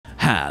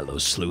Hello,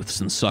 sleuths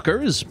and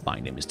suckers. My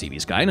name is TV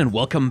Skyen, and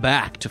welcome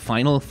back to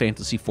Final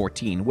Fantasy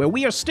XIV, where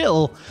we are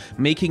still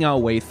making our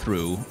way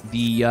through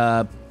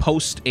the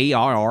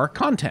post-ARR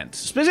content.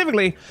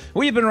 Specifically,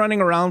 we've been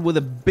running around with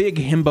a big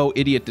himbo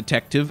idiot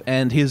detective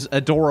and his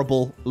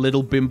adorable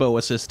little bimbo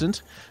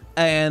assistant,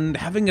 and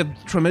having a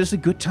tremendously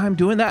good time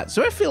doing that.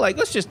 So I feel like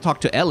let's just talk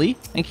to Ellie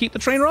and keep the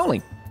train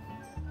rolling.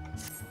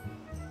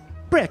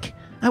 Brick,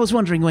 I was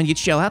wondering when you'd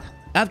show up.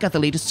 I've got the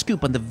latest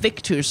scoop on the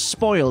victor's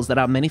spoils that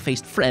our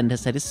many-faced friend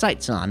has set his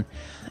sights on.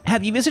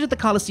 Have you visited the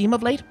Colosseum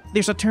of late?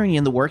 There's a tourney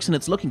in the works, and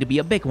it's looking to be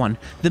a big one.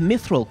 The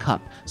Mithril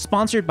Cup,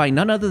 sponsored by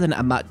none other than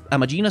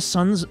Amagina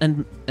Sons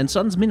and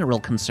Sons Mineral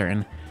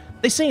Concern.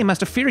 They say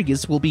Master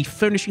Fergus will be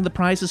furnishing the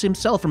prizes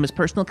himself from his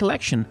personal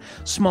collection.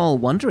 Small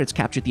wonder it's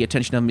captured the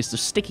attention of Mr.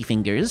 Sticky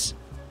Fingers.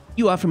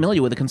 You are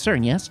familiar with the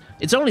concern, yes?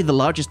 It's only the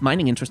largest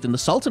mining interest in the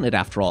Sultanate,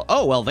 after all.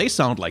 Oh, well, they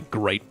sound like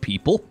great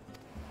people.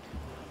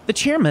 The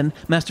chairman,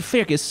 Master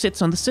Fergus,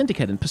 sits on the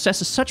syndicate and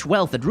possesses such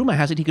wealth that rumor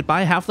has it he could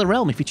buy half the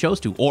realm if he chose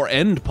to. Or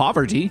end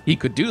poverty. He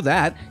could do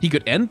that. He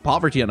could end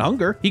poverty and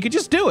hunger. He could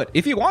just do it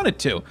if he wanted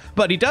to.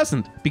 But he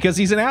doesn't, because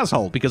he's an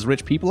asshole, because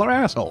rich people are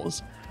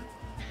assholes.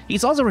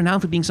 He's also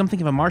renowned for being something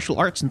of a martial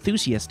arts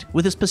enthusiast.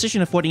 With his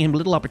position affording him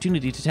little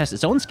opportunity to test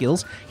his own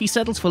skills, he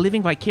settles for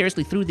living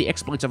vicariously through the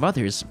exploits of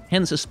others,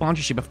 hence his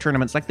sponsorship of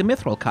tournaments like the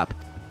Mithril Cup.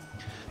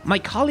 My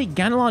colleague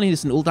Ganelon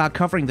is in Ul'dah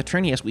covering the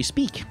tourney as we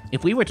speak.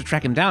 If we were to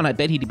track him down, I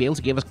bet he'd be able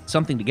to give us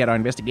something to get our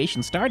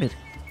investigation started.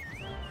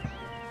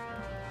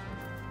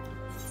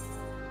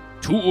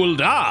 To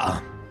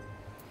Ul'dah!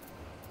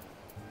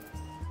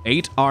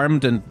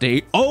 8-armed and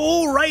day.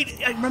 Oh, right!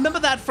 I remember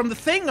that from the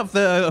thing of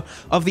the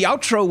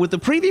outro with the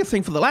preview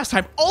thing for the last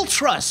time.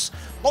 Ultras!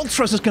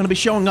 Ultras is going to be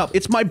showing up.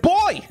 It's my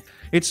boy!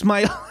 It's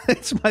my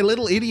it's my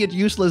little idiot,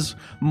 useless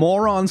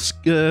moron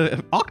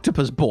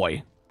octopus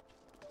boy.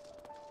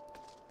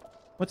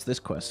 What's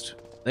this quest?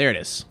 There it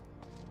is.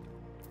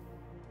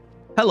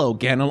 Hello,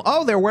 Ganel.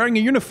 Oh, they're wearing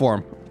a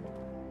uniform.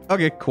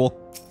 Okay, cool.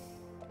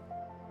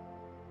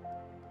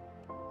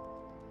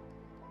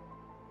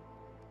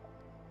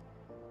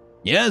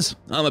 Yes,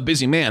 I'm a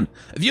busy man.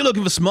 If you're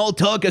looking for small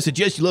talk, I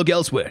suggest you look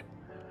elsewhere.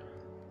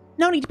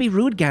 No need to be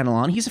rude,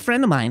 Ganelon. He's a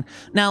friend of mine.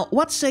 Now,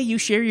 what say you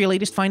share your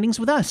latest findings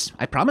with us?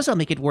 I promise I'll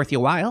make it worth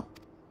your while.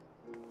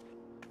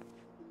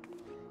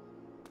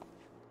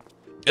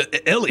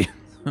 Ellie.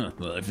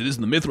 Well, if it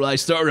isn't the Mithril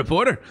Star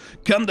Reporter,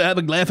 come to have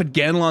a laugh at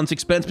Ganelon's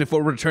expense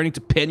before returning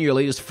to pen your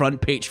latest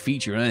front-page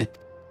feature, eh?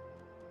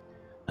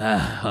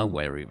 Oh,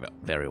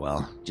 very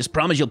well. Just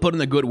promise you'll put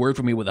in a good word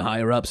for me with the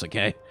higher-ups,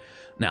 okay?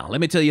 Now, let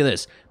me tell you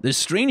this. There's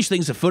strange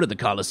things afoot at the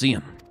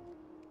Colosseum.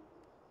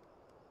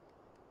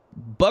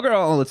 Bugger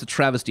all, it's a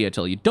travesty, I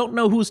tell you. Don't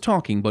know who's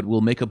talking, but we'll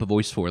make up a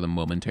voice for them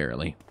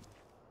momentarily.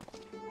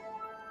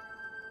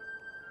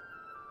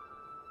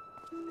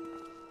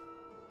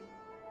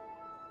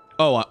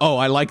 Oh,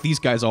 I like these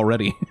guys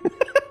already.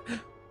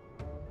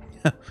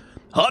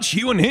 Hutch,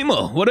 you and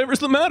Himo, whatever's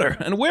the matter?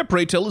 And where,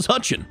 pray tell, is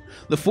Hutchin?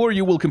 The four of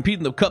you will compete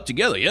in the cup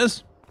together,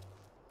 yes?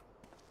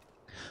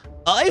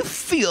 I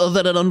fear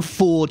that an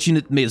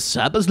unfortunate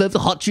mishap has left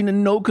Hutchin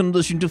in no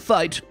condition to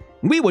fight.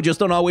 We were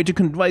just on our way to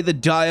convey the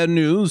dire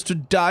news to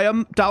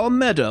Dower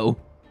Meadow.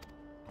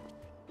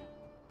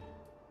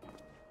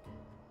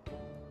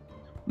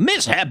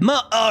 Mishap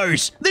my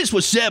arse! This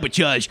was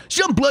sabotage!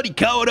 Some bloody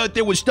coward out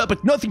there would stop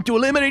at nothing to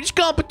eliminate his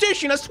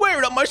competition! I swear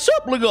it on my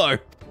suppligar!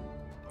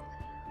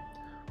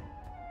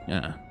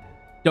 Yeah.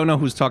 Don't know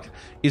who's talking.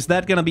 Is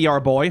that gonna be our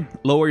boy?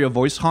 Lower your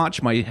voice,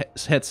 Hotch. My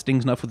head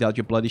stings enough without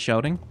your bloody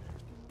shouting.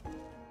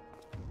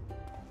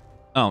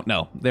 Oh,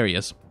 no. There he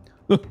is.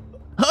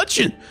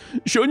 Hutchin!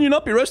 Shouldn't you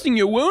not be resting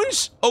your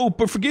wounds? Oh,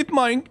 but forgive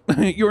my...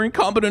 your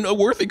incompetent,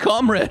 unworthy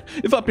comrade.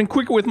 If I'd been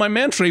quicker with my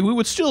mantra, we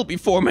would still be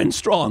 4 men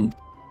strong.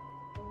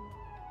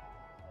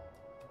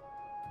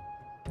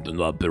 Do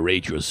not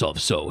berate yourself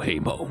so,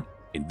 Hamo.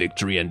 In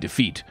victory and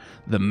defeat,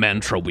 the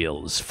mantra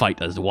wills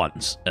fight as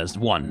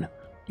one.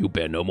 You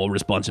bear no more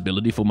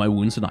responsibility for my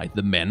wounds than I.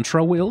 The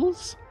mantra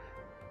wills?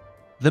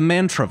 The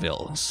mantra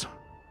wills.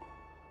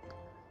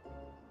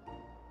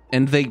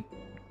 And they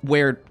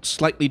wear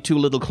slightly too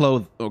little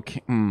clothes.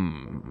 Okay.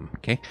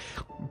 Okay.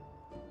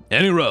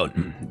 Any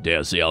road.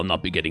 Dare say I'll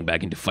not be getting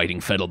back into fighting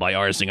Fettle by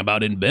arsing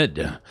about in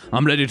bed.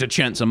 I'm ready to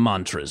chant some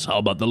mantras. How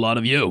about the lot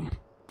of you?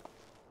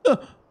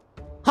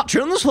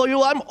 Hutchins,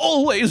 I'm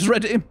always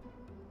ready.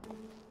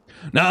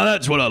 Now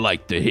that's what I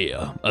like to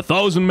hear.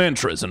 1,000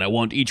 mantras, and I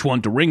want each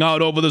one to ring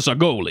out over the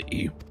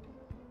Zagoli.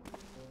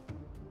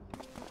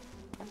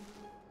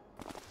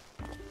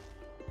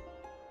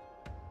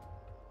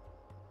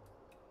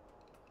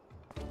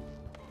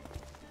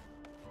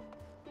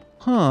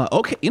 Huh,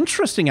 okay,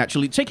 interesting,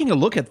 actually. Taking a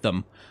look at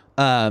them,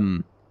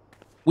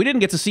 we didn't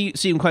get to see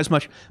them quite as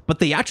much, but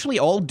they actually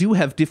all do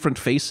have different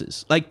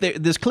faces. Like,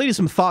 there's clearly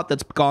some thought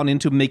that's gone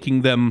into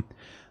making the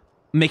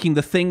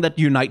thing that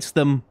unites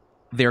them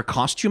their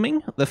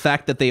costuming, the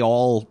fact that they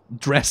all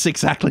dress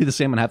exactly the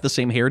same and have the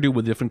same hairdo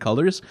with different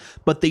colors,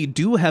 but they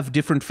do have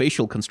different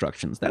facial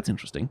constructions. That's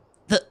interesting.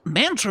 The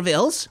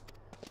Mantravilles?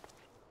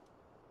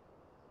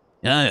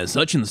 As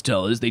Hutchins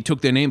tells us, they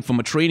took their name from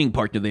a training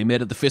partner they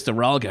met at the Fist of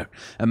Ralga,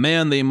 a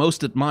man they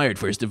most admired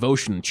for his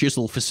devotion and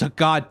chisel physique.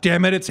 God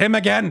damn it, it's him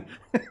again!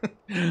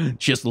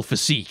 Chisel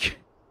physique.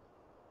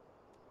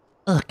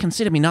 Ugh,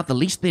 consider me not the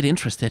least bit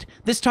interested.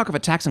 This talk of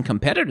attacks on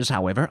competitors,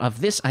 however,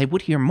 of this I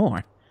would hear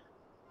more.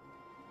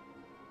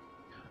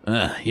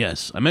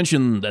 Yes. I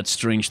mentioned that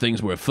strange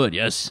things were afoot,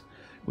 yes?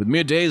 With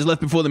mere days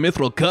left before the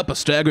Mithril Cup, a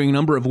staggering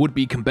number of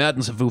would-be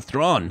combatants have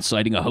withdrawn,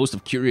 citing a host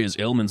of curious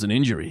ailments and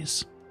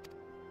injuries.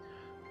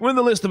 With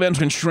the list of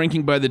entrants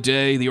shrinking by the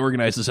day, the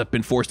organizers have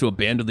been forced to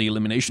abandon the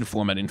elimination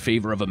format in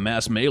favor of a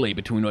mass melee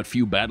between what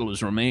few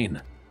battlers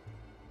remain.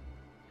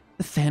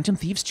 The Phantom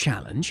Thieves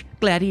Challenge?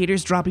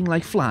 Gladiators dropping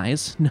like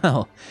flies?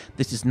 No,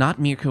 this is not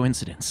mere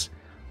coincidence.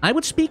 I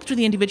would speak to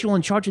the individual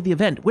in charge of the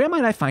event. Where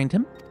might I find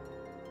him?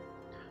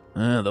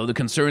 Though the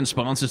concern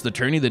sponsors the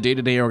tourney, the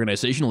day-to-day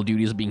organizational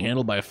duties are being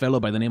handled by a fellow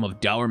by the name of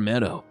Dower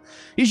Meadow.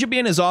 He should be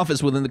in his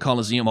office within the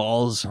Coliseum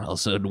halls. I'll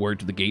send word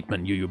to the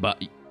gateman,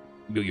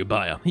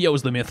 Yuyubaya. He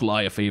owes the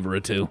Mythlai a favor or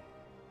two.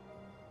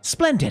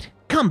 Splendid.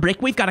 Come,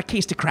 Brick, we've got a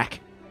case to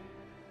crack.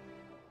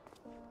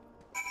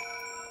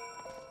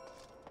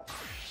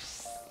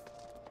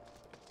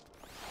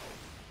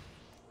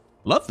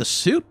 Love the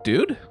suit,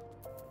 dude.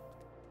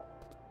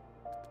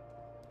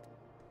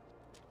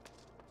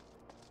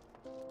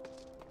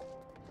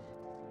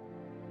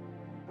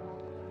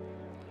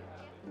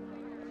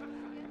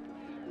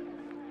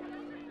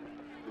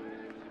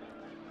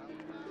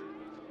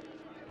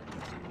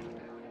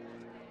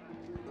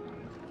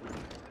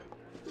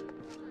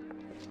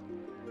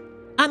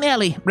 I'm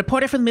Ellie,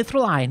 reporter from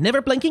Mithril Eye, never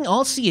blinking,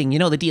 all-seeing, you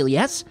know the deal,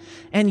 yes?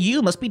 And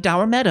you must be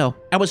Dower Meadow.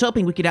 I was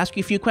hoping we could ask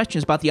you a few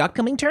questions about the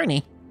upcoming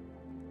tourney.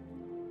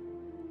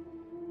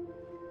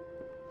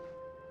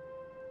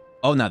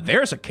 Oh, now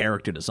there's a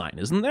character design,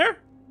 isn't there?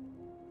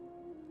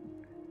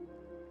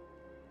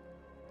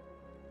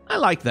 I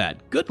like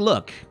that. Good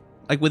look.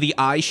 Like with the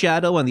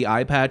eyeshadow and the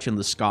eye patch and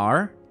the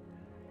scar.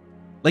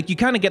 Like, you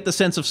kind of get the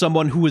sense of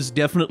someone who has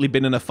definitely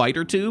been in a fight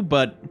or two,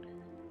 but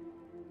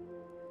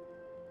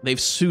they've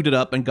suited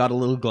up and got a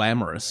little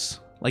glamorous.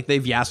 Like,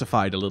 they've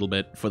yassified a little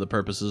bit for the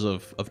purposes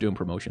of doing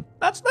promotion.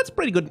 That's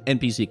pretty good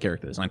NPC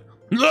character design.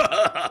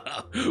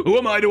 Who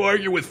am I to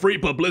argue with free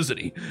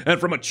publicity? And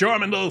from a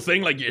charming little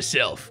thing like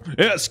yourself.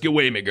 Ask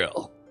away, me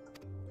girl.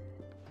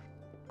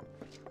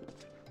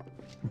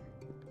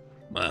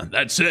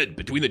 That said,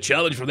 between the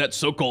challenge from that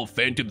so-called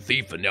Phantom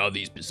Thief and now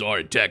these bizarre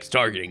attacks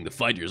targeting the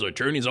fighters, our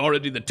tourney's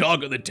already the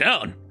talk of the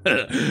town.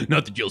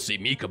 Not that you'll see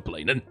me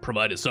complaining,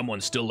 provided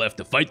someone's still left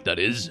to fight, that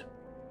is.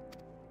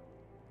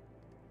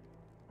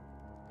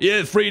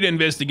 You're free to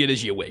investigate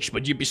as you wish,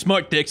 but you'd be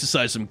smart to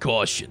exercise some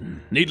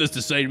caution. Needless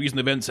to say,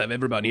 recent events have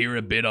everyone here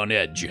a bit on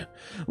edge.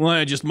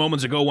 Why, just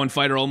moments ago, one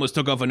fighter almost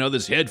took off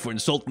another's head for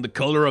insulting the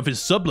color of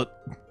his sublet.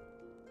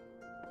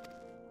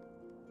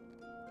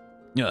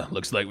 Yeah,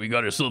 looks like we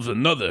got ourselves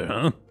another,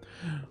 huh?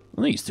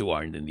 Well, these two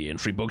aren't in the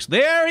entry books.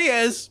 There he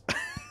is!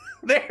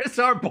 There's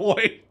our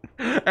boy!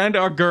 And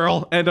our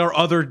girl, and our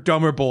other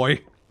dumber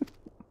boy.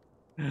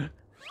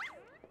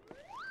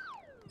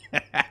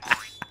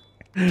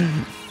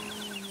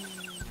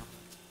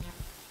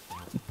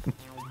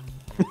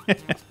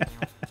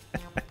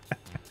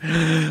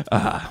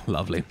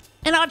 Lovely.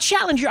 And our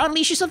challenger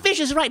unleashes a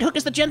vicious right hook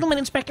as the gentleman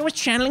inspector was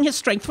channeling his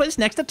strength for his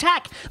next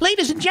attack.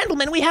 Ladies and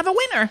gentlemen, we have a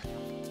winner!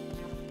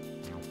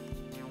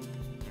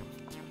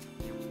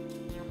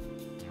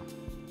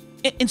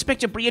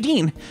 Inspector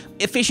Briadine.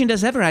 Efficient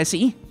as ever, I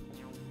see.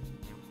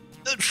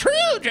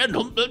 True,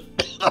 gentlemen.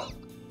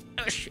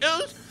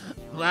 Shows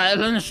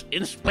violence,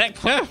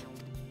 Inspector.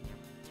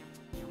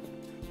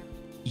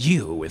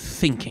 You were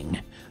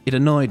thinking. It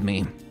annoyed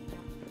me.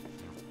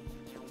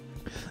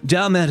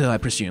 Dower Meadow, I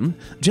presume.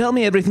 Tell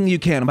me everything you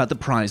can about the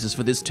prizes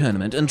for this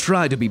tournament, and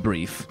try to be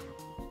brief.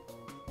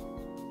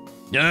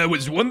 I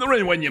was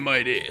wondering when you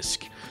might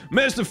ask.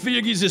 Master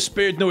Fergus has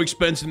spared no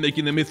expense in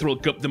making the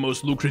Mithril Cup the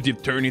most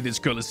lucrative tourney this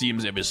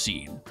Coliseum's ever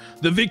seen.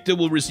 The victor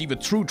will receive a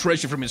true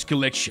treasure from his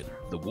collection,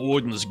 the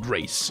Warden's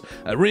Grace,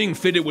 a ring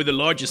fitted with the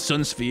largest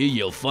sun sphere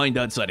you'll find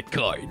outside a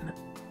Cairn.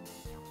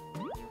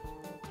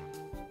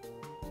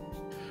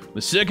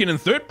 The second and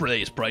third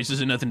place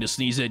prizes are nothing to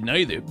sneeze at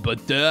neither,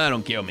 but I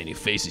don't care how many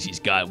faces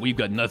he's got, we've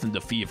got nothing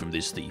to fear from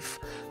this thief.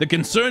 The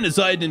concern is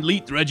I had an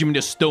elite regiment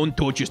of stone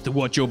torches to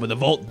watch over the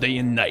vault day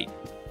and night.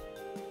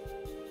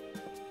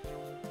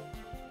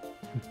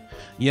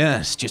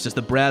 Yes, just as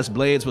the brass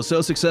blades were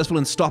so successful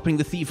in stopping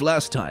the thief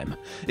last time.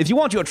 If you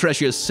want your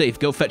treasures safe,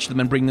 go fetch them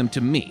and bring them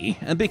to me.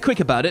 And be quick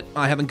about it,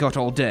 I haven't got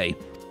all day.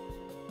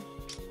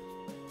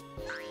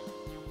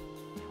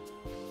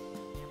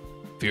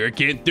 Fear I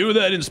can't do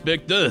that,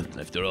 Inspector.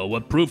 After all,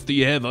 what proof do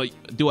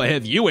I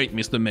have you ain't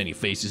Mr.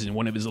 Many-Faces in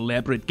one of his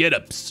elaborate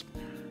get-ups?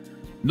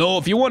 No,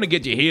 if you want to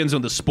get your hands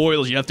on the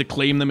spoils, you have to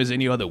claim them as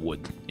any other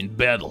would, in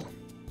battle.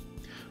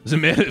 As a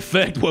matter of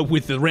fact, what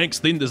with the ranks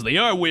thinned as they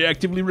are, we're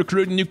actively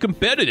recruiting new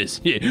competitors.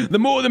 Yeah, the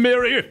more the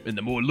merrier, and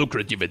the more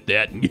lucrative at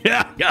that.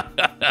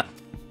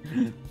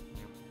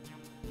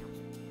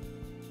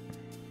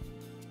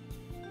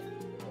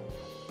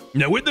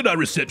 Now, where did our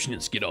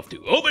receptionist get off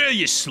to? Over here,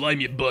 you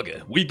slimy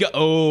bugger. We got...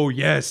 Oh,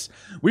 yes.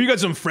 We got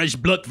some fresh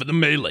blood for the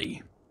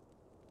melee.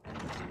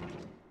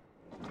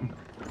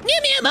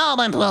 Give me a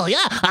moment, will ya?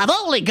 I've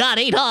only got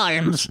 8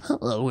 arms.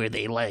 Oh, were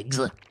they legs?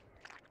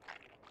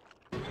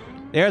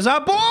 There's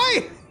our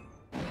boy!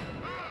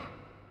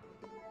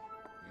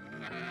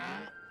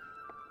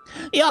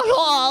 You're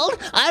old.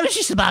 I was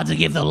just about to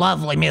give the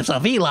lovely Miss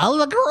Avila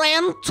the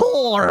grand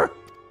tour.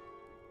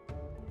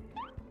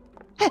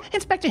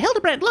 Inspector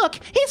Hildebrand, look,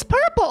 he's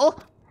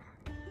purple.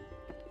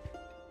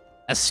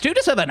 Astute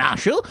as an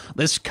ashel,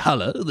 this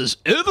color, this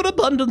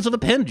overabundance of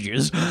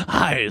appendages,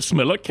 I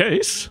smell a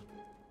case.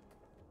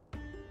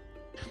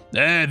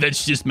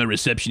 That's just my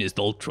receptionist,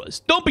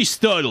 Ultras. Don't be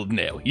startled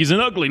now. He's an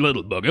ugly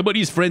little bugger, but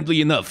he's friendly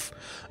enough.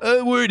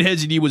 Word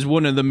has it he was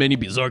one of the many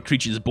bizarre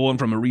creatures born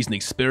from a recent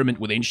experiment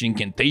with ancient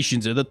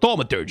incantations at the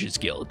Thaumaturgist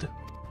Guild.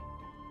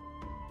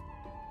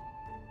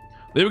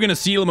 They were gonna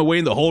seal him away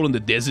in the hole in the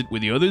desert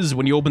with the others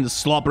when he opened his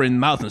slobbering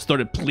mouth and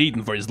started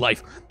pleading for his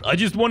life. I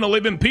just want to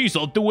live in peace,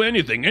 I'll do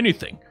anything,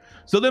 anything.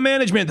 So the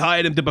management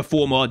hired him to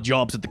perform odd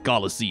jobs at the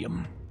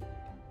Coliseum.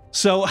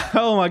 So,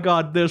 oh my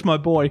god, there's my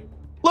boy.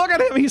 Look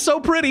at him, he's so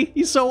pretty.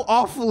 He's so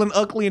awful and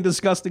ugly and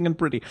disgusting and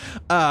pretty.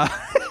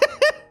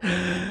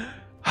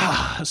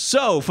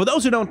 So, for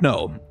those who don't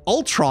know,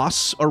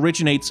 Ultros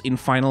originates in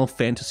Final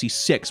Fantasy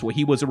VI, where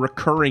he was a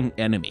recurring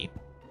enemy.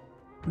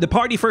 The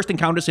party first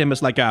encounters him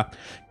as like a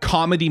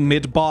comedy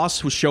mid-boss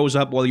who shows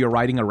up while you're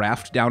riding a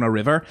raft down a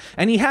river,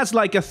 and he has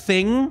like a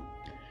thing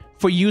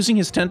for using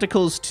his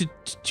tentacles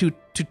to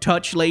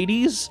touch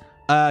ladies.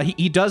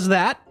 He does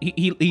that.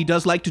 He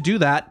does like to do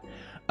that.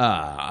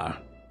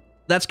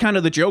 That's kind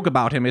of the joke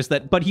about him, is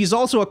that, but he's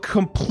also a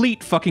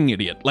complete fucking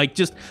idiot. Like,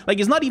 just, like,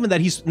 it's not even that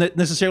he's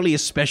necessarily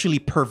especially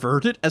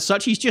perverted as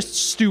such, he's just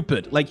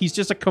stupid. Like, he's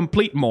just a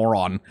complete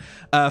moron,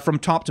 from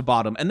top to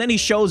bottom. And then he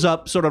shows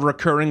up sort of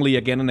recurringly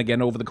again and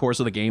again over the course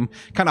of the game,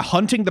 kind of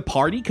hunting the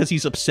party because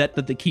he's upset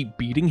that they keep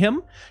beating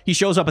him. He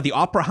shows up at the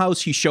Opera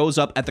House, he shows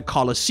up at the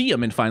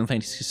Coliseum in Final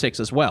Fantasy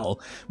VI as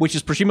well, which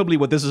is presumably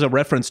what this is a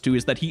reference to,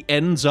 is that he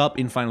ends up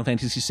in Final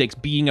Fantasy VI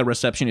being a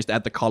receptionist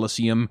at the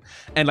Coliseum,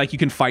 and, like, you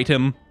can fight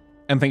him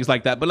and things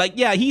like that. But, like,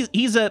 yeah,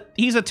 he's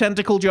a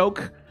tentacle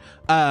joke,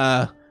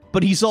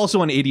 but he's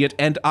also an idiot,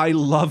 and I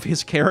love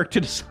his character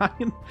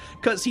design,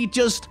 because he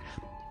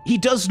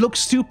does look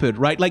stupid,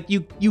 right? Like,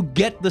 you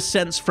get the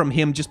sense from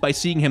him just by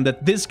seeing him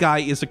that this guy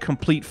is a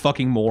complete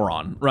fucking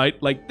moron,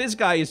 right? Like, this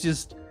guy is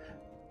just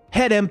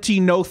head empty,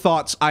 no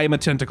thoughts, I am a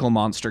tentacle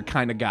monster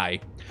kind of guy,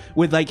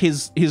 with, like,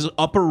 his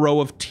upper row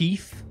of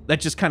teeth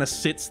that just kind of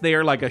sits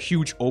there like a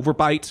huge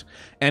overbite,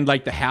 and,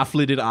 like, the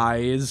half-lidded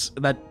eyes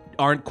that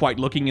aren't quite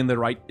looking in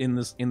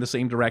the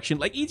same direction.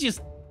 Like, he's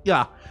just,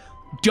 yeah,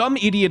 dumb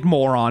idiot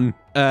moron.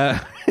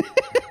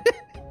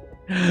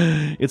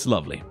 It's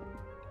lovely,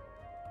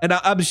 and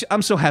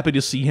I'm so happy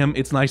to see him.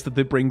 It's nice that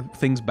they bring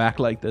things back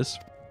like this.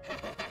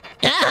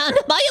 And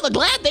I am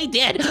glad they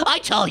did. I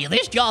tell you,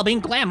 this job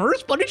ain't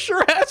glamorous, but it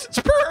sure has its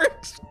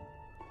perks.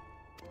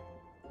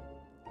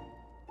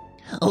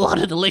 What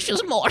a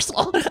delicious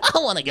morsel. I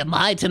want to get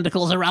my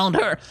tentacles around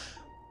her.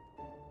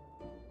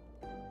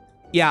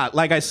 Yeah,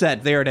 like I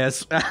said, there it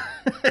is.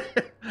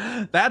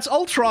 That's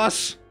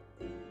Ultros.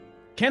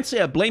 Can't say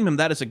I blame him.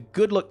 That is a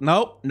good look.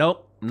 No,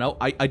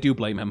 I do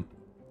blame him.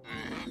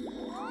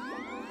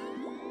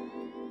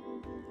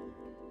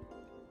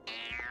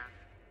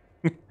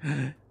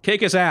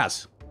 Kick his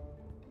ass.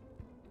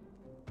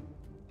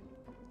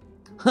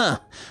 Huh.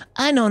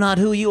 I know not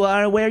who you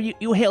are or where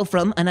you hail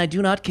from, and I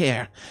do not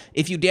care.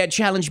 If you dare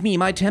challenge me,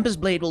 my Tempest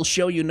Blade will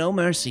show you no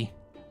mercy.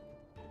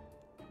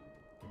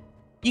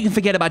 You can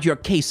forget about your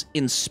case,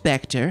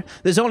 Inspector.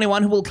 There's only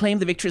one who will claim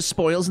the victor's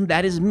spoils, and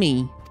that is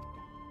me.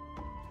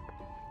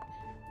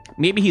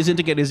 Maybe he's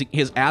into getting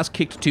his ass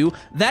kicked too.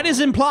 That is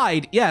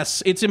implied.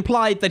 Yes, it's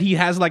implied that he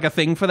has like a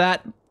thing for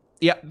that.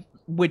 Yeah,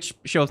 which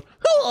shows.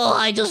 Oh,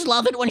 I just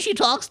love it when she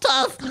talks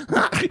tough.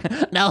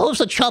 Now, who's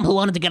the chump who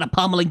wanted to get a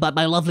pummeling by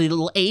my lovely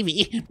little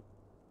Avie?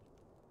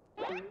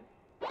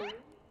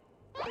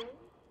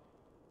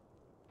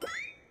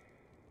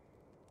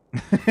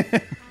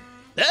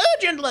 The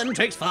gentleman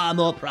takes far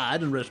more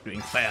pride in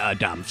rescuing fair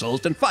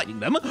damsels than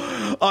fighting them.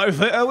 I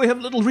fear we have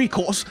little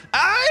recourse.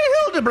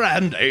 I,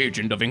 Hildebrand,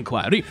 agent of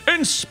inquiry,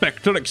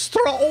 inspector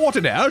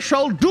extraordinaire,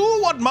 shall do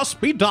what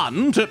must be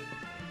done to...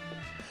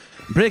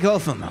 Brick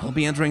Ulpham will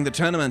be entering the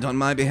tournament on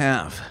my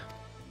behalf.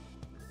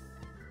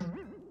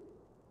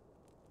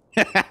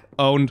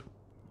 Owned.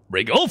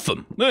 Brick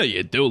Ulpham?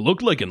 You do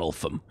look like an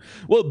Ulpham.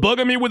 Well,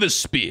 bugger me with a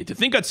spear to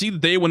think I'd see the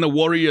day when the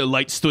warrior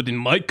light stood in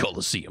my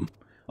Coliseum.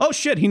 Oh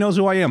shit, he knows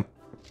who I am.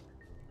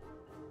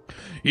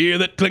 Hear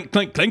that clink,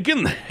 clink,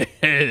 clinking?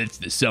 It's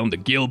the sound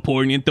of Gil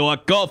pouring into our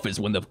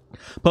coffers when the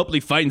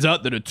public finds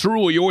out that a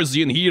true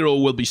Eorzean hero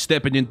will be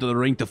stepping into the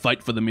ring to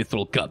fight for the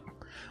Mithril Cup.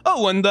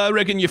 Oh, and I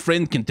reckon your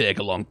friend can tag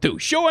along too.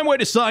 Show him where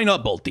to sign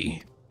up,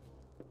 Bolty.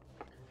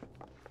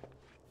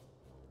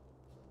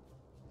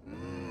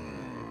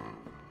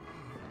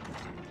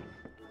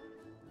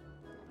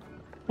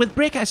 With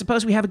Brick, I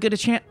suppose we have a good a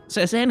chance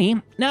as any.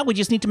 Now we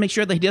just need to make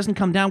sure that he doesn't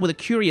come down with a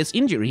curious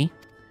injury.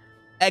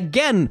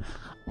 Again,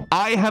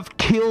 I have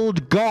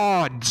killed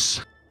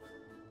gods.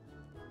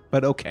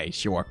 But okay,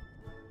 sure.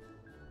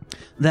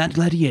 That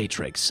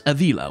gladiatrix,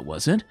 Avila,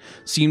 was it?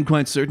 Seemed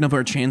quite certain of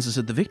our chances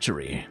at the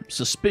victory.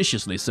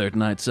 Suspiciously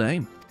certain, I'd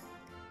say.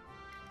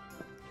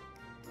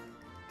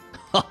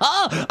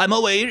 Ha-ha! I'm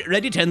away,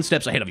 ready 10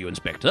 steps ahead of you,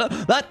 Inspector.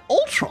 That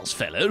Ultros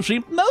fellow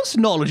seemed most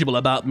knowledgeable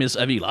about Miss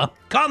Avila.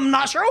 Come,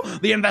 Nasho,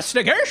 the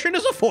investigation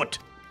is afoot.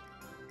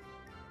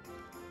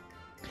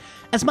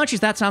 As much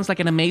as that sounds like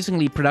an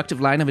amazingly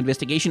productive line of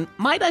investigation,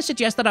 might I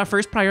suggest that our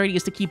first priority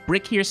is to keep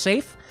Brick here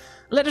safe?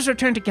 Let us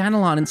return to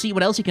Ganelon and see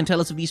what else he can tell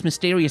us of these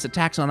mysterious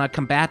attacks on our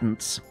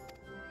combatants.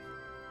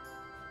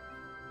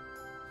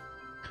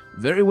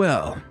 Very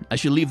well. I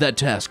shall leave that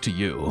task to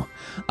you.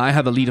 I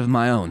have a lead of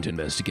my own to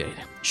investigate.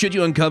 Should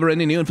you uncover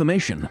any new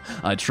information,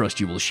 I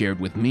trust you will share it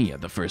with me at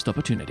the first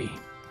opportunity.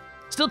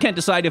 Still can't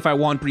decide if I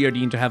want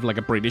Briardine to have like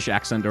a British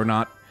accent or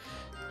not.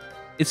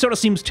 It sort of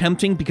seems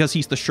tempting because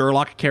he's the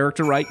Sherlock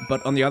character, right?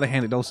 But on the other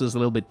hand, it also is a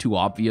little bit too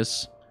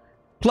obvious.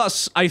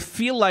 Plus, I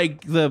feel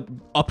like the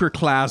upper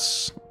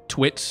class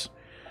twit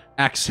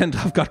accent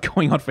I've got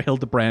going on for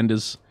Hildebrand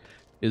is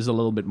a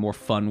little bit more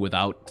fun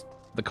without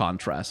the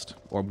contrast,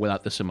 or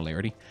without the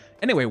similarity.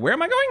 Anyway, where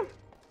am I going?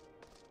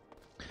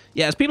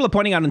 Yeah, as people are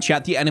pointing out in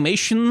chat, the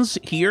animations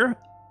here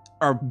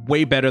are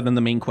way better than the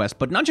main quest,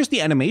 but not just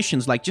the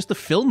animations, like just the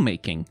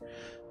filmmaking.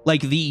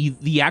 Like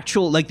the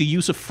actual, like the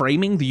use of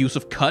framing, the use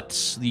of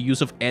cuts, the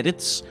use of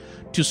edits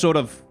to sort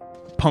of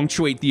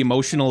punctuate the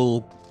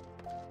emotional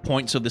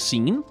points of the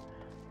scene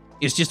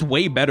is just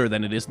way better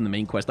than it is in the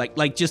main quest. Like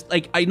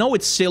I know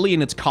it's silly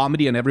and it's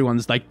comedy and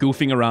everyone's like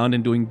goofing around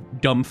and doing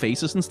dumb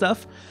faces and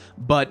stuff,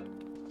 but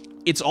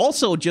it's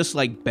also just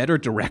like better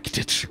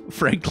directed,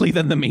 frankly,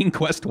 than the main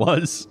quest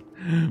was.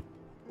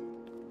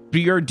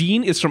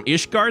 Briardine is from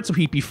Ishgard, so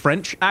he'd be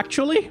French,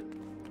 actually?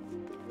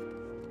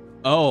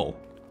 Oh.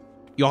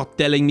 You're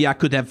telling me I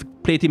could have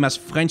played him as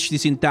French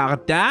this entire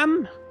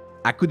time?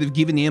 I could have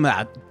given him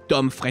a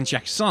dumb French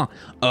accent.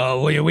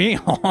 Oh, oui, oui.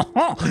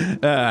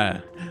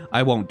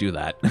 I won't do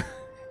that.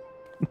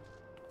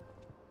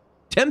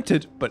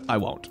 Tempted, but I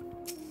won't.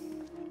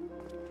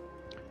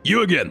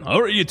 You again. I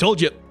already told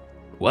you.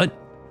 What?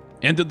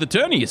 Entered the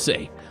tourney, you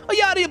say? Oh,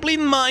 yeah, do you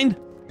bleeding mind?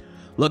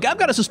 Look, I've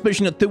got a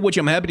suspicion or two which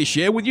I'm happy to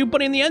share with you,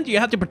 but in the end, you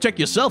have to protect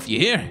yourself, you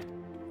hear?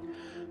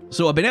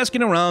 So I've been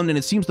asking around, and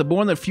it seems that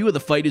more than a few of the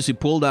fighters who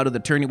pulled out of the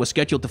tourney were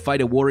scheduled to fight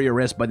a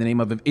warrioress by the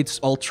name of... It's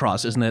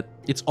Ultros, isn't it?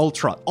 It's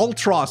Ultros.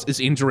 Ultros is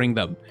injuring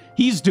them.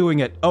 He's doing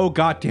it. Oh,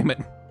 god damn it.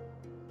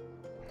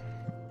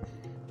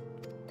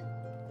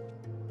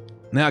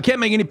 Now, I can't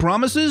make any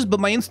promises, but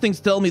my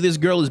instincts tell me this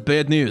girl is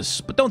bad news.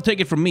 But don't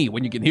take it from me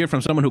when you can hear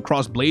from someone who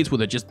crossed blades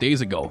with her just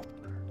days ago.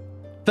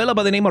 Fellow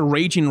by the name of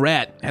Raging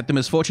Rat had the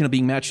misfortune of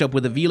being matched up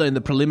with Avila in the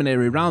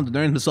preliminary round and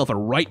earned himself a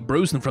right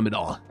bruising from it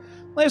all.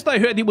 Last I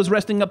heard, he was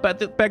resting up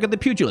at back at the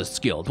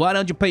Pugilists Guild. Why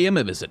don't you pay him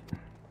a visit?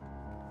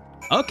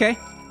 Okay.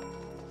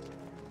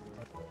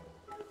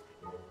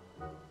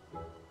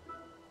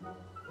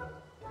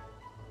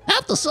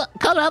 Have to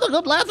cut out a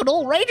good laugh at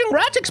old Raging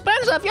Rat's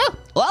expense, have you?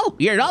 Well,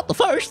 you're not the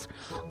first.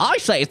 I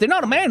say, is there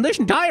not a man in this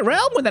entire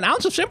realm with an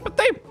ounce of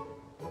sympathy?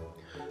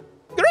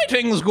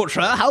 Greetings, good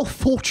sir. How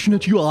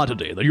fortunate you are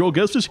today that your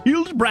guest is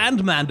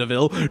Hildebrand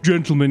Mandeville,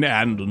 gentleman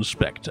and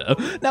inspector.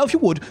 Now, if you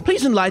would,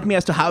 please enlighten me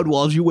as to how it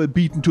was you were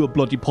beaten to a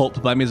bloody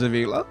pulp by Miss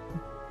Avila.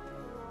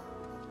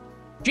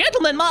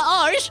 Gentlemen, my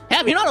eyes,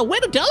 have you not a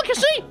wit of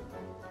delicacy?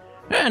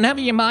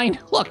 Never you mind.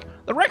 Look,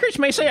 the records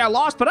may say I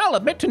lost, but I'll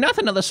admit to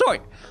nothing of the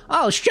sort.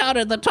 I'll shout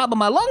at the top of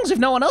my lungs if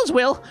no one else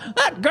will.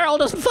 That girl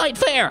doesn't fight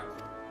fair.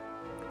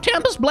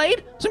 Tempest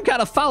Blade? Some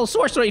kind of foul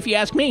sorcery, if you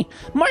ask me.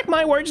 Mark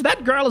my words,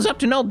 that girl is up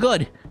to no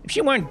good. If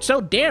she weren't so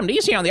damned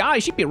easy on the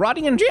eyes, she'd be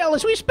rotting in jail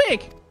as we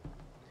speak.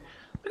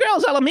 The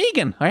girl's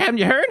Alamegan, or haven't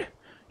you heard?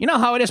 You know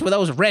how it is with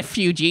those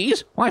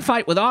refugees. Why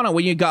fight with honor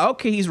when you go,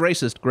 okay, he's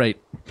racist,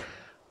 great.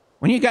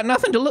 When you got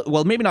nothing to lose,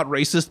 well, maybe not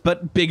racist,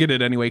 but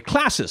bigoted anyway.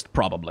 Classist,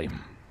 probably.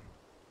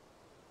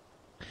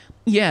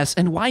 Yes,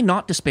 and why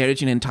not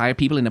disparage an entire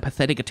people in a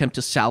pathetic attempt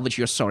to salvage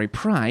your sorry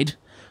pride?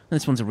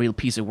 This one's a real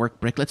piece of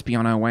work, Brick. Let's be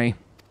on our way.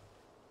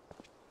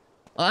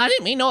 I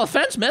didn't mean no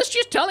offense, miss.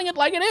 Just telling it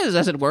like it is,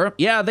 as it were.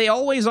 Yeah, they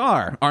always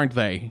are, aren't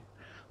they?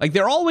 Like,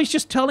 they're always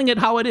just telling it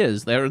how it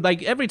is. They're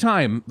like, every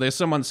time there's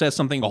someone says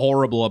something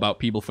horrible about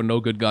people for no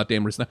good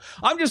goddamn reason,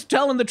 I'm just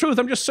telling the truth.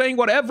 I'm just saying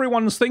what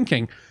everyone's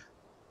thinking.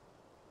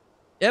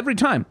 Every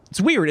time.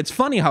 It's weird. It's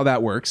funny how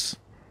that works.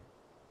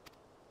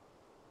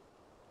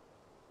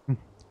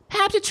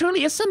 Perhaps it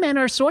truly is some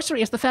manner of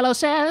sorcery, as the fellow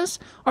says.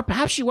 Or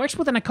perhaps she works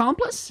with an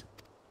accomplice?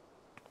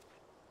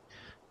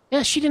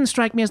 Yes, she didn't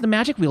strike me as the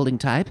magic-wielding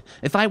type.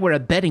 If I were a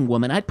betting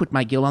woman, I'd put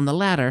my gill on the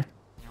ladder.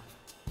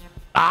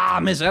 Ah,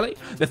 Miss Ellie,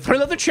 the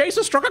thrill of the chase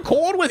has struck a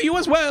chord with you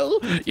as well.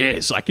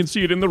 Yes, I can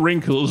see it in the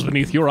wrinkles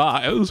beneath your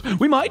eyes.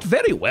 We might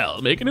very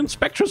well make an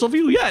inspectress of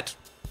you yet.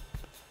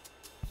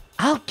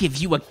 I'll give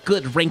you a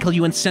good wrinkle,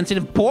 you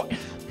insensitive boy.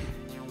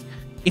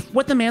 If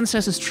what the man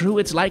says is true,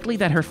 it's likely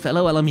that her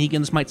fellow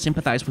Alamegans might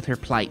sympathize with her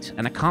plight.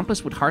 An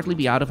accomplice would hardly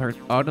be out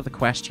of the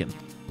question.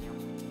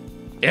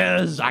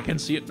 Yes, I can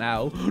see it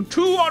now.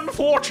 Two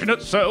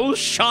unfortunate souls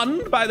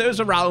shunned by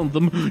those around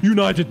them,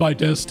 united by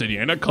destiny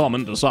and a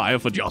common desire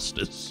for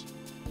justice.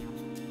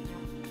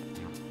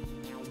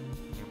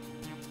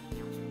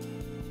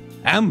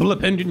 Ample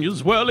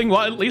opinions whirling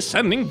wildly,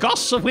 sending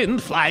gusts of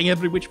wind flying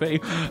every which way.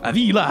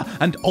 Avila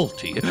and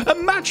Alti, a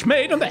match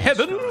made in the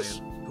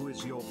heavens. Who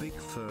is your big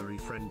furry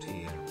friend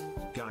here?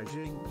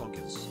 Gaijin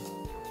Pockets.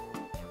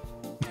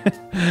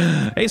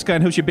 Hey,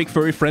 Skyn, who's your big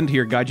furry friend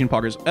here, Gaijin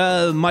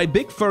Poggers? My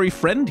big furry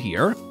friend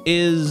here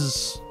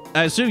is...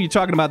 I assume you're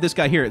talking about this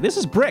guy here. This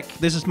is Brick.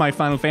 This is my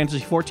Final Fantasy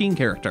XIV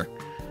character,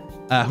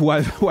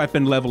 who I've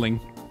been leveling.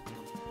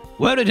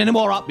 Were it any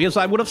more obvious,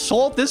 I would have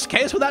solved this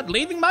case without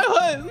leaving my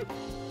home.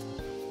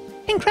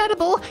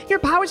 Incredible! Your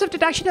powers of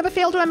deduction never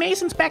fail to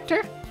amaze,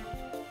 Inspector.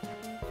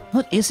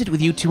 What is it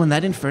with you two and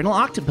that infernal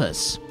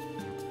octopus?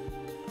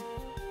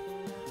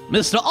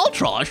 Mr.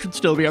 Ultra should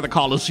still be at the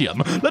Colosseum.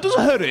 Let us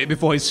hurry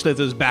before he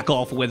slithers back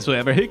off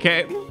whensoever he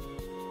can.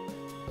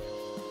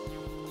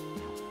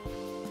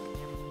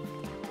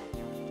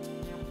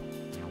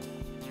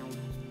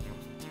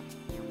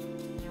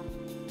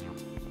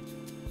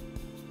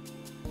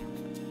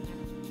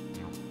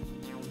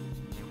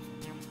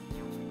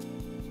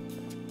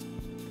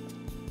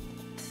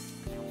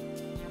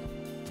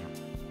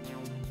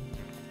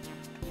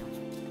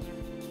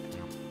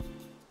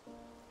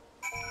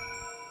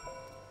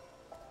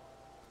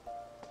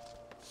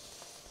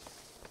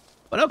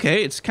 But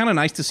okay, it's kind of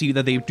nice to see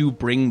that they do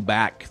bring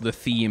back the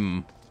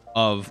theme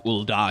of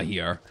Ul'dah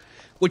here,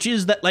 which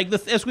is that, like,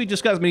 as we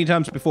discussed many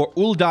times before,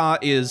 Ul'dah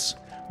is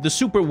the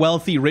super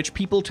wealthy rich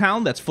people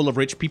town that's full of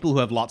rich people who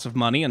have lots of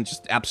money and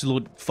just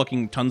absolute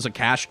fucking tons of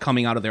cash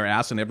coming out of their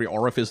ass and every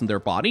orifice in their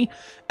body.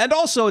 And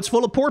also, it's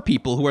full of poor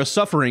people who are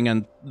suffering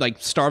and, like,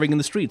 starving in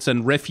the streets,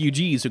 and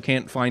refugees who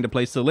can't find a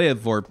place to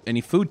live or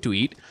any food to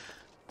eat.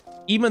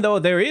 Even though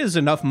there is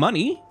enough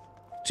money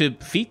to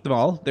feed them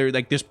all,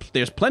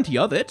 there's plenty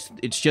of it.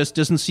 It just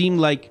doesn't seem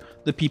like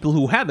the people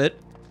who have it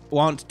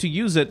want to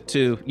use it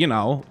to, you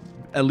know,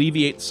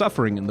 alleviate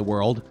suffering in the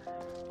world.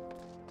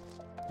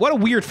 What a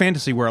weird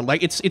fantasy world.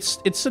 Like, it's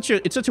such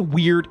a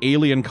weird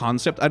alien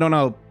concept. I don't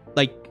know,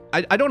 like,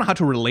 I don't know how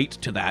to relate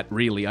to that,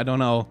 really. I don't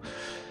know.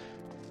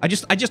 I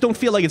just don't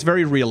feel like it's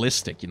very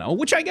realistic, you know?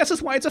 Which I guess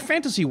is why it's a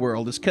fantasy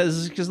world, is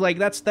because like,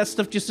 that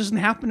stuff just doesn't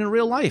happen in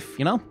real life,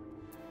 you know?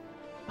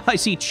 I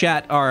see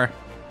chat are,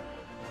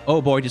 oh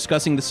boy,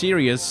 discussing the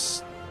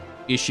serious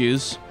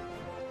issues.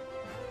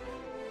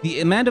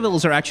 The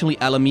Mandevils are actually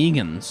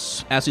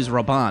Alamegans, as is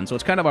Raban, so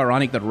it's kind of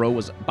ironic that Ro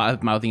was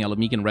bad-mouthing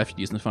Alamegan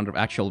refugees in front of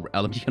actual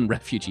Alamegan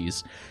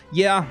refugees.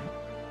 Yeah,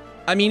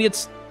 I mean,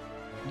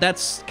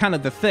 that's kind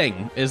of the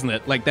thing, isn't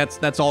it? Like,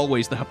 that's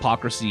always the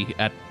hypocrisy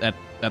at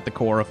the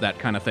core of that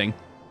kind of thing.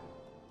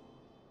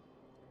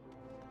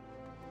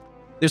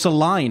 There's a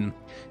line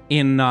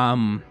in,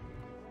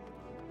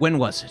 when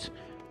was it?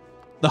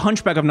 The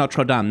Hunchback of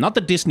Notre Dame, not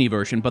the Disney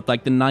version, but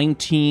like the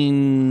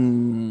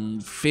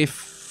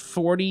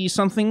 1940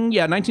 something,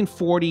 yeah,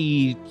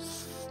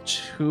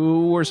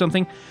 1942 or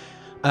something.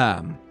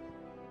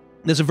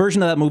 There's a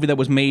version of that movie that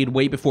was made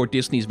way before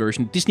Disney's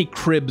version. Disney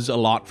cribs a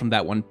lot from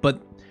that one, but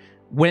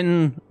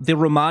when the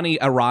Romani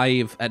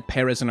arrive at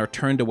Paris and are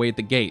turned away at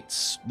the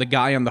gates, the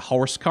guy on the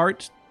horse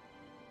cart,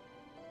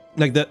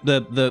 like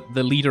the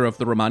leader of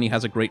the Romani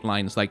has a great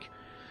line. It's like,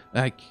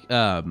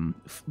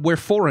 we're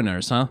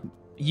foreigners, huh?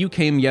 You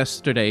came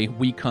yesterday,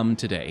 we come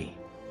today.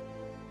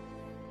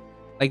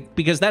 Like,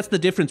 because that's the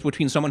difference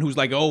between someone who's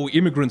like, oh,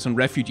 immigrants and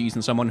refugees,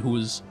 and someone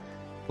who's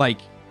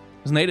like,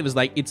 who's native. Is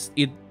like,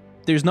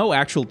 there's no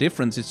actual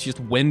difference. It's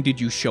just, when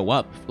did you show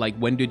up? Like,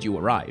 when did you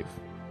arrive?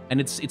 And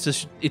it's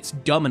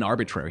dumb and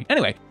arbitrary.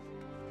 Anyway,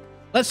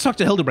 let's talk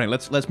to Hildebrand.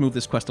 Let's move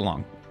this quest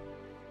along.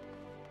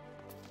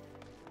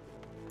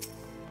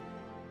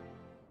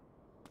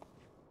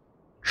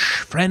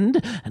 Shh,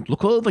 friend, and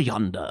look over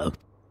yonder.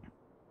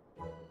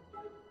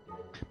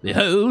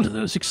 Behold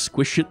those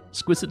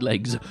exquisite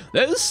legs,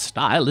 those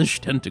stylish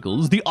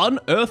tentacles, the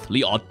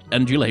unearthly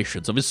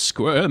undulations of his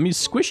squirmy,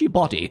 squishy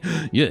body.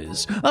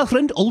 Yes, our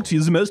friend Alti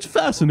is a most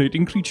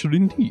fascinating creature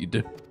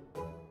indeed.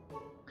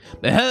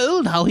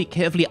 Behold how he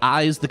carefully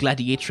eyes the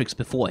gladiatrix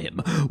before him.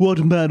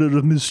 What manner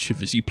of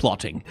mischief is he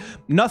plotting?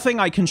 Nothing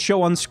I can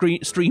show on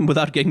stream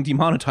without getting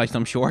demonetized,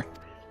 I'm sure.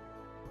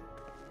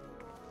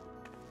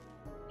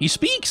 He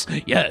speaks?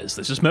 Yes,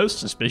 this is most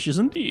suspicious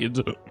indeed.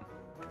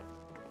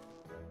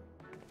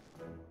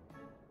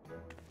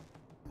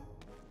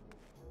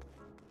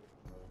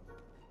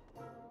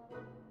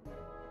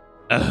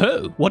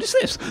 Oh, what is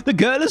this? The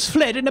girl has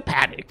fled in a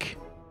panic.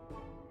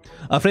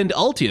 Our friend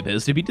Alti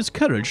appears to be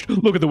discouraged.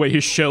 Look at the way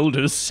his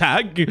shoulders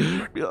sag.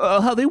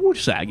 How they would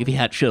sag if he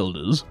had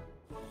shoulders.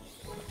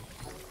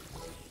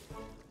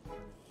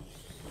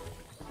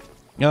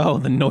 Oh,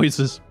 the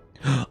noises.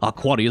 Our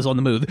quarry is on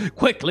the move.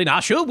 Quickly,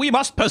 Nashu, we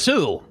must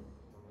pursue.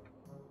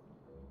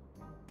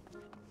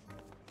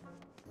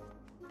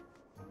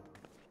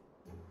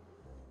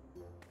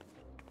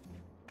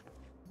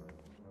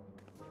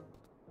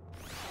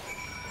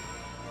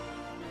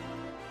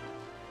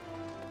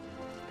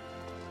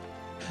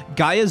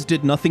 Gaia's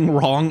did nothing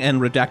wrong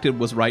and Redacted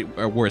was right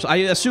or worse. I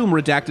assume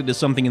Redacted is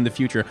something in the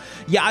future.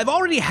 Yeah, I've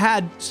already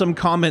had some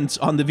comments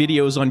on the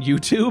videos on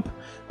YouTube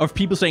of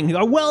people saying,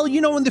 oh, well,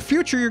 you know, in the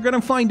future you're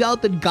gonna find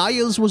out that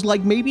Gaia's was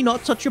like maybe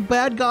not such a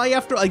bad guy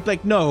after.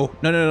 Like no.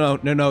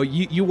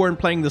 You weren't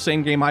playing the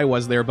same game I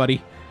was there,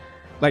 buddy.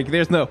 Like,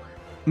 there's no.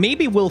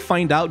 Maybe we'll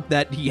find out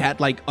that he had,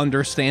 like,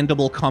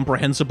 understandable,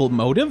 comprehensible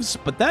motives,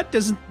 but that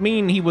doesn't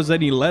mean he was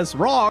any less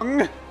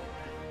wrong.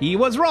 He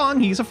was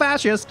wrong. He's a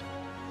fascist.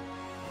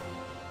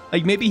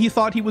 Like, maybe he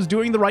thought he was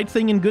doing the right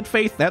thing in good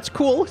faith. That's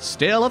cool.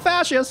 Still a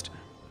fascist.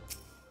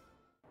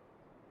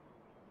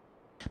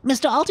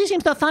 Mr. Alti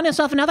seems to have found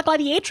himself another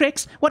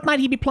gladiatrix. What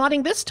might he be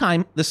plotting this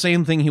time? The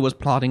same thing he was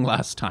plotting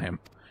last time.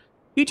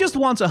 He just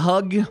wants a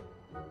hug.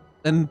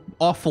 An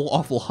awful,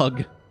 awful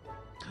hug.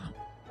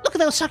 Look at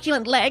those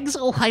succulent legs.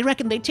 Oh, I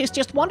reckon they taste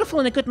just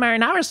wonderful in a good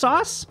marinara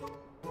sauce.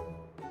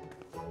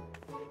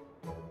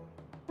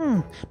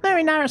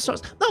 Marinara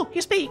sauce. Oh,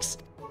 he speaks.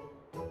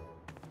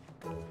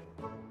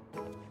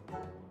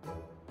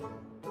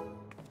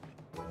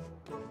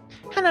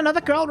 And another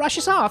girl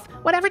rushes off.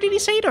 Whatever did he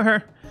say to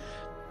her?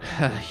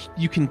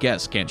 You can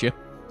guess, can't you?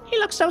 He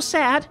looks so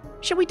sad.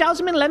 Should we douse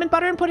him in lemon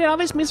butter and put it out of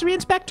his misery,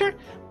 Inspector?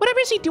 Whatever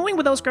is he doing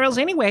with those girls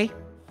anyway?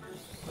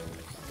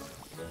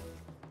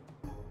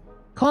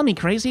 Call me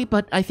crazy,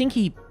 but I think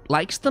he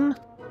likes them.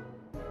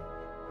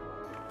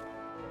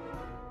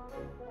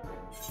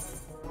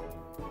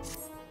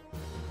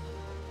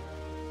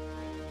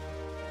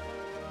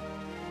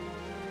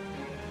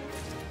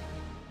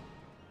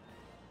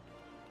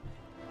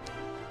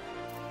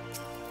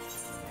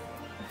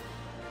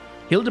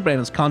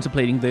 Hildebrand is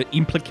contemplating the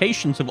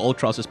implications of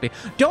Ultros'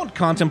 behavior. Don't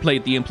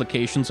contemplate the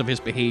implications of his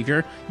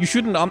behavior. You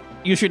shouldn't.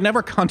 You should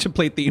never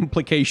contemplate the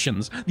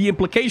implications. The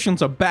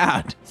implications are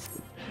bad.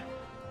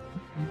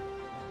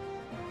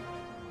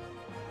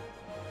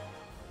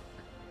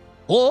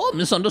 Or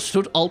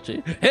misunderstood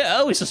Alti.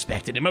 Here we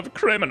suspected him of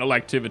criminal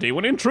activity,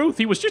 when in truth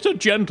he was just a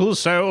gentle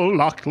soul,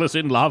 luckless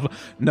in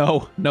love.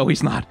 No,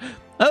 he's not.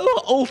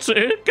 Oh,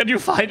 Alti, can you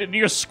find it in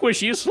your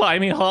squishy,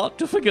 slimy heart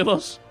to forgive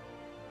us?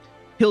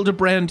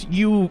 Hildebrand,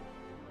 you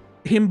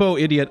himbo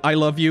idiot, I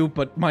love you,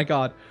 but my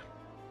god.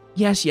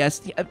 Yes.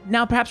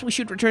 Now perhaps we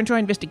should return to our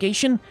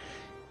investigation.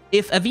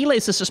 If Avila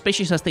is as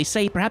suspicious as they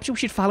say, perhaps we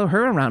should follow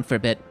her around for a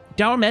bit.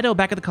 Dower Meadow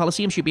back at the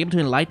Coliseum should be able to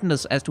enlighten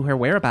us as to her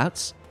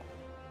whereabouts.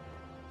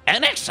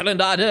 An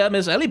excellent idea,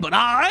 Miss Ellie, but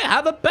I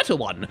have a better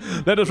one.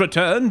 Let us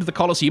return to the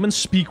Coliseum and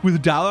speak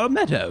with Dower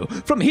Meadow.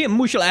 From him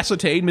we shall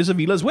ascertain Miss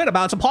Avila's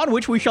whereabouts, upon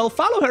which we shall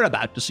follow her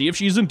about to see if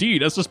she is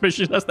indeed as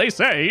suspicious as they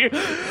say.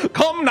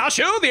 Come,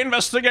 Nashu, the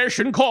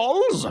investigation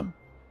calls.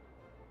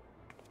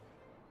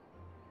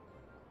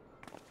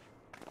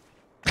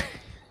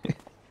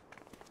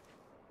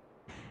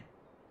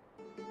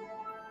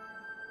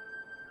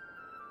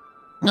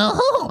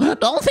 Oh,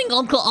 don't think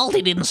Uncle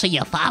Alti didn't see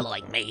you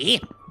following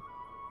me.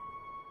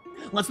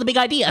 What's the big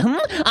idea,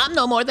 I'm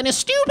no more than a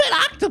stupid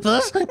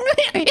octopus.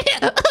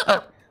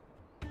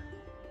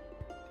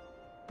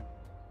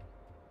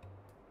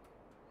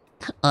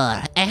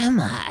 Or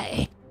am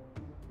I?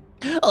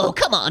 Oh,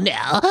 come on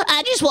now.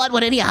 I just want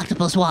what any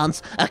octopus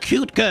wants. A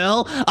cute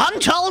girl,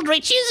 untold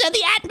riches, and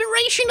the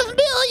admiration of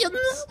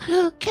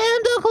millions.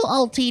 Can't Uncle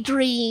Alti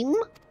dream?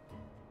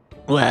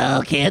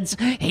 Well, kids,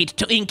 hate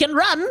to ink and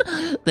run.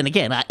 Then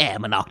again, I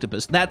am an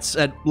octopus. That's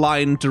a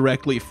line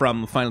directly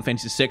from Final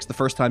Fantasy VI. The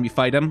first time you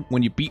fight him,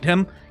 when you beat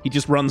him, he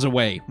just runs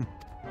away.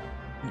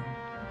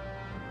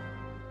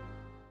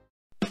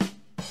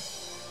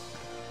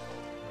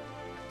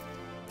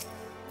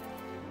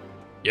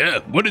 Yeah,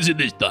 what is it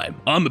this time?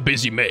 I'm a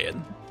busy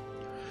man.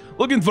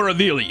 Looking for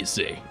Avila, you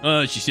say?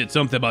 She said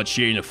something about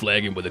sharing a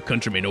flagon with a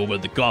countryman over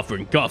at the Coffer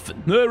and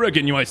Coffin. I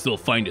reckon you might still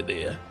find it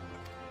there.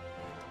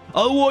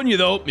 I'll warn you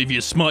though, if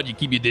you're smart, you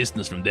keep your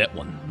distance from that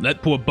one.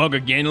 That poor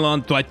bugger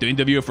Ganelon tried to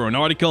interview her for an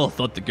article,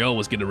 thought the girl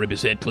was gonna rip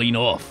his head clean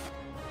off.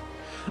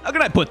 How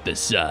can I put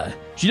this?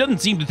 She doesn't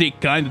seem to take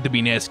kindly to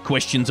being asked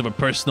questions of a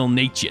personal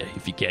nature,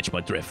 if you catch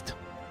my drift.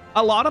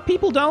 A lot of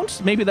people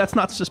don't. Maybe that's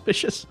not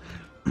suspicious.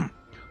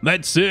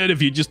 That said, if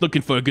you're just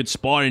looking for a good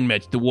sparring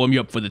match to warm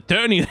you up for the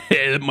tourney,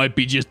 that might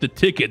be just the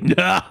ticket.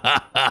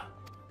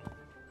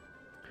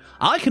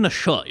 I can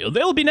assure you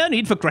there will be no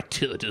need for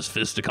gratuitous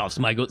fisticuffs,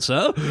 my good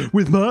sir.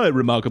 With my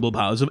remarkable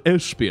powers of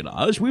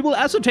espionage, we will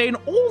ascertain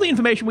all the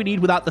information we need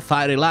without the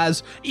fiery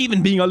lads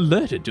even being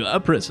alerted to our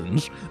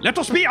presence. Let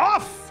us be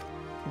off!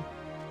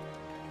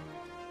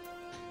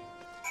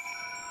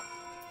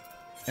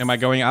 Am I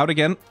going out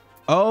again?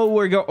 Oh,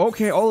 we're go.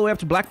 Okay, all the way up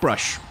to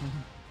Blackbrush.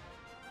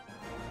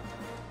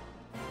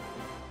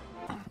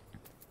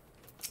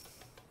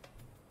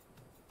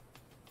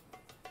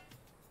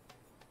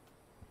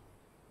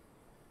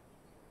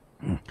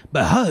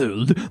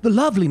 Behold, the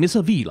lovely Miss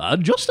Avila,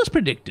 just as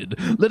predicted.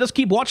 Let us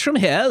keep watch from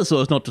here, so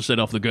as not to set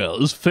off the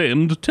girl's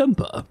famed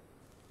temper.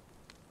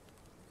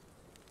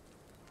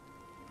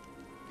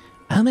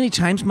 How many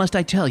times must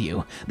I tell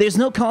you? There's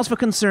no cause for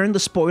concern, the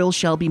spoils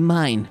shall be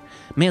mine.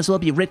 May as well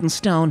be written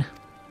stone.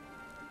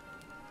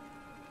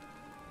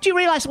 Do you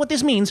realize what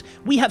this means?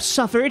 We have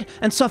suffered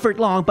and suffered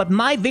long, but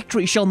my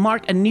victory shall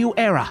mark a new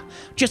era.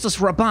 Just as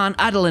Rabban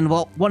Adalin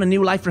won a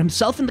new life for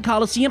himself in the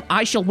Colosseum,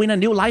 I shall win a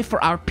new life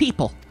for our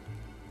people.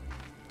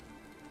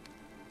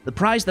 The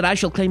prize that I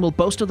shall claim will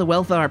boast of the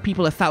wealth of our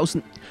people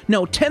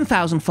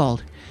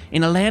 10,000-fold.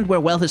 In a land where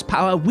wealth is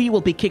power, we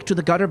will be kicked to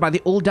the gutter by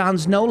the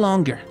Uldans no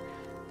longer.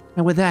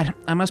 And with that,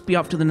 I must be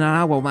off to the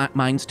Narawa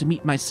mines to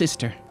meet my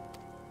sister.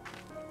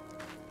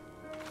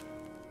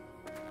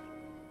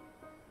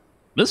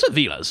 Miss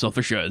Avila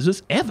self-assurance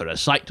is ever a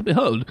sight to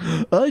behold.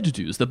 I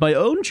deduce that my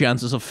own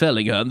chances of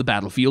felling her on the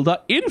battlefield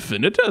are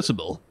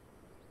infinitesimal.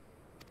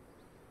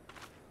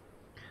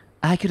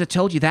 I could have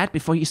told you that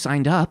before you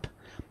signed up.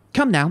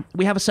 Come now,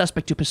 we have a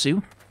suspect to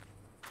pursue.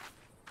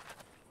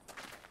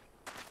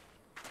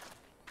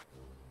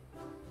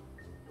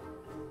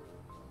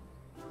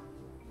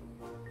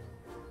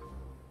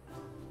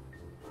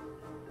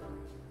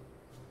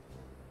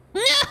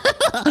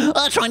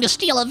 Trying to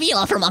steal a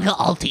villa from Uncle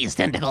Alte's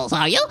tentacles,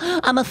 are you?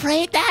 I'm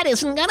afraid that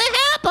isn't gonna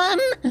happen.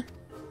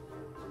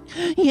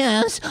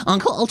 Yes,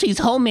 Uncle Alte's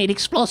homemade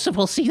explosive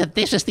will see that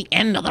this is the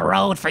end of the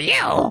road for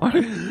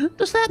you.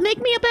 Does that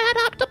make me a bad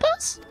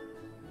octopus?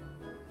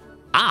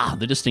 Ah,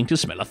 the distinctive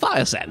smell of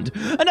fire sand.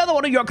 Another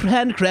one of your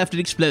handcrafted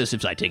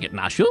explosives, I take it,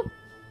 Nashu.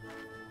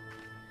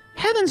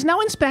 Heavens,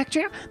 no,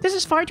 Inspector. This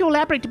is far too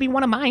elaborate to be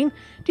one of mine.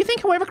 Do you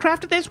think whoever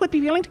crafted this would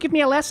be willing to give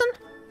me a lesson?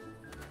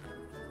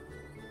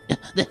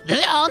 They're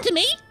on to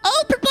me?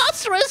 Oh,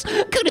 preposterous!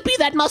 Could it be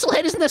that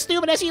musclehead isn't as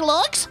stupid as he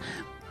looks?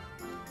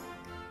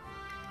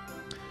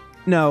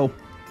 No.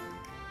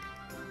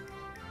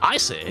 I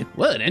say,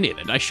 well, in any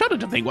event, I shudder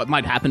to think what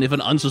might happen if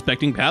an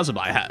unsuspecting passerby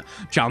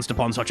chanced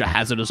upon such a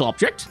hazardous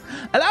object.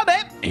 Allow me!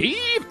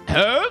 Heave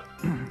ho!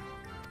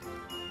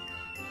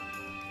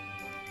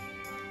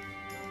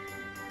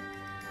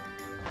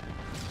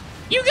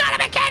 You gotta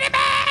be kidding me!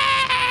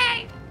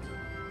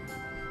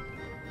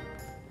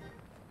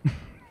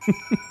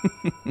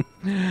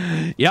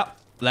 Yep,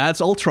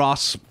 that's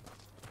Ultros.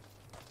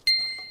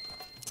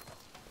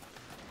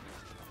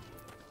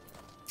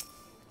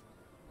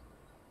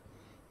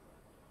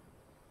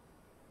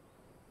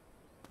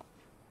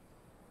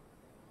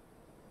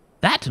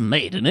 That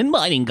maiden in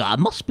mining garb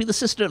must be the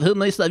sister of whom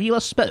Miss Avila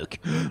spoke.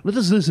 Let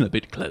us listen a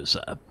bit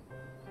closer.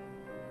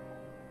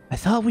 I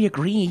thought we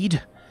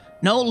agreed.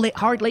 No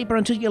hard labor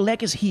until your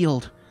leg is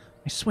healed.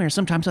 I swear,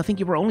 sometimes I think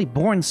you were only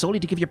born solely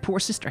to give your poor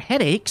sister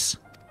headaches.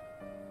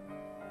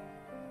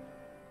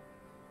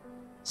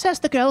 Says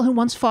the girl who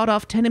once fought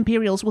off 10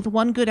 Imperials with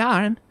one good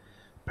arm.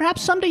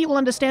 Perhaps someday you'll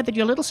understand that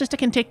your little sister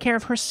can take care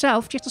of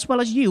herself just as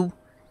well as you.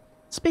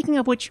 Speaking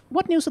of which,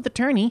 what news of the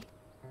tourney?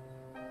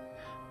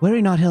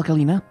 Worry not,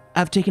 Helgalina.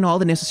 I've taken all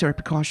the necessary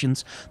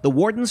precautions. The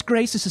Warden's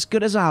grace is as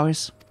good as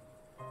ours.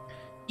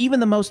 Even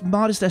the most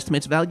modest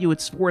estimates value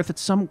its worth at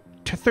some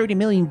 30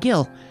 million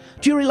gil.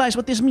 Do you realize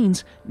what this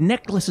means?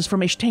 Necklaces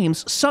from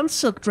Ishtame's, sun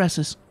silk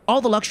dresses, all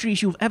the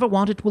luxuries you've ever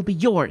wanted will be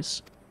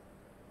yours.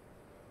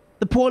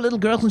 The poor little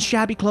girls in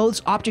shabby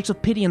clothes, objects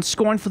of pity and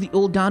scorn for the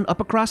Uldan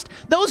upper crust,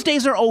 those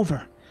days are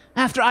over.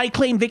 After I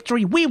claim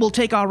victory, we will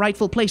take our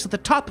rightful place at the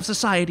top of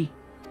society.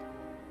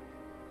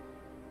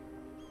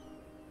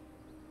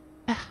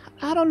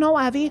 I don't know,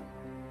 Avi.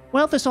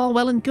 Wealth is all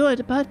well and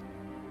good, but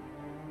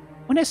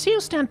when I see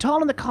you stand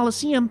tall in the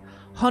Colosseum,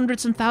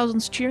 hundreds and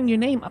thousands cheering your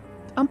name,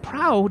 I'm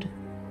proud.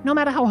 No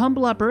matter how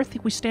humble our birth,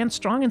 we stand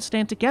strong and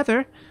stand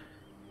together.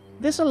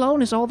 This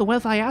alone is all the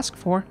wealth I ask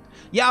for.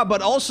 Yeah,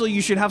 but also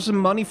you should have some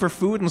money for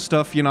food and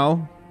stuff, you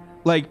know?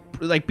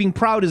 Like being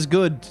proud is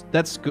good.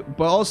 That's good.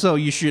 But also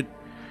you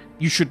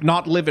should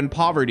not live in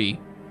poverty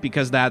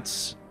because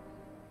that's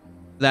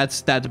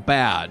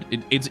bad.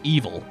 It's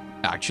evil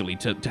actually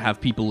to have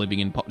people living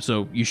in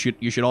so you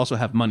should also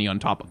have money on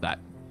top of that.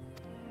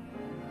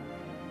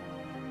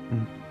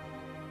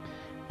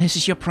 This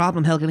is your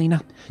problem,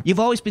 Helgalina. You've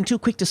always been too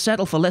quick to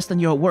settle for less than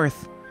you're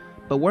worth.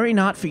 But worry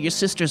not, for your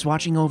sister's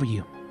watching over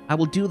you. I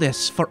will do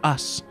this for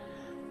us.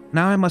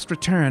 Now I must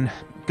return.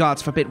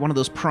 Gods forbid one of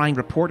those prying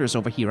reporters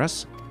overhear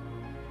us.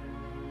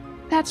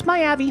 That's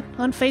my Avi,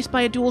 unfaced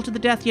by a duel to the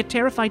death, yet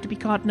terrified to be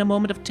caught in a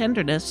moment of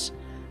tenderness.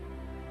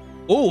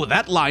 Oh,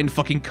 that line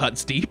fucking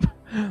cuts deep.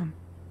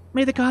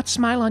 May the gods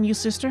smile on you,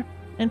 sister,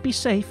 and be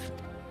safe.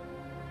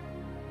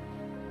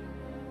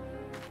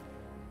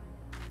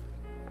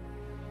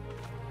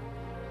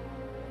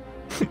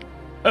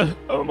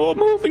 A more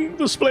moving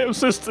display of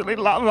sisterly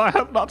love I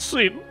have not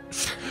seen.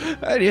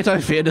 And yet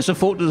I fear this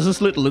afforded us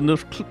little in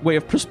the way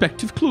of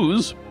prospective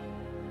clues.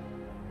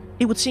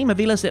 It would seem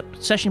Avila's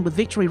obsession with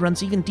victory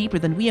runs even deeper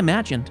than we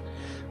imagined.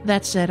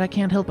 That said, I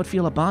can't help but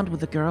feel a bond with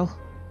the girl.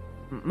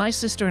 My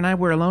sister and I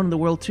were alone in the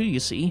world too, you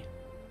see.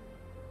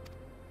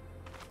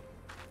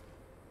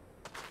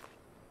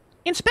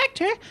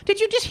 Inspector, did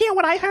you just hear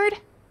what I heard?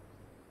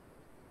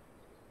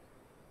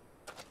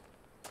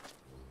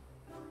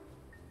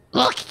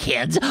 Look,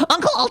 kids,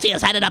 Uncle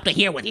Altius had it up to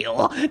here with you.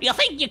 Do you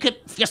think you could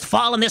just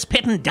fall in this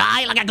pit and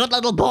die like a good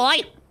little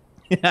boy?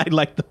 I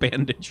like the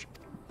bandage.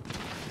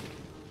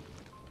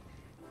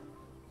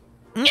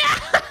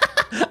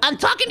 A I'm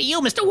talking to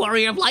you, Mr.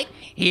 Warrior of Light.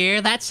 Hear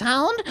that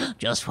sound?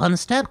 Just one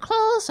step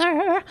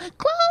closer,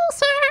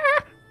 closer.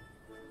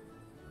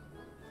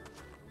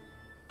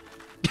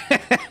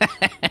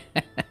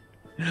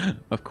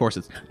 Of course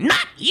it's...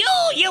 Not you,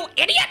 you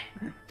idiot!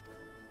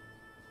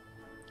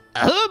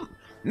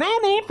 No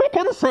need for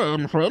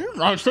concern, friends.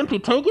 I've simply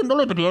taken the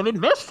liberty of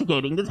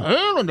investigating this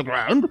hole in the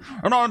ground,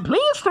 and I'm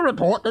pleased to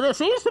report that there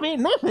seems to be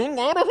nothing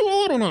out of the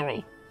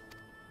ordinary.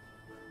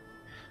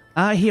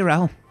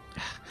 Hero.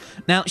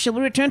 Now, shall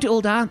we return to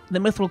Ul'dah? The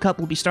Mithril Cup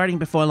will be starting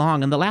before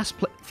long, and the last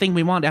thing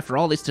we want, after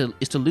all, is to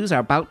lose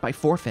our bout by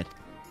forfeit.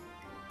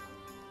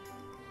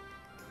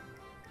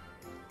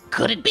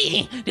 Could it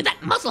be? Did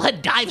that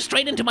musclehead dive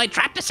straight into my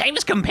trap to save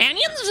his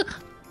companions?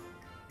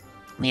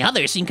 The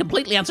others seem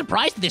completely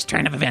unsurprised at this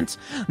turn of events.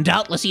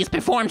 Doubtless he has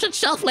performed such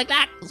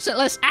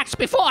selfless acts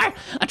before.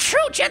 A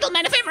true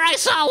gentleman if ever I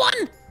saw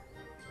one.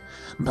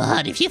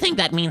 But if you think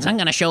that means I'm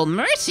gonna show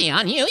mercy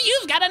on you,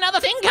 you've got another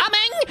thing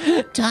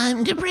coming.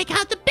 Time to break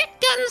out the big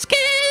guns,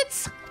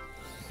 kids.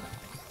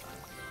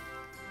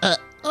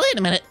 Wait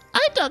a minute.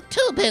 I dug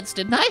 2 bits,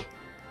 didn't I?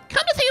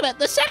 Come to think of it,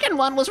 the second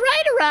one was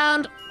right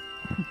around...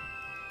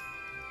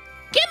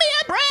 Give me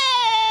a break!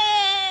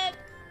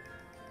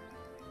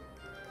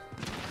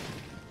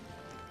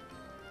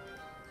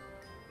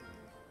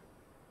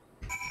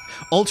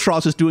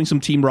 Ultros is doing some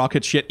Team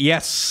Rocket shit.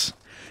 Yes.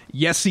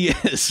 Yes, he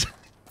is.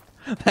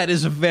 That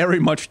is very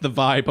much the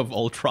vibe of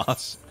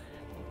Ultros.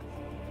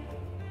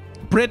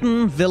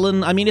 Britain,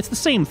 villain. I mean, it's the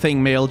same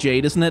thing, Male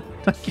Jade, isn't it?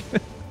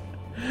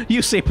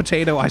 You say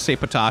potato, I say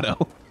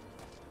potato.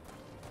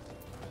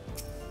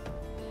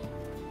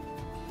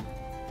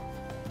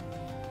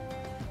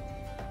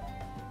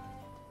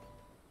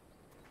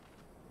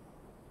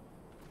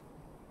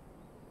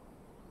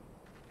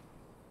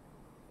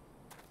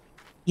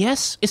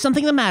 Yes? Is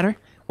something the matter?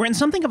 We're in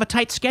something of a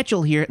tight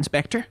schedule here,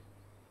 Inspector.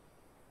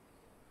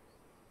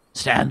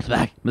 Stand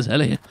back, Miss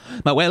Ellie.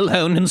 My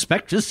well-honed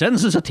inspector's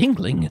senses are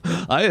tingling.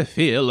 I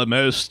feel a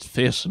most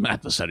fearsome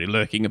adversary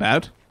lurking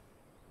about.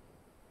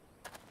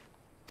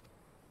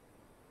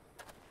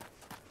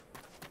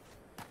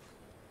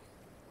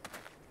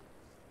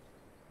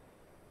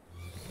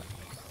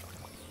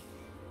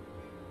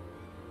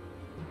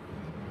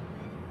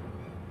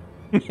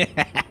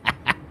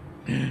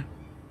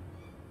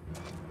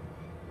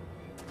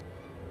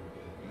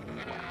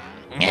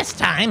 This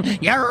time,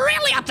 you're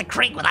really up the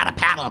creek without a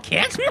paddle,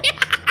 kids.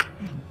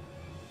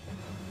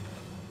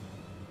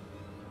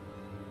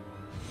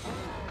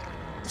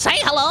 Say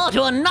hello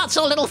to a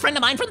not-so-little friend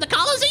of mine from the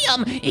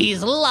Coliseum.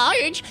 He's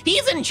large,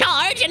 he's in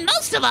charge, and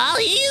most of all,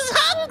 he's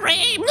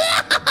hungry.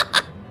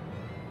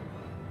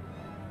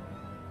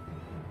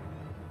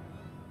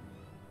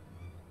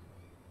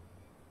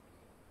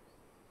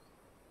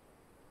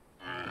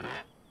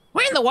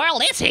 Where in the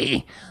world is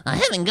he? I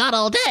haven't got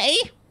all day.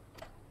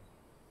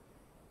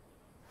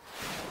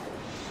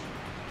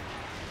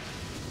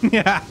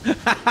 Yeah.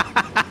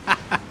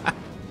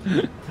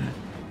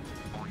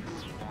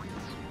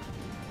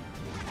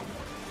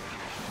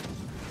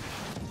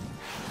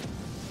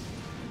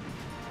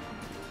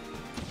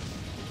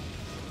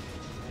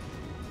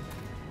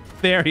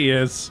 There he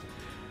is.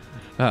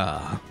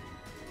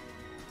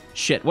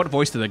 Shit, what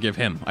voice did I give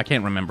him? I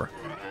can't remember.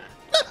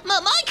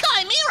 My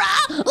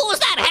Chimera! Who was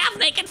that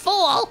half-naked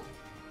fool?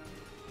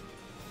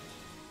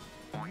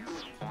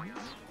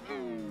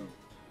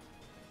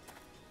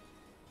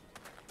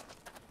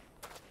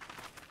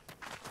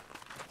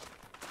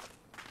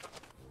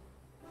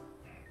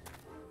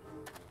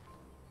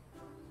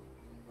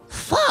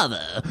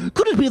 Father,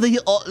 could it be the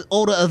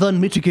order of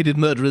unmitigated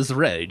murderous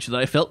rage that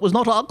I felt was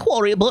not our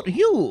quarry but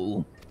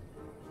you?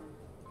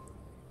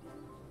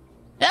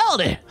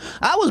 Howdy!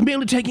 I was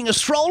merely taking a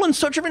stroll in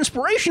search of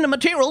inspiration and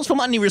materials for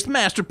my nearest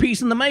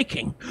masterpiece in the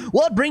making.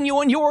 What bring you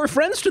and your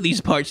friends to these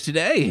parts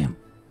today?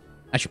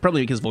 I should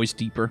probably make his voice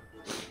deeper.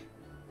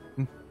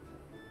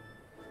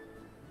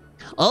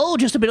 Oh,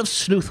 just a bit of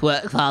sleuth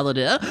work, Father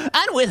dear.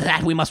 And with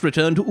that, we must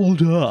return to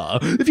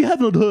Ul'dah. If you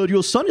have not heard,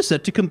 your son is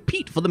set to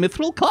compete for the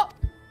Mithril Cup.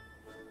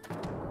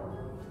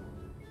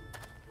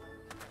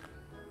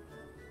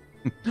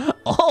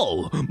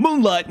 Oh,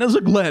 moonlighting as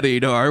a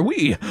gladiator, are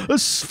we? A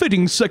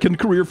fitting second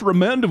career for a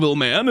Mandeville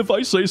man, if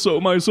I say so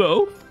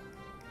myself.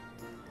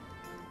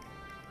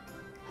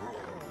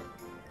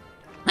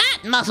 That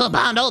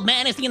muscle-bound old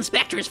man is the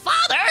inspector's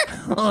father.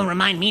 Oh,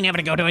 remind me never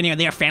to go to any of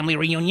their family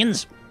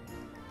reunions.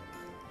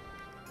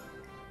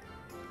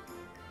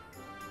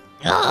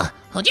 Ugh,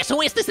 well, just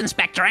who is this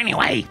inspector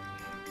anyway?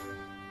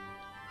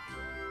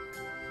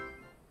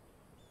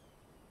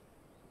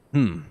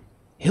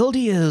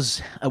 Hildy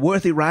is a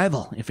worthy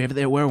rival, if ever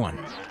there were one.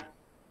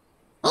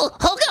 Who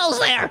goes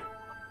there?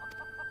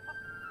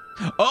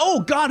 Oh,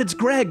 God, it's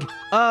Greg.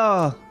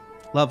 Oh,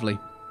 lovely.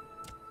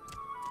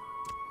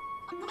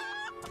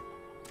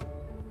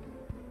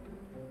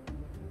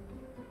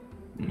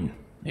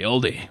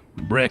 Hildy,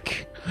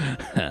 Brick,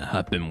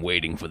 I've been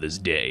waiting for this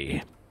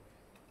day.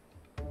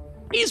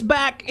 He's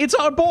back. It's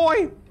our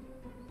boy.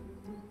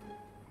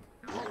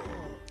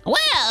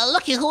 Well,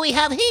 look at who we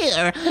have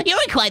here. You're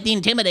quite the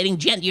intimidating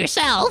gent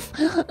yourself.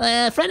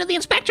 Friend of the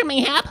inspector,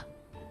 mayhap?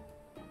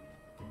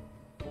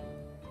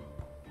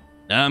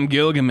 I'm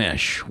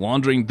Gilgamesh,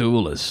 wandering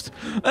duelist,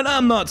 and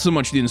I'm not so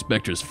much the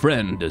inspector's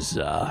friend as,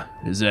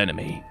 his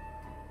enemy.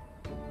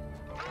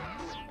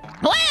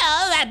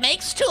 Well, that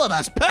makes two of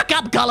us. Perk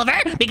up,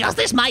 Gulliver, because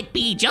this might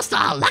be just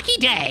our lucky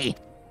day.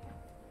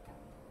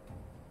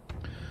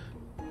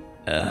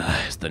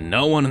 Is there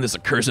no one in this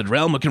accursed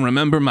realm who can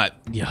remember my...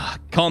 Yeah,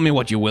 call me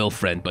what you will,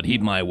 friend, but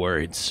heed my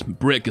words.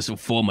 Brick is a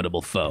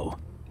formidable foe.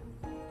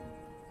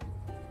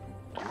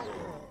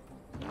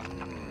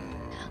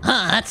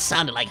 That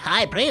sounded like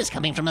high praise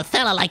coming from a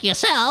fella like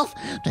yourself.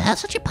 To have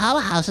such a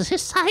powerhouse as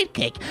his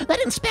sidekick,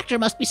 that inspector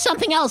must be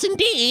something else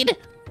indeed.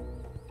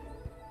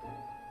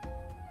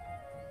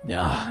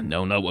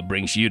 No, not what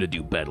brings you to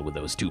do battle with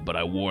those two, but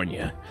I warn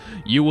you,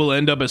 you will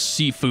end up as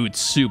seafood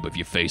soup if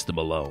you face them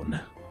alone.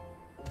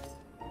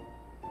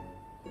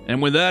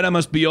 And with that, I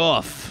must be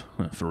off.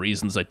 For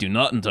reasons I do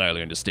not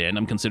entirely understand,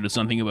 I'm considered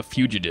something of a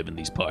fugitive in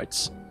these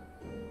parts.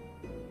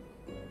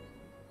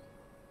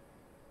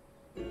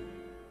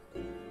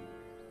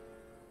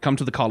 Come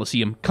to the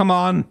Colosseum. Come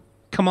on!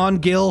 Come on,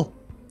 Gil!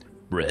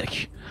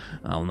 Brick,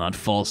 I'll not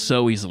fall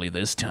so easily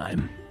this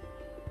time.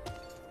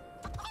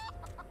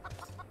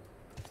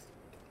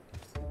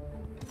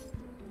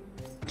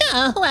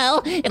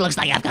 Well, it looks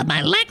like I've got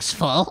my legs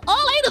full,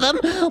 all 8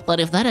 of them. But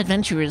if that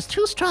adventure is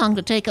too strong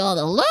to take all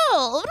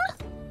alone,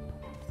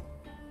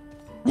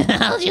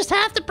 I'll just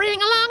have to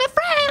bring along a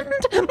friend.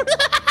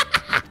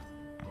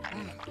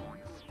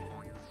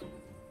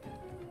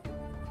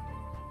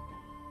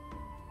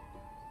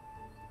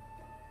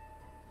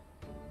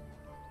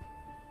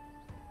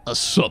 A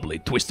subtly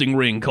twisting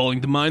ring calling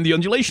to mind the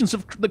undulations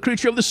of the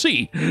creature of the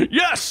sea.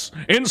 Yes!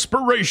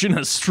 Inspiration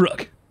has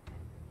struck.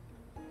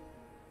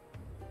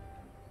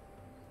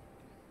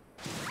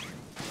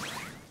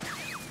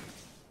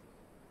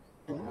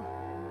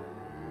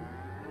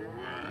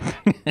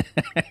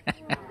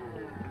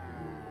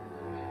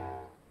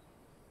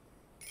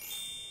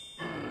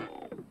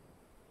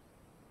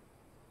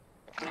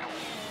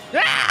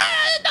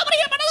 Nobody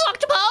here but us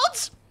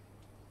octopodes!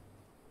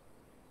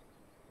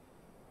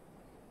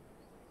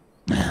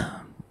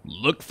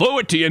 Look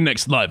forward to your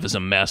next life as a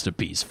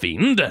masterpiece,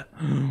 fiend.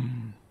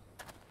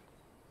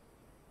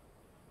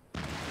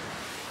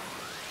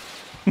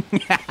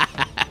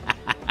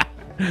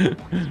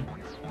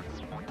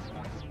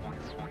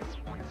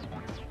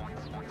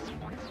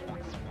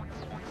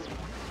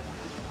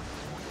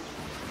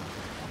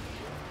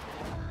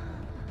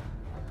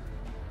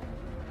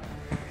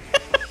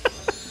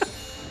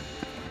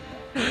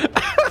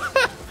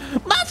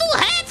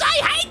 Muscleheads,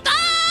 I hate them!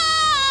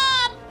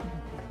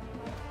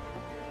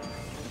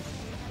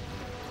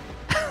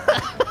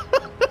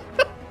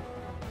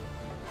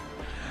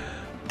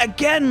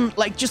 Again,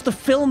 like, just the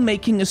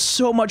filmmaking is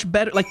so much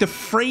better. Like, the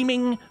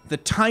framing, the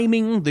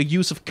timing, the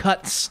use of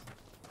cuts.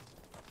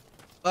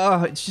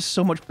 Oh, it's just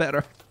so much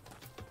better.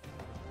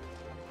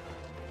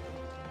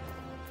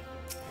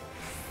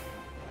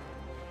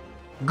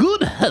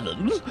 Good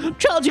heavens!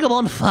 Charging up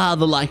on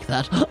father like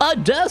that. I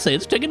dare say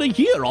it's taken a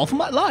year off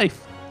my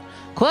life.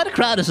 Quite a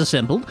crowd is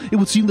assembled. It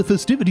would seem the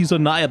festivities are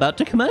nigh about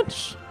to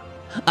commence.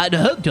 I'd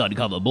hoped to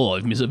uncover more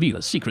of Miss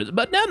Avila's secrets,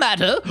 but no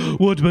matter.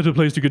 What better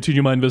place to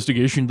continue my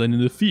investigation than in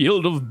the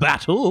field of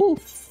battle?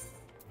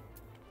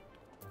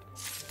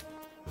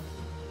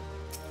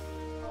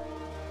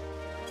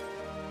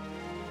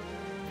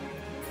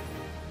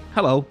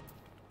 Hello.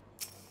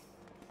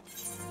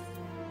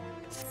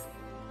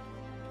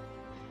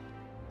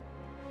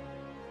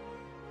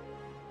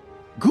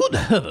 Good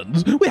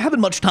heavens! We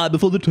haven't much time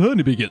before the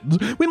tourney begins.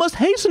 We must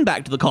hasten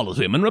back to the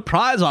Colosseum and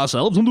reprise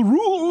ourselves on the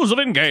rules of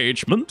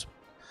engagement.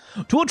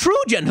 To a true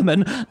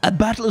gentleman, a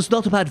battle is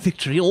not about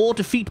victory or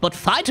defeat, but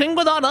fighting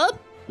with honor.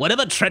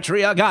 Whatever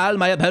treachery or guile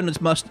my opponents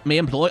may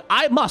employ,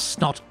 I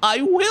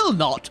will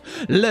not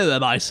lower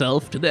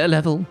myself to their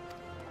level.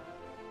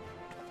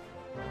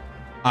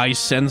 I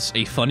sense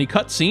a funny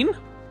cutscene.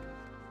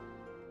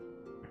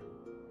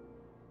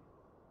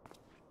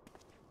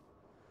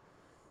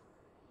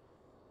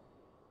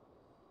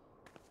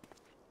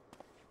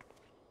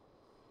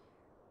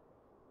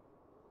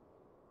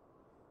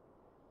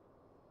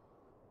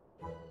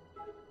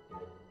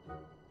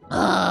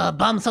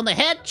 Bumps on the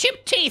head,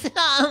 chipped teeth,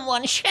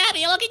 one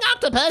shabby-looking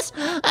octopus.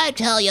 I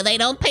tell you, they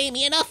don't pay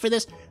me enough for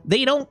this.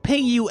 They don't pay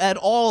you at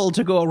all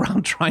to go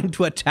around trying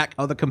to attack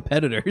other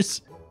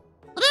competitors.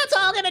 That's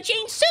all gonna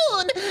change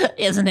soon,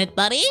 isn't it,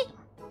 buddy?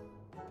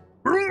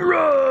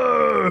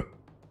 Ah,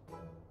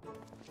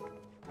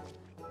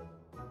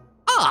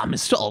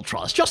 Mr.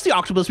 Ultros, just the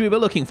octopus we were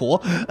looking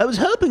for. I was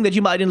hoping that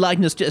you might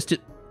enlighten us just to...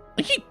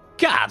 Ye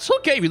gods, who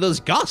gave you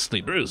those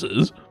ghastly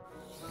bruises?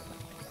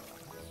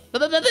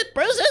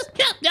 Bruises?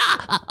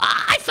 Yeah,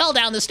 I fell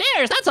down the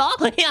stairs, that's all.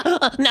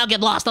 Yeah, now get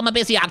lost, I'm a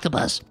busy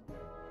octopus.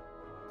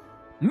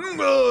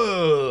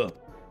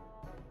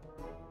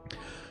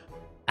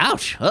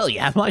 Ouch. Well, you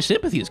have my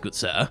sympathies, good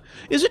sir.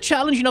 It is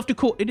challenging enough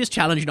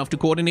to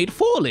coordinate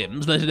 4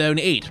 limbs, let alone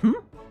 8,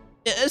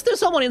 Is there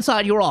someone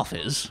inside your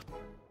office?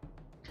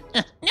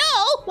 No,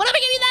 whatever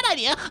gave you that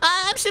idea?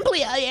 I'm simply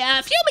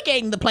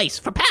fumigating the place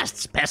for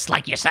pests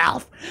like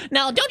yourself.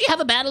 Now, don't you have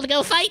a battle to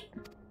go fight?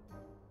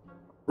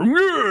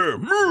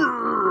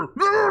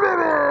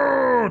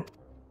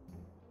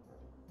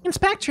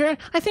 Inspector,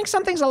 I think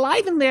something's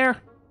alive in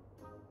there.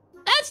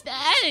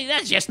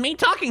 That's just me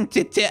talking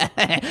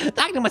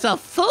to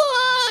myself.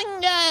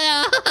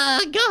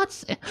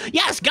 Gods.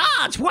 Yes,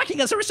 gods! Working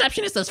as a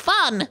receptionist is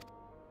fun!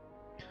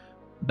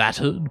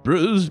 Battered,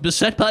 bruised,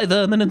 beset by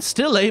vermin, and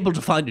still able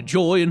to find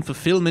joy and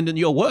fulfillment in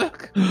your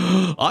work.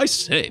 I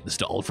say,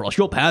 Mr. Ulfrost,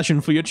 your passion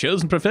for your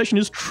chosen profession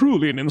is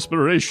truly an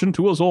inspiration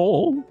to us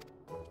all.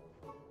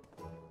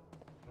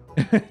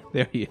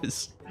 There he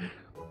is.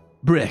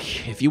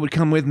 Brick, if you would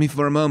come with me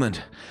for a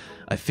moment.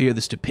 I fear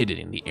the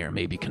stupidity in the air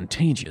may be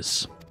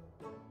contagious.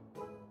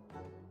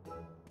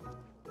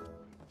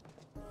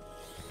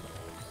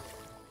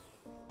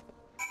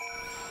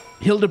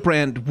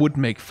 Hildebrand would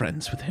make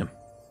friends with him,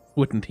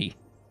 wouldn't he?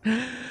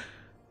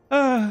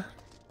 Oh,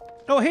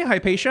 hey,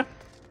 Hypatia.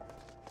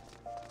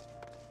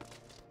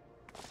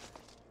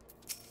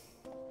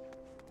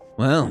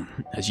 Well,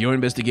 has your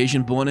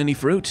investigation borne any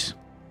fruit?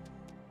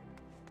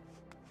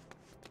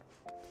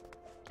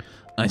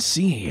 I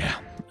see.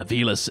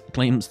 Avila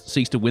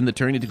seeks to win the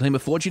tourney to claim a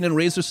fortune and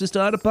raise her sister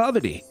out of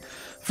poverty.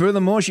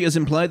 Furthermore, she has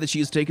implied that she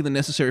has taken the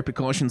necessary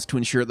precautions to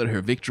ensure that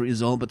her victory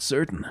is all but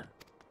certain.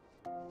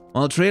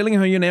 While trailing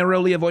her, you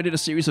narrowly avoided a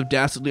series of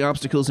dastardly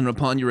obstacles, and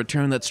upon your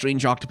return, that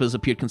strange octopus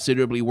appeared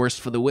considerably worse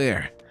for the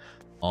wear.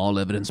 All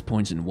evidence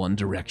points in one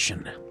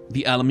direction.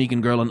 The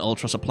Alamegan girl and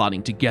Ultras are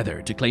plotting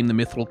together to claim the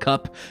Mithril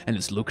Cup and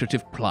its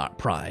lucrative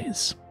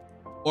prize.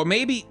 Or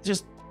maybe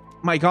just...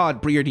 My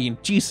god,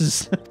 Briardine,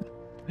 Jesus.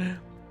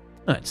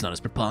 It's not as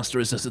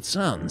preposterous as it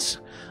sounds.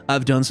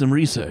 I've done some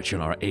research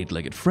on our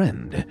eight-legged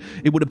friend.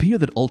 It would appear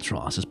that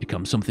Ultros has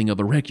become something of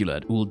a regular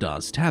at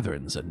Uldar's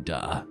taverns and,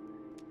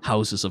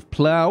 houses of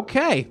play.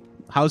 Okay.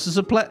 Houses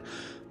of play.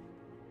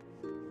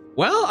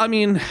 Well, I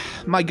mean,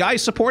 my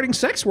guy's supporting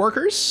sex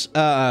workers.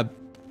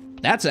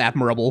 That's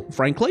admirable,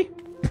 frankly.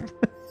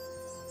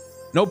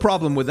 No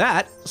problem with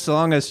that, so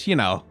long as, you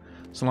know,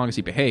 so long as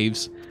he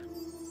behaves.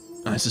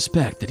 I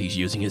suspect that he's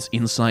using his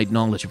inside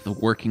knowledge of the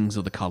workings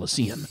of the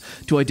Colosseum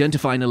to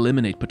identify and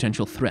eliminate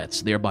potential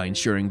threats, thereby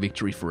ensuring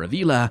victory for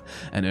Avila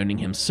and earning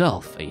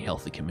himself a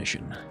healthy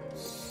commission.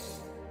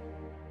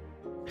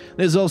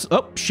 There's also...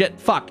 Oh, shit,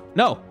 fuck.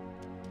 No.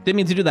 Didn't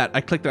mean to do that.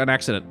 I clicked on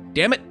accident.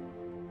 Damn it.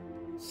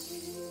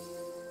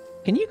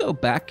 Can you go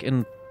back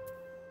and...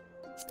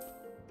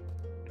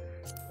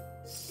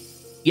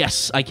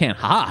 Yes, I can.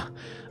 Haha.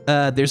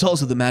 There's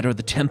also the matter of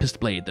the Tempest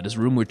Blade that is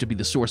rumored to be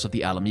the source of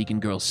the Alamegan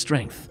girl's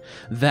strength.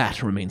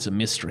 That remains a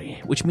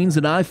mystery, which means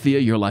that I fear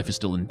your life is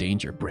still in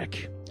danger,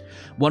 Brick.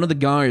 One of the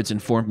guards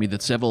informed me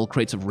that several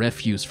crates of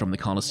refuse from the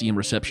Colosseum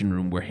reception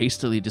room were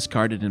hastily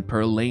discarded in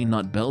Pearl Lane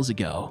not bells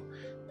ago.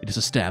 It is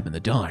a stab in the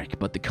dark,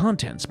 but the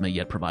contents may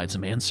yet provide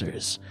some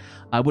answers.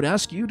 I would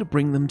ask you to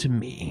bring them to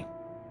me.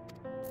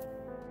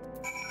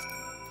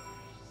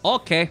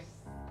 Okay.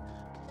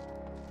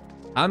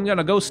 I'm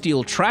gonna go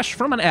steal trash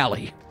from an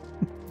alley.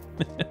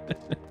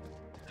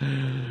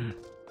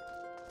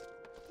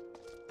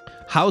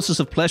 Houses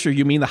of Pleasure,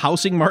 you mean the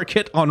housing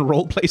market on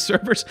roleplay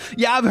servers?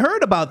 Yeah, I've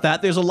heard about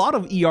that. There's a lot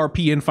of ERP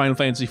in Final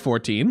Fantasy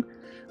XIV,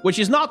 which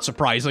is not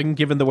surprising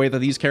given the way that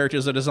these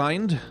characters are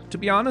designed, to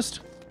be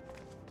honest.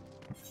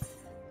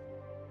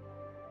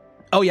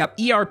 Oh yeah,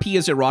 ERP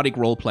is erotic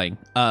role-playing.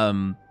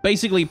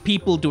 Basically,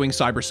 people doing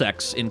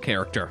cybersex in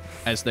character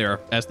as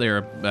their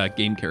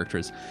game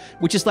characters,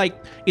 which is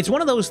like, it's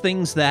one of those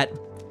things that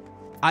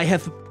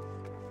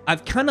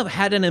I've kind of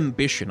had an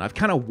ambition. I've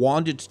kind of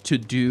wanted to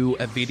do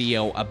a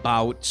video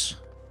about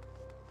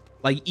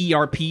like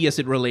ERP as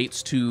it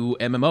relates to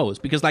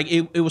MMOs, because like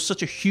it was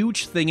such a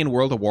huge thing in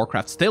World of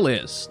Warcraft, still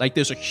is. Like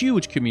there's a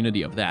huge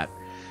community of that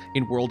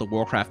in World of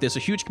Warcraft. There's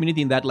a huge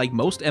community in that, like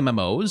most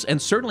MMOs,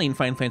 and certainly in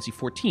Final Fantasy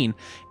XIV.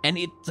 And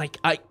it's like,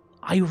 I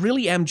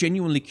really am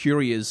genuinely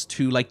curious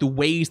to like the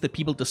ways that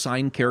people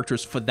design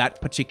characters for that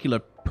particular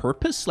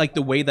purpose. Like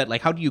the way that,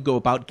 like, how do you go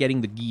about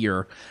getting the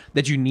gear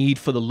that you need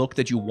for the look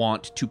that you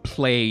want to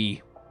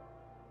play,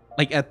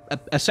 like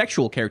a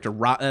sexual character,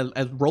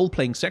 a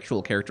role-playing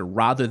sexual character,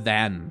 rather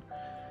than,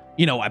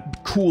 you know, a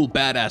cool,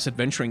 badass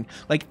adventuring.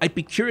 Like, I'd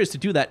be curious to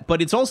do that, but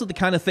it's also the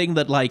kind of thing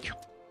that, like,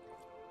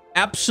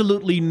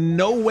 absolutely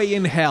no way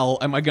in hell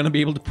am I going to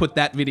be able to put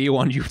that video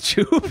on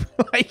YouTube.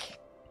 Like,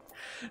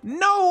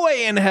 no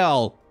way in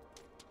hell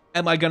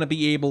am I going to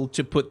be able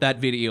to put that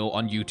video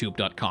on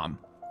youtube.com.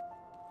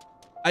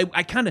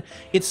 I kind of,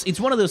 it's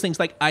one of those things,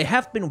 like, I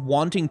have been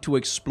wanting to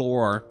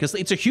explore, because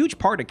it's a huge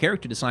part of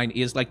character design,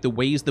 is, like, the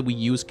ways that we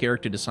use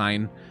character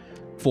design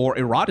for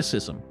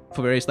eroticism,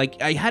 for various,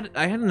 like, I had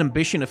an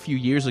ambition a few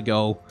years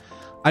ago.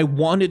 I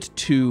wanted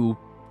to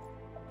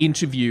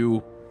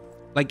interview,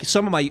 like,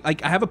 some of my,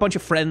 like, I have a bunch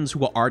of friends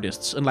who are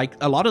artists, and,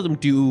 like, a lot of them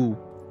do,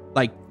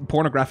 like,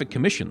 pornographic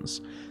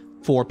commissions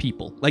for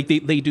people. Like, they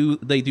do,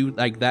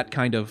 like, that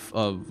kind of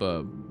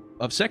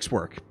sex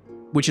work.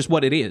 which is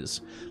what it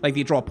is. Like,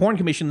 they draw porn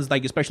commissions,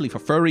 like, especially for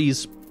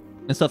furries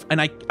and stuff.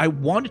 And I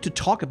wanted to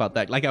talk about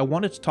that. Like, I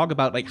wanted to talk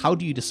about, like, how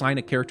do you design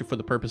a character for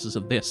the purposes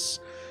of this?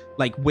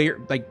 Like, where,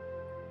 like,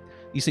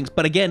 these things.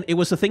 But again, it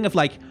was the thing of,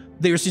 like,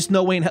 there's just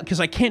no way in hell, because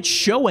I can't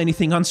show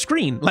anything on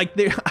screen. Like,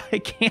 I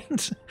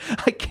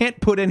can't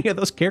put any of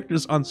those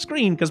characters on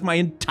screen, because my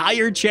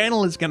entire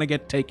channel is gonna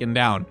get taken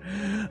down.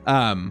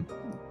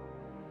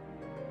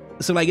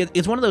 So, like,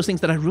 it's one of those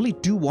things that I really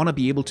do want to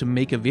be able to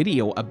make a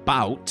video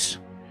about,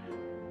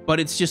 but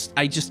it's just,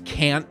 I just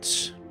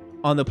can't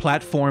on the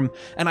platform.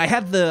 And I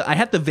had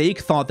the vague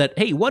thought that,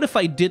 hey, what if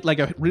I did, like,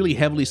 a really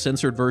heavily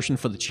censored version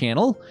for the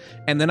channel,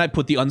 and then I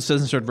put the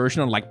uncensored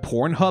version on, like,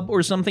 Pornhub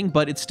or something?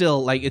 But it's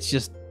still, like, it's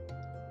just,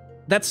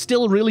 that's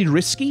still really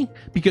risky,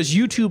 because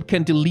YouTube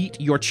can delete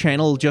your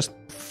channel just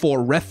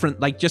for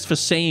reference, like, just for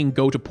saying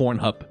go to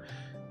Pornhub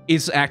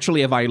is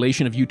actually a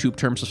violation of YouTube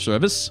terms of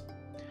service.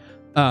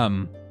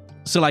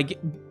 So, like,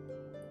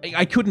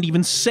 I couldn't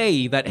even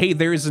say that, hey,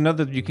 there is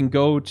another, you can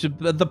go to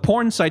the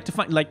porn site to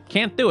find, like,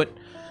 can't do it.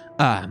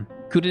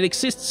 Could it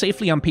exist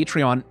safely on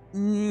Patreon?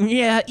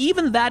 Yeah,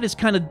 even that is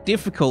kind of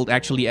difficult,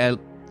 actually,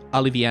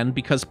 Olivian,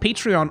 because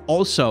Patreon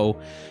also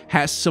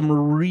has some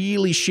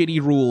really shitty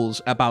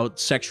rules about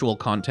sexual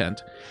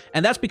content.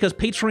 And that's because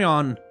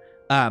Patreon,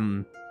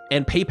 and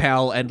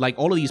PayPal and, like,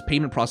 all of these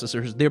payment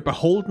processors, they're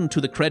beholden to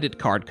the credit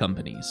card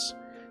companies.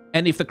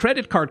 And if the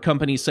credit card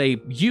companies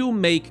say, you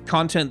make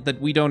content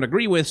that we don't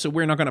agree with, so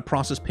we're not going to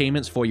process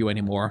payments for you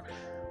anymore,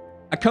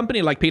 a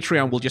company like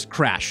Patreon will just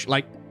crash.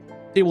 Like,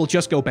 it will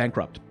just go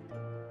bankrupt.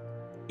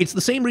 It's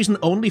the same reason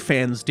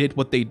OnlyFans did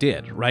what they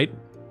did, right?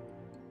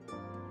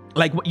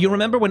 Like, you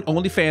remember when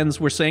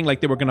OnlyFans were saying,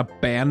 like, they were going to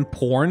ban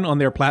porn on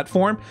their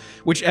platform?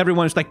 Which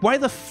everyone is like, why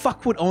the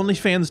fuck would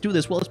OnlyFans do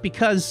this? Well, it's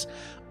because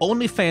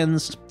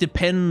OnlyFans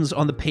depends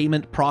on the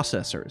payment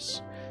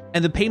processors.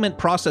 And the payment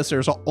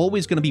processors are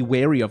always going to be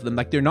wary of them.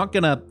 Like, they're not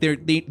going to...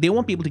 They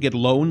won't be able to get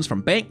loans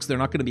from banks. They're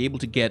not going to be able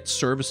to get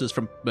services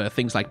from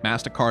things like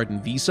MasterCard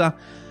and Visa.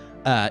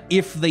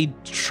 If they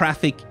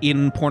traffic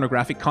in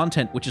pornographic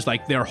content, which is,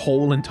 like, their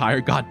whole entire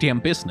goddamn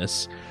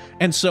business.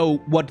 And so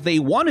what they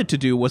wanted to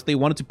do was they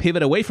wanted to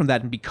pivot away from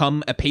that and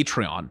become a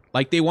Patreon.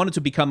 Like, they wanted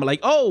to become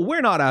like, oh,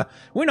 we're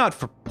not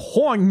for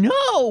porn.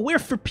 No, we're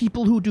for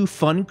people who do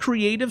fun,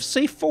 creative,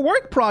 safe for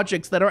work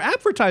projects that are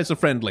advertiser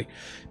friendly.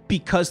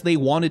 Because they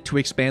wanted to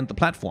expand the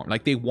platform.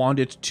 Like, they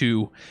wanted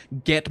to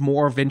get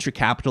more venture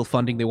capital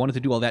funding. They wanted to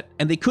do all that.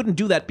 And they couldn't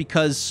do that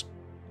because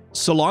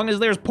so long as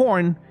there's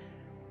porn,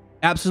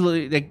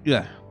 absolutely...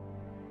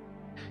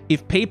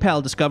 If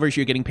PayPal discovers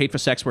you're getting paid for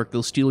sex work,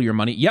 they'll steal your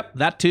money. Yep,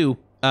 that too.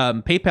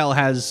 PayPal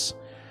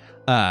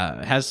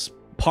has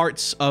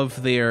parts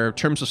of their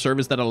terms of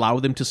service that allow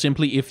them to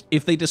simply,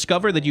 if they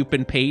discover that you've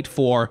been paid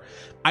for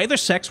either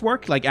sex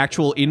work, like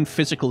actual in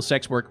physical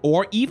sex work,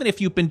 or even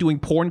if you've been doing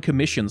porn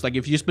commissions, like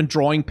if you've just been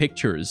drawing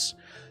pictures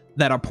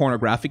that are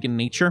pornographic in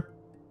nature,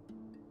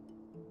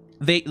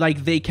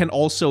 they can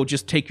also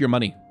just take your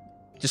money,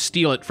 just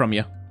steal it from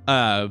you,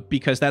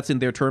 because that's in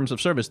their terms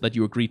of service that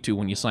you agreed to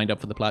when you signed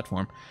up for the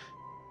platform.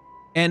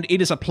 And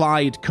it is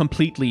applied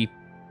completely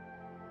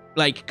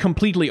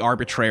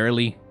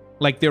arbitrarily.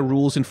 Like, their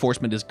rules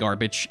enforcement is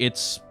garbage.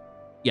 It's,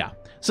 yeah.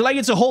 So, like,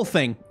 it's a whole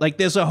thing. Like,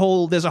 there's a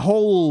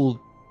whole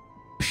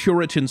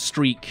Puritan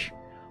streak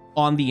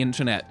on the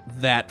internet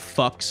that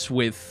fucks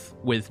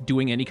with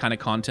doing any kind of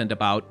content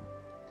about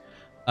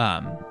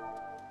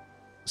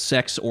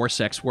sex or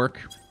sex work.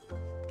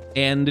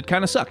 And it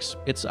kind of sucks.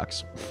 It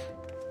sucks.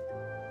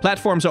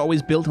 Platforms are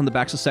always built on the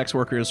backs of sex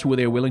workers who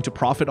they're willing to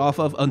profit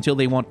off of until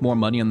they want more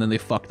money and then they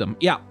fuck them.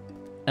 Yeah.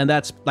 And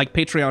that's, like,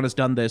 Patreon has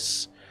done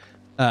this.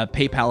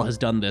 PayPal has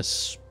done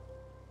this.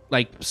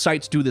 Like,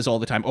 sites do this all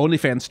the time.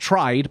 OnlyFans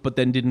tried, but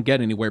then didn't get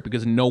anywhere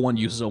because no one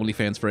uses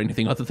OnlyFans for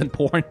anything other than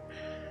porn.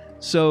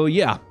 So,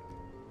 yeah.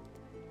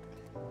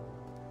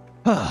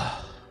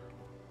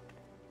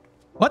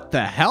 What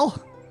the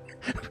hell?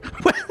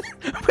 Where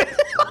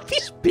did all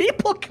these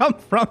people come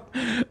from?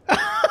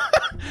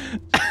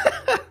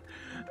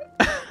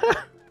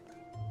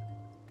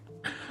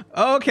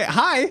 Okay,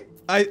 hi.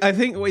 I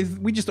think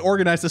we just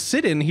organized a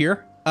sit-in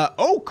here.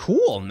 Oh,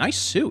 cool. Nice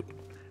suit.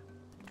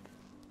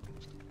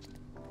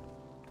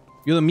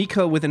 You're the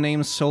Mika with the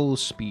name Soul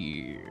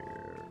Spear.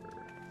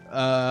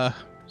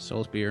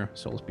 Soul Spear.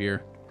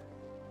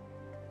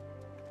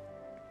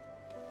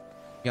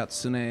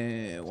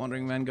 Yatsune,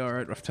 Wandering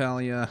Vanguard,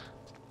 Raftalia.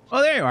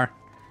 Oh, there you are.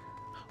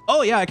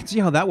 Oh, yeah, I can see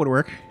how that would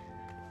work.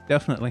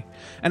 Definitely.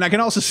 And I can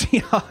also see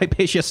how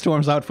Hypatia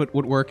Storm's outfit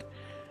would work.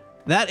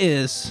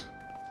 That's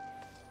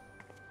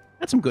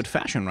some good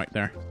fashion right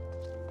there.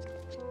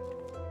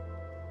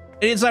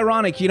 It's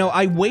ironic, you know,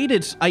 I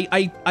waited,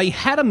 I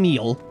had a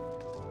meal,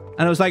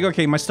 and I was like,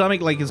 okay, my stomach,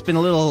 like, it's been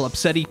a little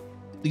upsetty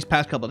these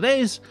past couple of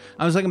days.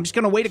 I was like, I'm just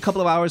gonna wait a couple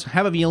of hours,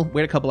 have a meal,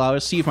 wait a couple of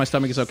hours, see if my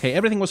stomach is okay.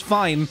 Everything was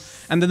fine,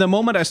 and then the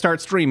moment I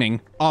start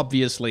streaming,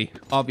 obviously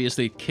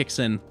kicks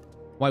in.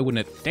 Why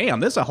wouldn't it? Damn,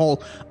 there's a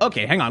whole...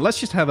 Okay, hang on, let's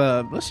just have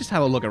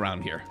a look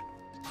around here.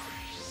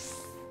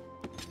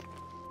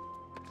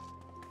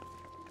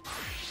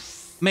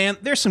 Man,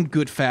 there's some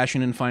good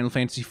fashion in Final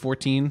Fantasy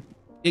XIV.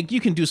 You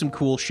can do some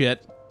cool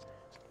shit.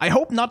 I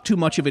hope not too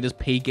much of it is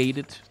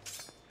pay-gated.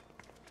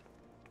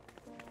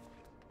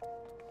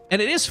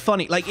 And it is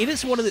funny, like, it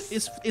is one of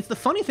the... It's the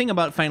funny thing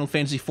about Final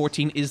Fantasy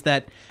XIV is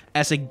that,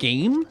 as a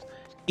game,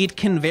 it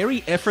can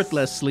very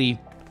effortlessly...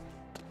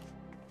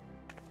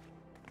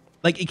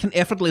 Like, it can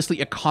effortlessly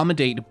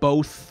accommodate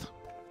both...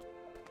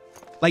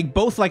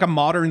 both a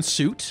modern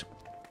suit...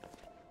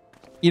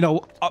 You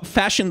know,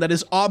 fashion that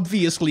is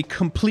obviously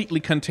completely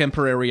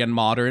contemporary and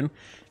modern,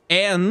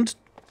 and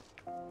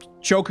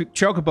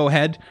Chocobo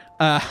head,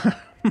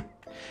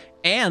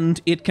 and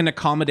it can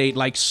accommodate,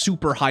 like,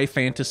 super high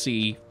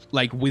fantasy,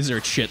 like,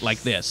 wizard shit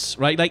like this,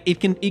 right? Like, it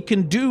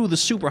can do the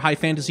super high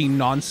fantasy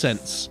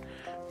nonsense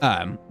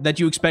that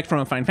you expect from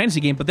a Final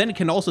Fantasy game, but then it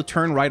can also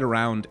turn right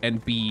around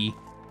and be,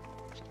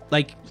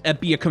 like,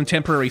 be a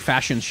contemporary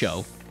fashion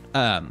show.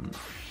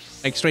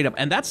 Like, straight up.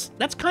 And that's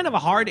kind of a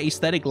hard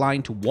aesthetic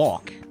line to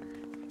walk,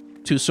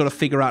 to sort of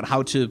figure out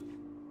how to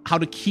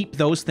keep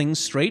those things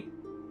straight.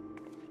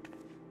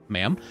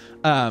 Ma'am.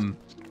 How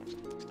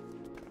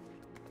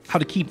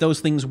to keep those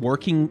things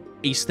working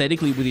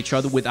aesthetically with each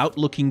other without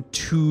looking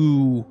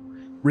too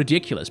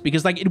ridiculous.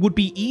 Because, like, it would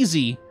be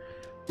easy,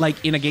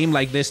 like, in a game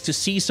like this, to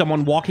see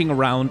someone walking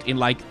around in,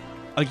 like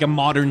a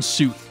modern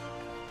suit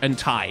and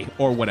tie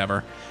or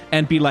whatever,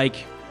 and be like,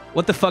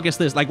 what the fuck is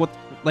this? Like, what,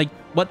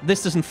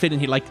 this doesn't fit in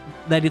here. Like,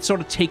 that it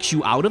sort of takes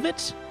you out of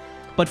it.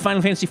 But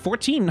Final Fantasy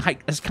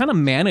XIV has kind of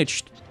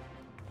managed...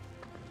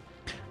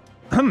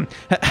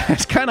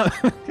 has kind of...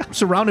 I'm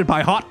surrounded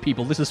by hot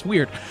people. This is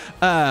weird.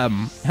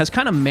 Has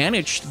kind of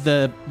managed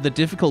the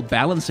difficult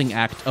balancing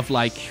act of,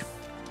 like...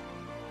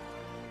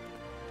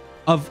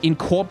 of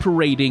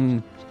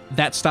incorporating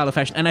that style of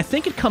fashion. And I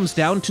think it comes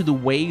down to the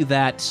way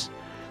that...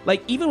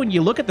 Like, even when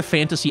you look at the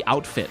fantasy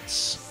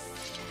outfits...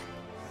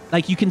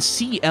 Like, you can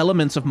see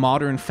elements of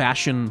modern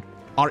fashion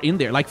are in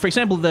there. Like, for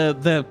example,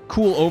 the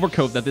cool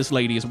overcoat that this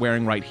lady is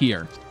wearing right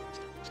here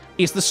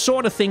is the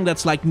sort of thing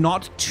that's, like,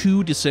 not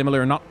too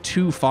dissimilar, not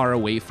too far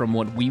away from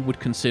what we would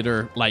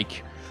consider,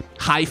 like,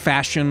 high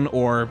fashion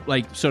or,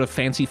 like, sort of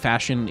fancy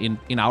fashion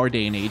in our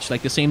day and age.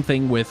 Like, the same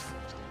thing with...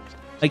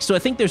 Like, so I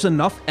think there's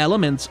enough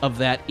elements of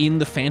that in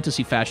the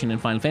fantasy fashion in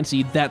Final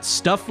Fantasy that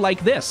stuff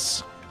like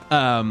this,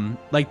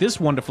 like this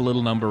wonderful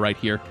little number right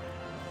here,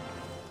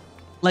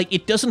 like,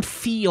 it doesn't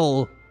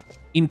feel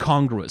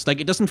incongruous.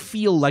 Like, it doesn't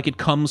feel like it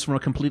comes from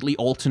a completely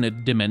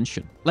alternate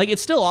dimension. Like,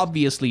 it's still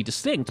obviously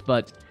distinct,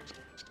 but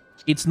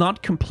it's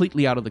not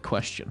completely out of the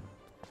question.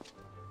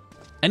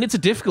 And it's a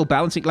difficult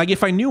balancing... Like,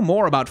 if I knew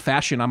more about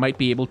fashion, I might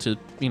be able to,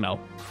 you know,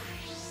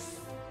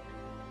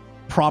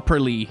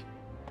 properly...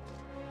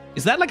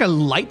 Is that like a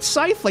light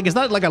scythe? Like, is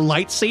that like a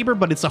lightsaber,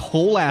 but it's a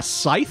whole-ass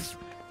scythe?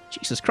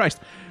 Jesus Christ.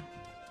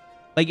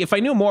 Like, if I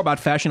knew more about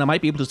fashion, I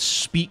might be able to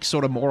speak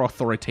sort of more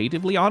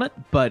authoritatively on it,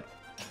 but...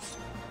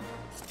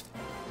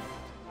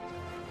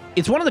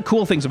 It's one of the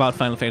cool things about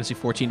Final Fantasy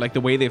XIV, like, the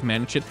way they've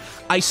managed it.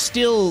 I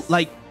still,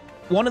 like,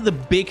 one of the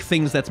big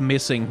things that's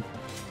missing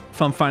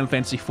from Final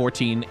Fantasy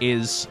XIV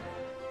is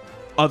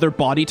other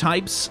body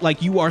types.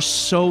 Like, you are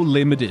so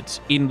limited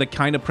in the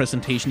kind of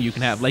presentation you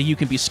can have. Like, you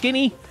can be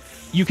skinny,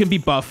 you can be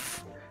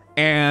buff,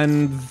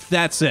 and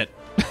that's it.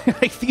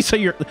 Like, these are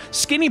your...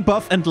 Skinny,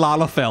 buff, and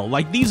Lalafell.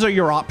 Like, these are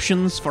your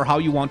options for how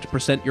you want to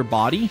present your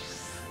body.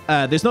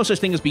 There's no such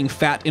thing as being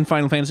fat in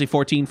Final Fantasy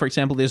XIV, for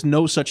example. There's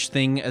no such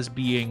thing as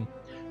being,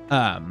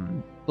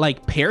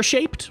 like,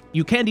 pear-shaped.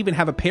 You can't even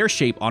have a pear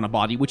shape on a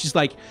body, which is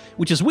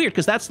weird,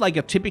 because that's, like,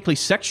 a typically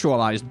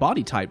sexualized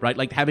body type, right?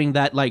 Like, having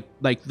that, like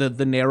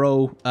the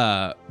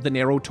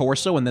narrow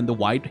torso and then the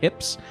wide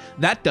hips.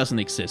 That doesn't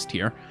exist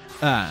here.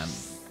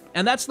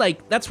 And that's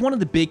one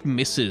of the big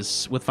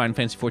misses with Final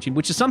Fantasy XIV,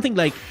 which is something,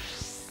 like,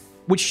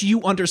 which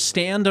you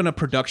understand on a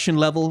production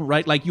level,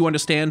 right? Like, you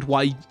understand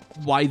why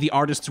the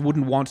artists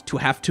wouldn't want to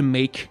have to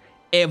make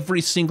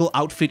every single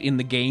outfit in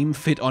the game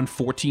fit on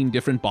 14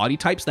 different body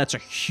types. That's a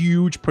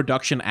huge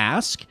production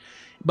ask.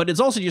 But it's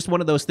also just one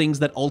of those things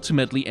that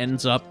ultimately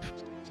ends up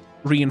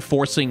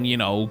reinforcing, you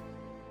know,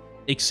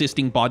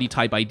 existing body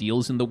type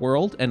ideals in the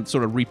world and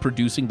sort of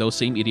reproducing those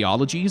same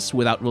ideologies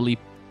without really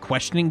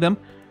questioning them.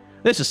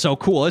 This is so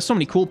cool. There's so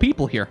many cool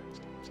people here.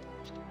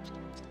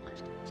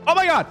 Oh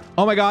my god!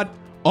 Oh my god!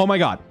 Oh my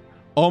god!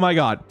 Oh my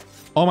god!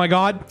 Oh my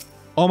god!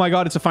 Oh my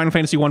god, it's a Final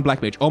Fantasy I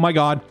Black Mage. Oh my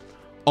god!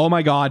 Oh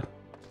my god!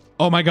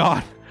 Oh my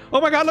god! Oh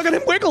my god, look at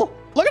him wiggle!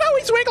 Look at how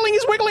he's wiggling!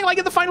 He's wiggling like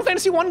in the Final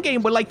Fantasy I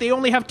game, but, like, they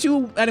only have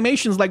 2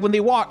 animations, like, when they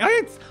walk. Look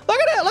at it!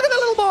 Look at that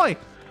little boy!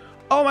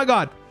 Oh my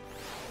god!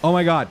 Oh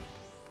my god!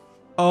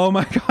 Oh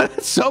my god,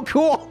 that's so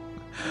cool!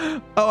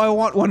 Oh, I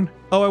want one.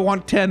 Oh, I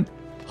want 10.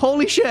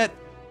 Holy shit!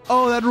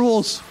 Oh, that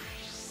rules.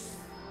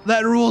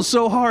 That rules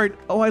so hard.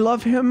 Oh, I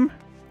love him.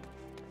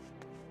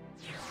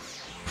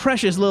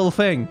 Precious little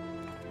thing.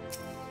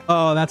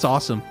 Oh, that's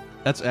awesome.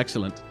 That's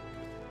excellent.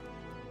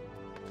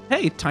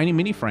 Hey, tiny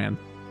mini Fran.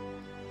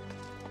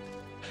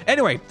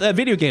 Anyway,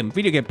 video game.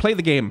 Play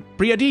the game.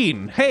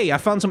 Briadine, hey, I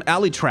found some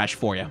alley trash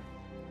for you.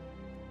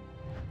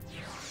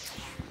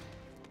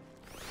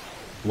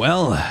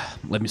 Well,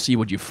 let me see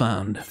what you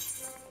found.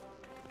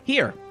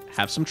 Here,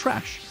 have some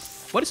trash.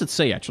 What does it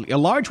say, actually? A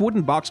large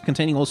wooden box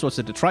containing all sorts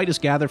of detritus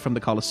gathered from the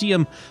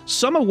Colosseum,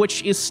 some of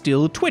which is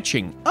still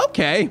twitching.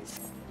 Okay.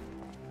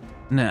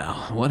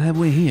 Now, what have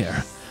we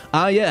here?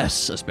 Ah,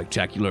 yes, a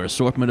spectacular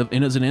assortment of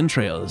innards and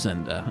entrails,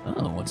 and,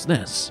 oh, what's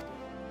this?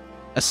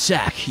 A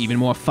sack, even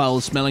more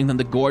foul-smelling than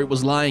the gore it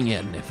was lying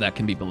in, if that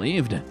can be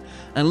believed.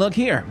 And look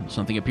here,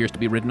 something appears to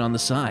be written on the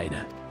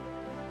side.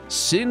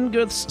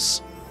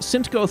 Sintgoth's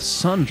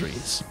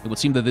Sundries. It would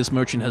seem that this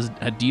merchant has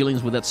had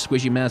dealings with that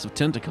squishy mass of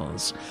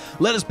tentacles.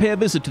 Let us pay a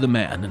visit to the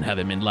man and have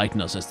him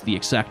enlighten us as to the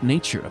exact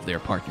nature of their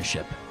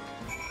partnership.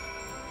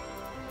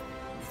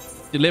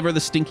 Deliver the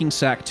stinking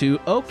sack to...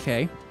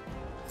 Okay.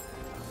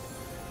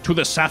 To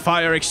the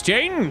Sapphire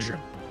Exchange!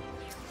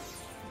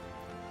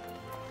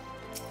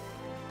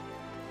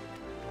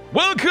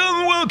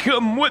 Welcome,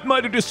 welcome! What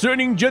might a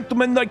discerning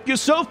gentleman like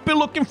yourself be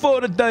looking for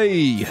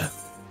today?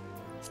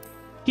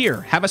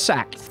 Here, have a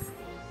sack.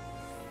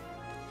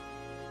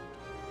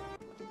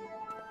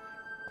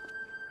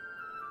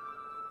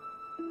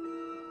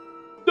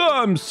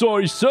 I'm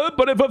sorry, sir,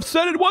 but if I've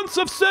said it once,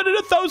 I've said it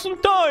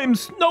 1,000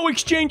 times. No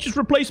exchanges,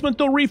 replacement,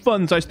 or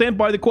refunds. I stand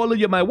by the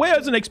quality of my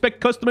wares and expect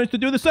customers to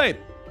do the same.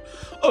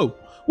 Oh,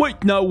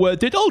 wait, now,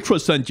 did Ultra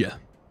send you?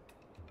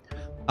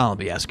 I'll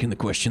be asking the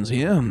questions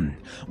here.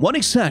 What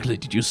exactly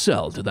did you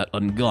sell to that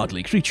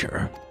ungodly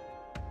creature?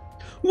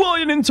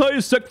 Why, an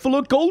entire sack full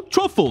of gold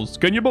truffles.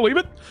 Can you believe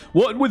it?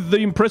 What with the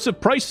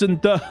impressive price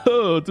and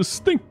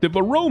distinctive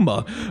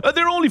aroma.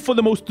 They're only for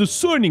the most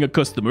discerning of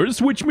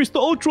customers, which Mr.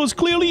 Ultros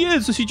clearly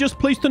is, as he just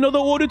placed another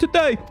order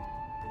today.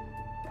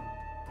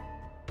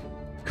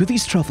 Could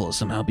these truffles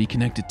somehow be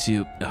connected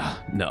to...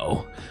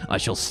 no. I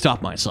shall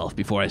stop myself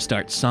before I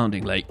start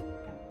sounding like...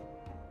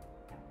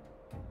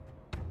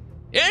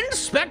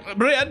 Inspector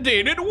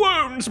Briandine, it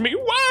wounds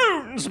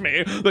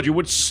me that you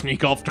would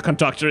sneak off to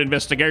conduct your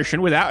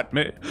investigation without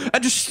me,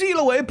 and to steal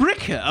away a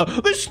brick here.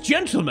 This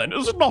gentleman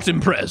is not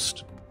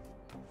impressed.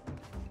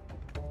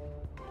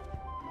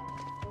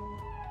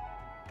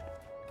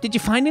 Did you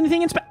find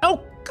anything, Inspector?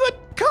 Oh, good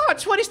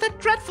gods, what is that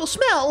dreadful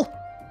smell?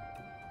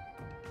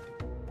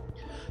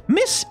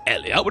 Miss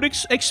Ellie, I would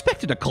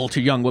expected a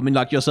cultured young woman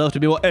like yourself to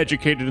be more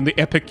educated in the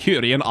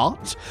Epicurean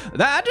art.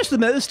 That is the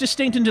most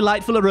distinct and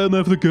delightful aroma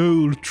of the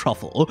gold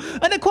truffle.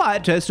 An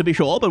acquired taste, to be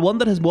sure, but one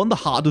that has won the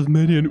heart of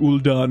many an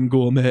Uldan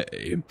gourmet.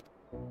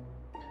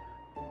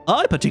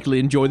 I particularly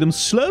enjoy them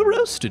slow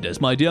roasted,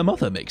 as my dear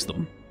mother makes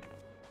them.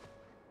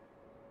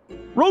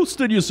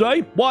 Roasted, you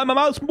say? Why, my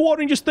mouth's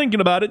watering just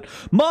thinking about it.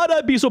 Might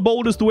I be so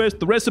bold as to ask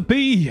the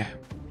recipe?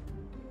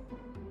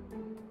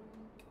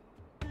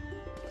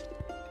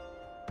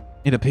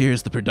 It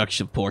appears the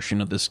productive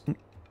portion of this...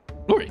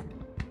 Wait.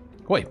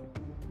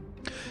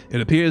 It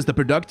appears the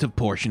productive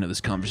portion of this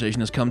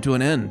conversation has come to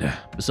an end.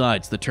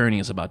 Besides, the tourney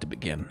is about to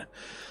begin.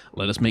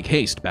 Let us make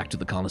haste back to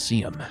the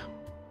Colosseum.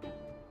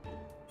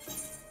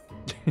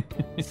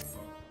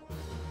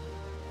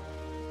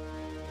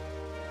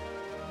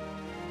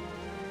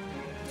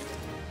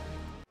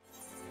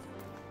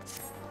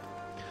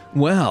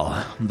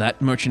 Well,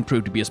 that merchant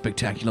proved to be a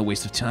spectacular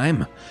waste of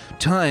time.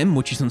 Time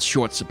which is in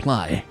short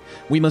supply.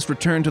 We must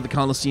return to the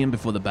Colosseum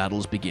before the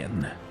battles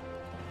begin.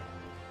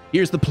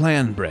 Here's the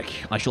plan, Brick.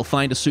 I shall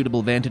find a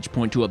suitable vantage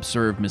point to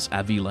observe Miss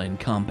Avila in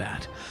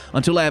combat.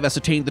 Until I have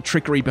ascertained the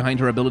trickery behind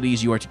her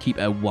abilities, you are to keep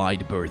a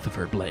wide berth of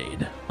her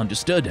blade.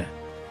 Understood?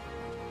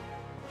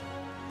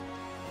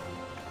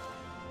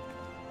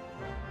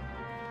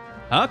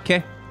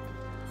 Okay.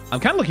 I'm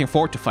kind of looking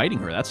forward to fighting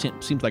her. That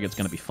seems like it's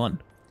going to be fun.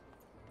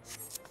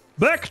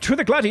 Back to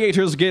the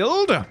Gladiators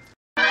Guild!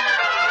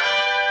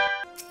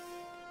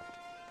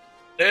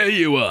 There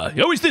you are.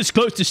 I was this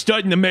close to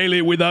starting the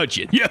melee without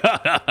you.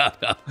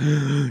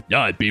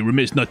 I'd be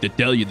remiss not to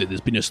tell you that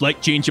there's been a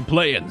slight change of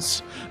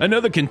plans.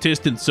 Another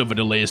contestant suffered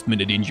a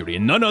last-minute injury,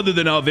 and none other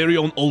than our very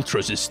own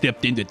Ultras has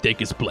stepped in to take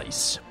his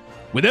place.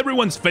 With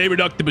everyone's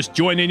favorite octopus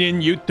joining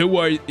in,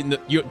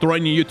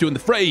 throwing you two in the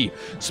fray,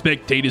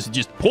 spectators are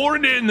just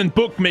pouring in, and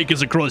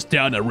bookmakers across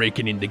town are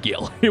raking in the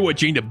gill,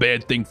 which ain't a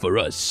bad thing for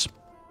us.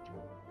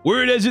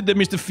 Word has it that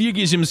Mr.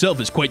 Fugues himself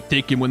is quite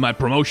taken with my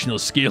promotional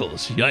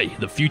skills. Aye,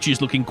 the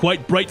future's looking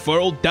quite bright for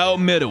old Dow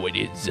Meadow, it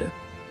is.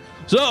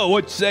 So,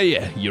 what say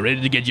you? You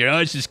ready to get your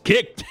asses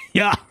kicked?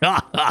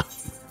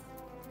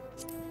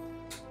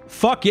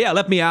 Fuck yeah,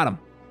 let me at him.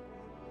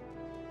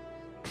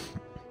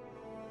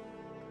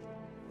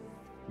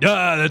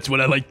 That's what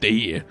I like to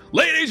hear.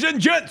 Ladies and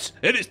gents,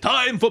 it is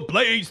time for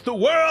blades to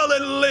whirl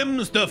and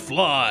limbs to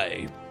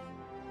fly.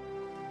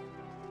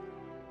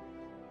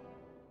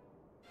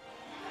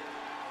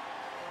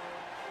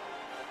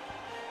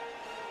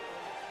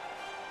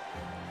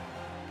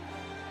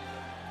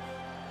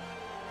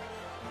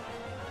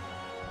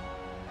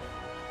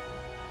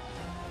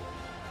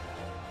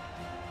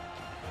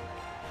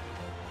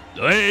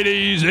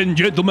 Ladies and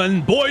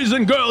gentlemen, boys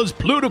and girls,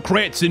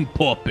 plutocrats and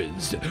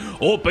paupers,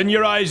 open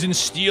your eyes and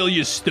steel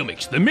your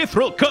stomachs. The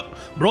Mithril Cup,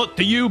 brought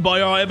to you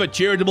by our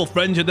ever-charitable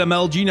friends at the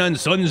Malgina and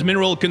Sons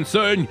Mineral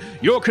Concern.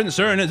 Your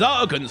concern is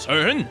our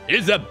concern,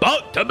 is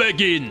about to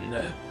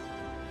begin.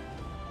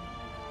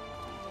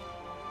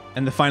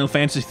 And the Final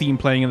Fantasy theme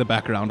playing in the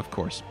background, of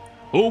course.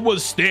 Who will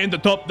stand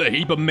atop the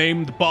heap of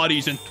maimed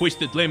bodies and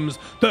twisted limbs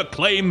to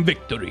claim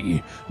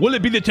victory? Will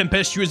it be the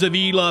tempestuous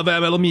Avila of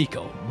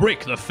Amelamiko,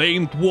 Brick, the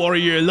famed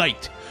warrior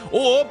light,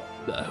 or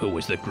who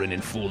was the grinning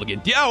fool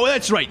again? Oh,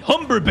 that's right,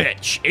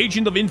 Humberbatch,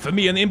 agent of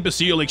infamy and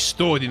imbecile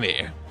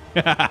extraordinaire.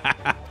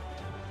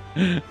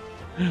 Did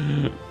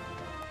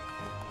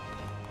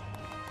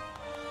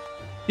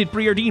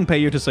Briardine pay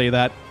you to say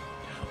that?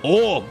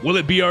 Or will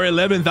it be our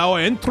 11th hour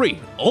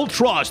entry,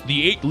 Ultros,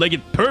 the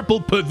eight-legged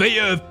purple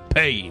purveyor of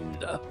pain?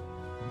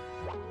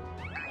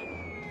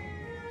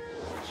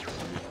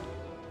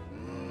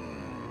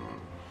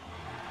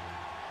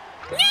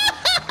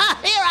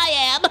 Here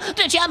I am!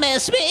 Did you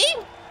miss me?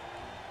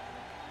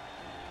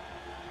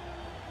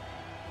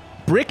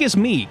 Brick is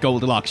me,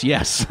 Goldilocks,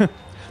 yes.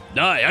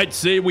 Aye, I'd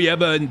say we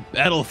have a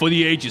battle for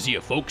the ages here,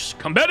 folks.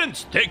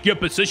 Combatants, take your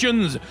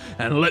positions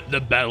and let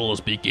the battles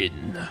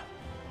begin.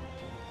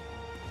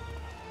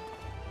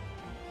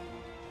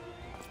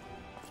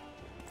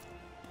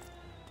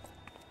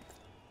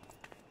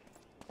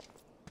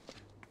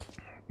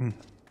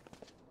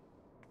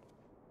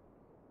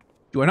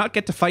 Do I not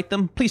get to fight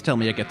them? Please tell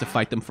me I get to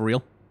fight them for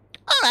real.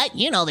 All right,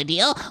 you know the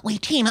deal. We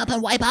team up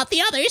and wipe out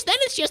the others. Then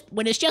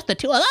when it's just the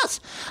two of us,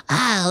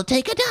 I'll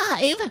take a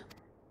dive.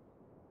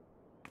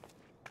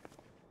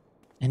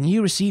 And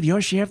you receive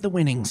your share of the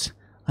winnings.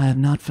 I have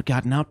not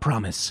forgotten our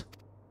promise.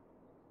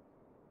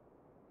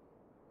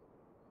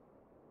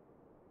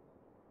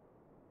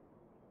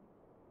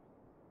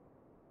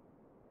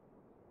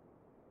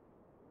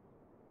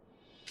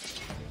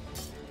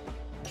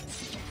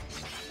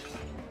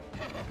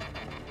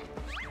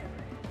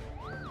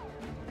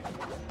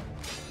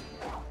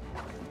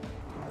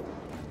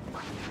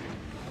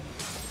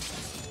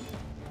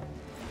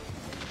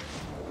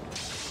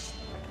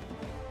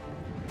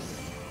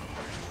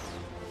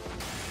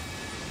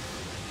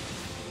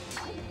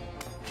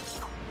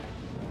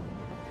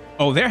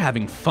 Oh, they're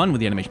having fun with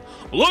the animation.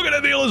 Look at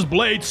Avila's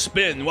blade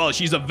spin while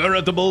she's a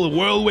veritable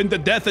whirlwind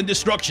of death and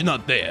destruction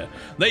out there.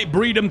 They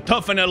breed 'em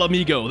tough in El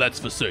Amigo, that's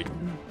for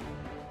certain.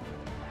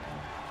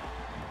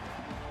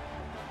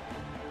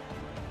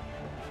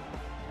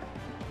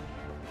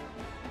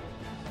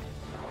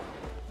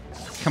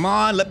 Come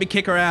on, let me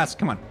kick her ass.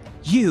 Come on.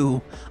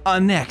 You are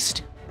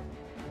next.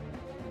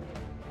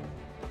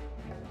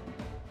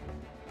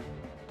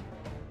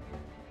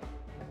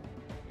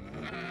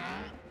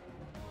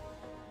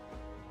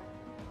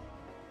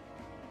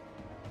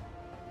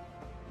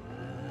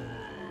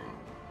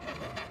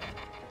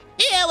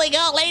 Here we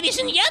go, ladies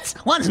and gents.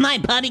 Once my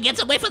buddy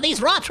gets away from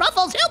these raw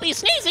truffles, he'll be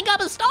sneezing up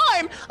a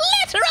storm.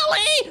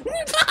 Literally.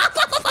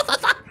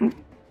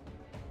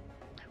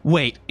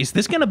 Wait, is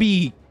this gonna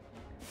be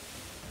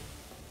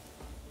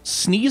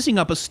sneezing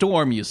up a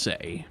storm, you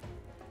say?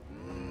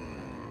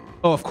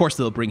 Oh, of course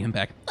they'll bring him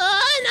back.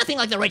 Nothing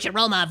like the rich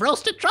aroma of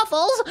roasted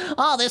truffles.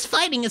 All this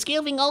fighting is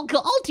giving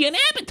Ulti an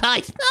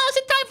appetite. Oh, is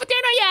it time for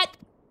dinner yet?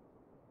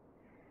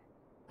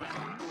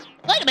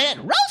 Wait a minute,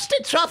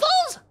 roasted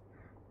truffles?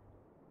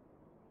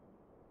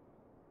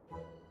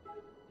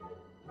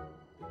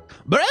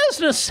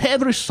 Brassness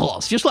savory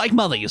sauce, just like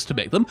Mother used to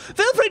make them.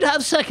 Feel free to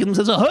have seconds.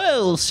 There's a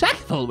whole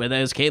sackful where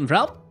those came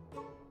from.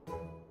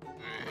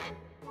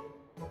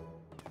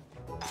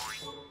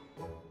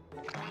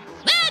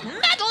 That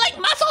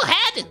meddling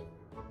musclehead!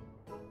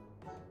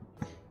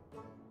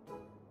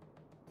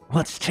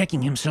 What's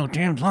taking him so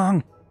damn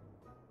long?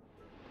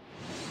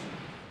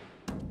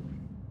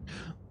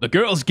 The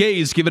girl's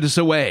gaze giveth us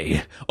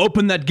away.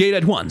 Open that gate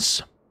at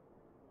once.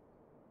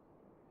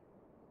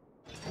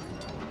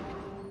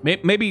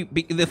 Maybe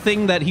the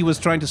thing that he was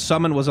trying to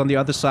summon was on the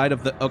other side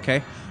of the...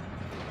 Okay.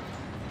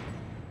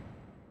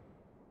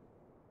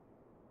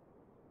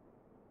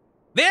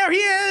 There he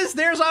is!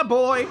 There's our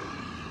boy!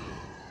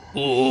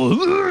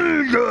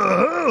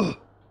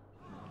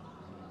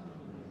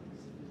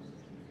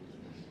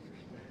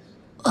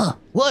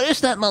 What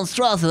is that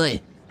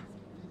monstrosity?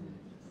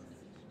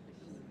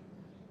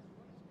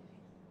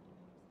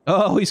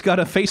 Oh, he's got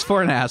a face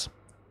for an ass.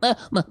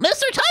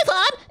 Mr.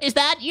 Typhon, is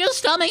that your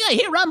stomach I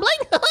hear rumbling?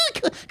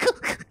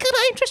 Could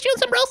I interest you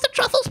in some roasted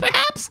truffles,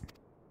 perhaps?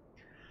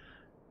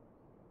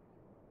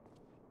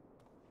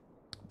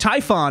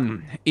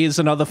 Typhon is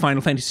another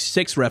Final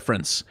Fantasy VI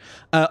reference.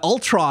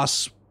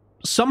 Ultros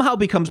somehow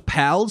becomes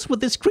pals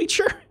with this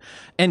creature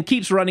and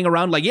keeps running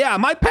around like, yeah,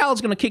 my pal's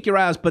gonna kick your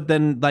ass, but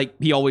then, like,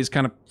 he always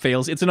kind of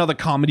fails. It's another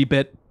comedy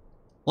bit.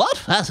 What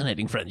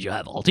fascinating friends you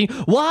have, Alti.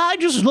 Why,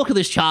 just look at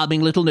this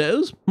charming little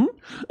nose.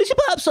 Is he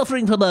perhaps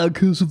suffering from a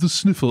curse of the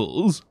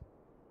sniffles?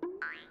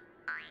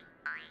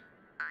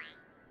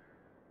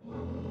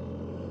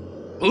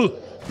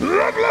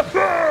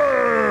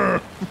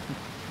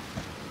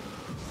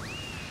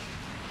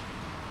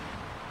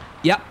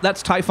 Yep,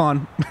 that's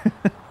Typhon.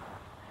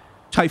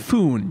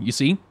 Typhoon, you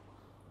see?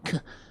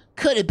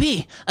 Could it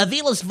be?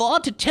 Avila's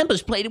vaunted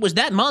Tempest Blade was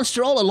that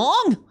monster all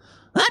along?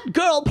 That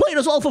girl played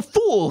us all for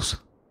fools.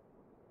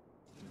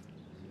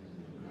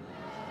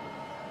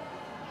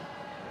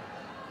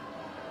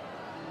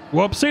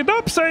 Whoopsie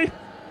doopsie.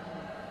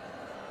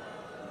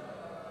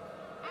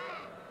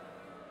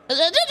 Don't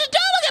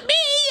look at me!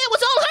 It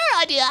was all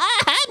her idea.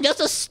 I'm just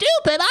a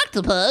stupid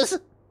octopus.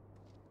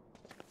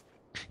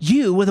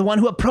 You were the one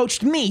who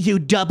approached me, you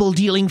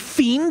double-dealing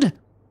fiend!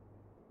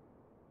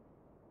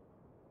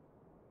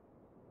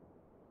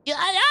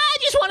 I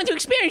just wanted to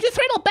experience the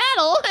thrill of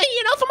battle,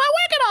 for my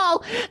work and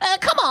all.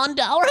 Come on,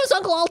 Dower, has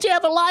Uncle Alty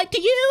ever lied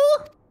to you?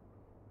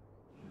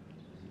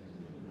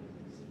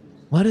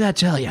 What did I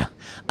tell you?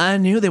 I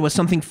knew there was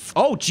something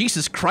Oh,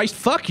 Jesus Christ,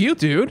 fuck you,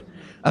 dude.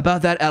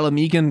 About that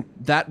Alamegan,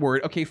 that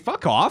word. Okay,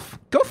 fuck off.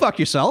 Go fuck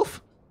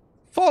yourself.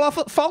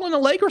 Fall in a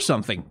lake or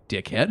something,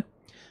 dickhead.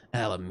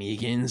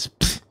 Alamegans.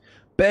 Pfft.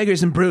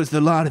 Beggars and brutes, the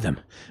lot of them.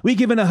 We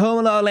give in a home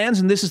in our lands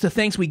and this is the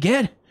thanks we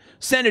get?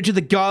 Send her to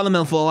the Golem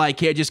Mill for all I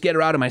care. Just get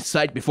her out of my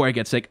sight before I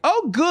get sick.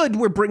 Oh, good,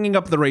 we're bringing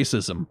up the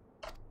racism.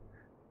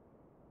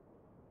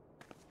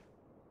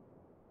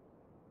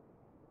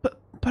 But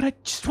I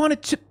just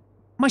wanted to...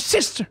 My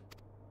sister!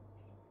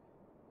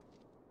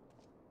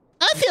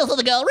 I feel for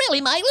the girl,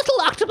 really. My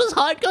little octopus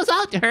heart goes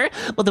out to her.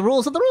 But the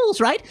rules are the rules,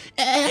 right?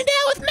 And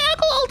now if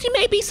Uncle Alty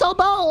may be so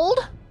bold...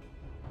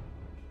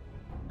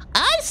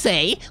 I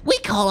say we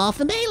call off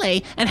the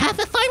melee and have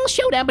the final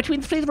showdown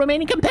between the three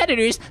remaining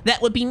competitors.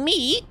 That would be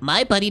me,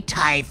 my buddy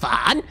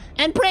Typhon,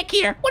 and Brick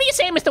here. What do you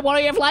say, Mr.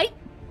 Warrior of Light?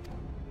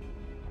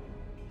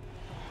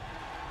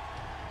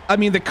 I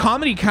mean, the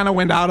comedy kind of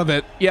went out of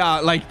it.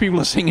 Yeah, like people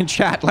are saying in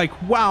chat,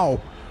 like,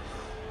 wow.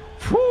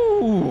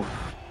 Whew.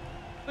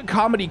 The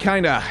comedy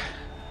kind of...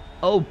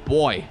 Oh,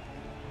 boy.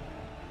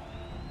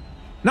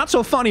 Not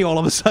so funny all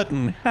of a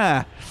sudden.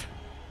 Huh.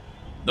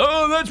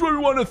 Oh, that's what we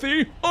want to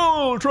see.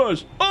 All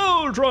trust,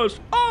 all trust,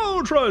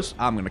 all trust.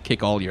 I'm going to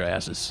kick all your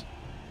asses.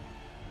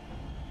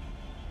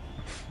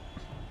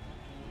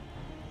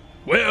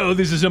 Well,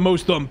 this is a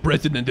most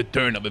unprecedented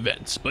turn of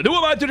events, but who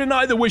am I to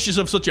deny the wishes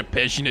of such a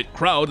passionate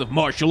crowd of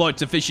martial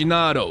arts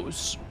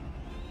aficionados?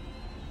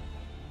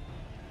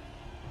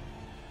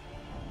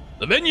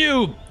 The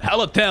venue,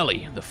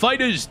 Halatali. The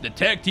fighters, the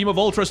tag team of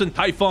Ultras and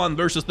Typhon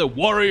versus the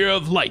Warrior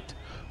of Light.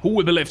 Who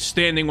will be left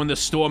standing when the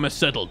storm has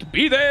settled?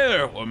 Be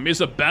there or miss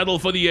a battle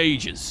for the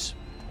ages.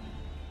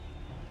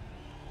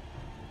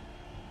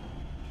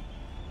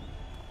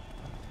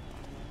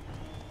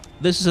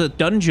 This is a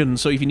dungeon,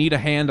 so if you need a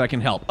hand, I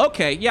can help.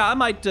 Okay, yeah, I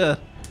might,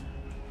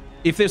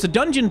 if there's a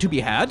dungeon to be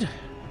had,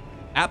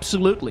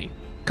 absolutely.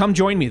 Come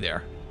join me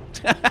there.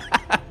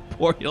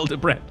 Poor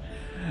Hildebrand.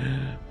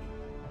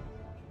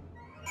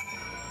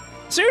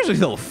 Seriously,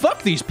 though,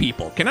 fuck these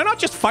people. Can I not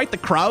just fight the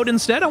crowd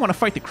instead? I want to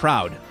fight the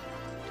crowd.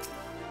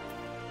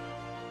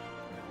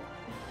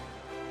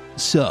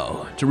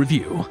 So, to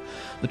review,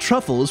 the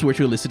truffles were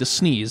to elicit a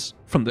sneeze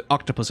from the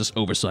octopus's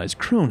oversized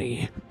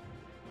crony,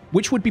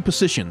 which would be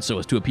positioned so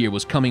as to appear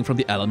was coming from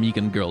the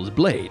Alamegan girl's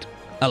blade,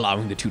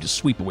 allowing the two to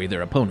sweep away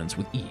their opponents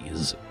with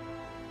ease.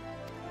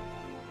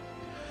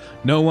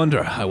 No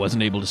wonder I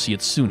wasn't able to see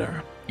it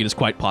sooner. It is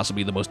quite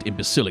possibly the most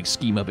imbecilic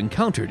scheme I've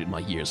encountered in my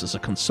years as a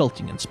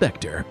consulting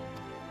inspector.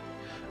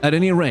 At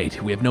any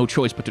rate, we have no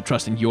choice but to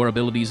trust in your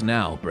abilities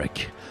now,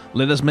 Brick.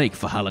 Let us make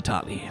for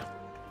Halatali.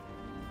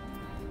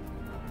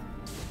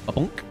 A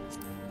bonk.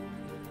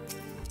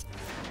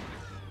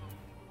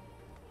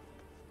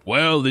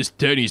 Well, this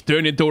tourney's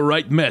turned into a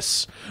right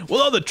mess.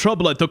 With all the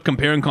trouble I took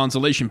comparing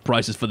consolation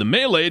prices for the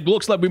melee, it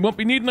looks like we won't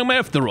be needing them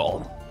after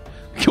all.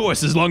 Of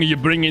course, as long as you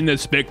bring in the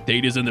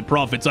spectators and the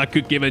profits, I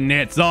could give a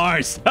gnat's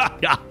arse.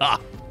 Now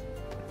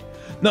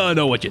I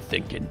know what you're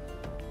thinking.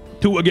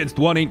 2 against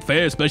 1 ain't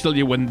fair,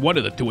 especially when one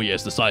of the two of you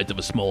is the size of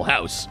a small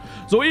house.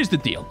 So here's the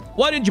deal.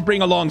 Why didn't you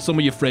bring along some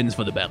of your friends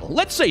for the battle?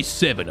 Let's say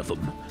 7 of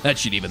them. That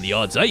should even the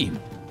odds, eh?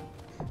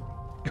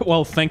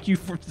 Well, thank you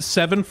for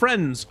 7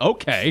 friends.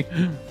 Okay.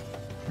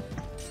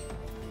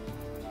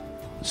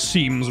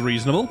 Seems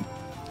reasonable.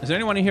 Is there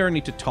anyone here I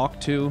need to talk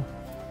to?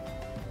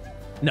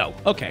 No.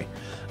 Okay.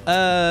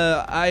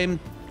 I'm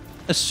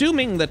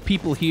assuming that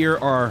people here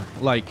are,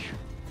 like,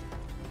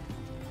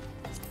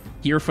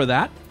 here for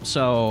that.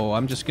 So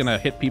I'm just gonna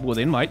hit people with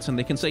invites and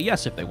they can say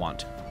yes if they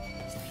want.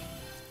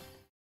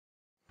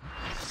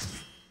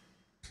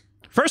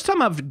 First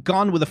time I've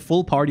gone with a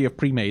full party of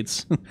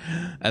pre-mates,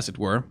 as it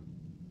were.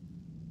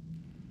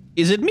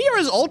 Is it me or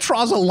is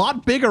Ultras a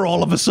lot bigger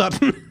all of a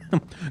sudden?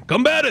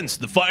 Combatants,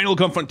 the final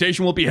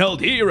confrontation will be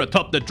held here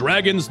atop the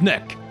dragon's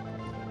neck.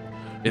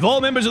 If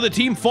all members of the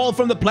team fall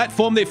from the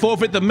platform, they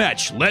forfeit the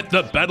match. Let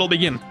the battle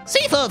begin.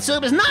 Seafood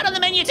soup is not on the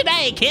menu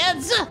today,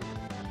 kids.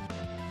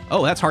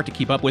 Oh, that's hard to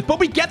keep up with, but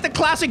we get the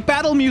classic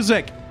battle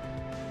music.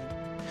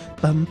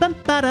 Bum, bum,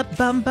 ba-da,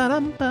 bum,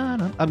 ba-dum,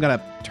 ba-dum. I'm gonna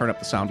turn up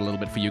the sound a little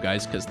bit for you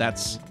guys, because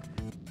that's...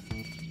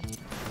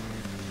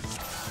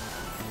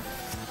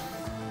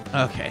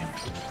 Okay.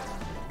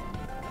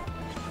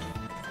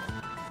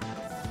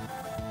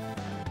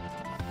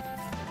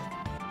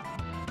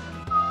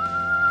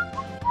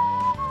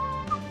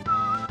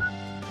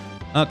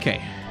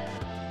 Okay.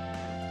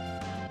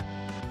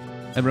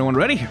 Everyone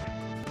ready?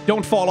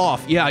 Don't fall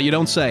off. Yeah, you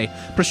don't say.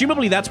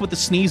 Presumably that's what the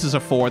sneezes are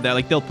for. That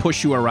like they'll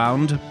push you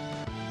around.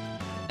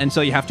 And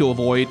so you have to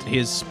avoid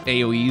his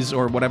AoEs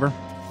or whatever.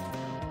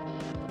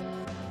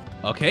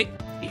 Okay,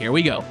 here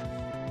we go.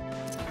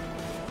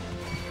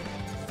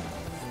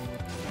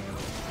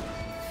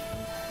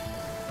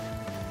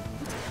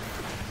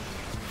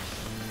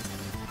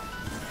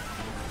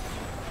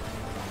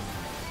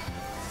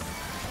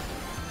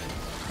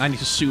 I need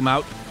to zoom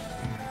out.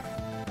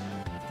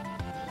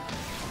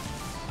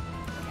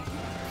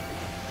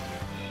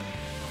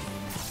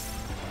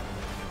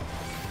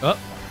 Oh.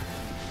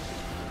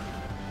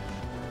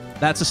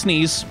 That's a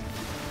sneeze.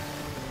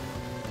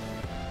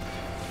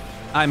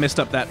 I messed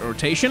up that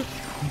rotation.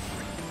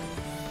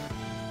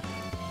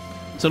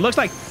 So it looks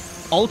like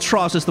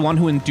Ultros is the one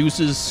who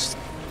induces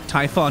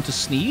Typhon to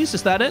sneeze.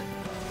 Is that it?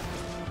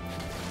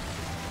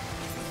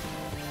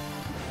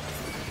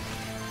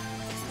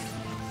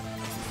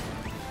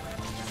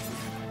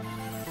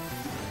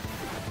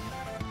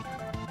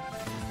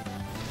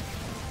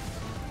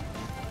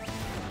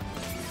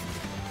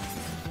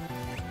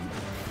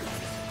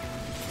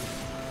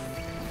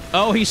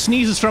 Oh, he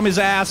sneezes from his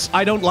ass.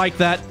 I don't like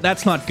that.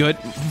 That's not good.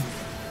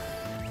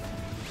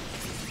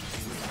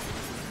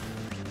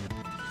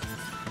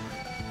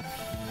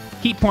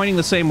 Keep pointing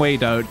the same way,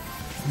 dude.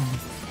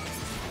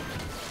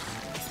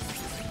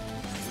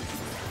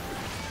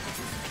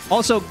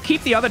 Also,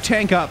 keep the other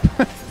tank up.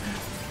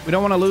 We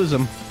don't want to lose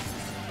him.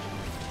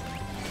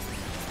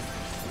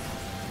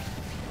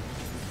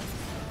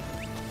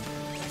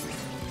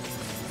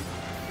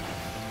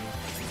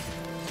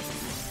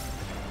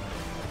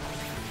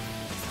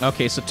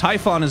 Okay, so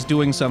Typhon is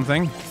doing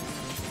something.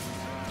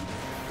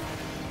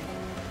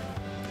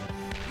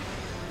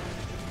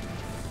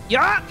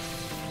 Yeah!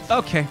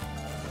 Okay.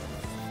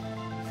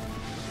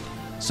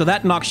 So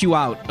that knocks you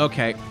out.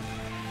 Okay.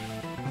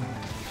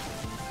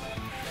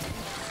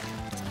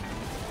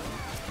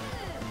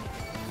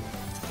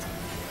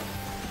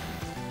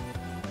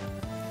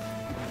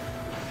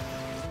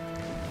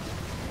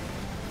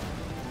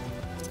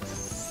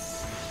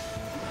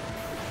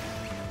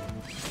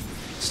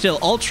 Still,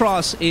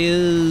 Ultros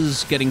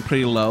is getting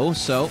pretty low,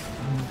 so...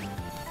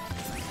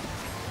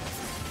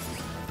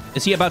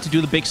 Is he about to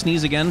do the big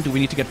sneeze again? Do we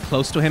need to get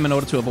close to him in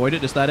order to avoid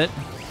it? Is that it?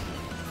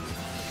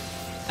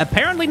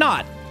 Apparently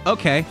not.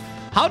 Okay.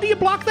 How do you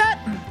block that?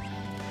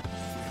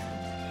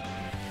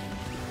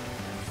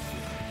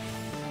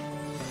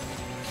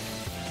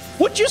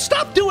 Would you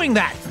stop doing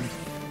that?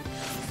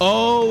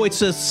 Oh,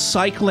 it's a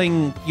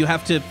cycling... You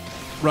have to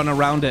run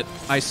around it.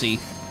 I see.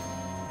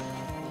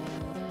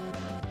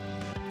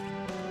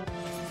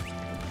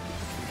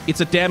 It's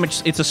a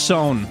damage... It's a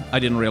zone. I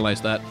didn't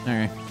realize that.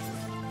 Okay.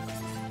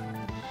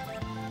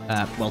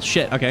 Well,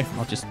 shit. Okay,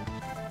 I'll just...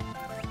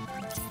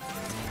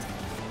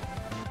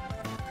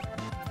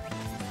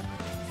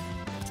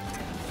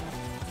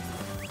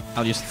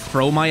 I'll just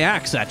throw my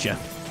axe at you.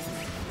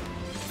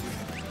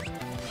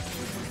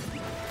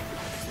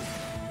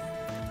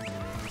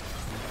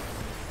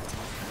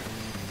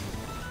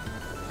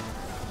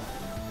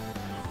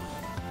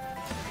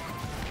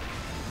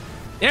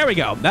 There we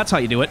go. That's how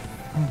you do it.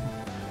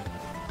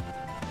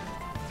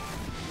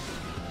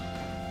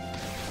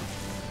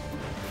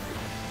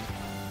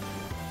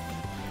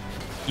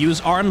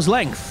 Use arm's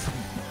length.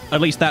 At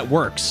least that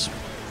works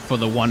for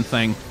the one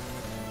thing.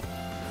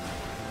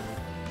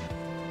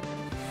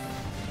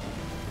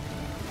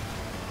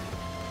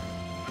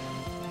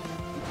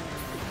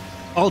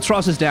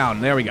 Ultros is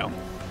down. There we go.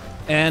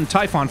 And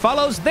Typhon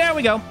follows. There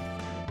we go.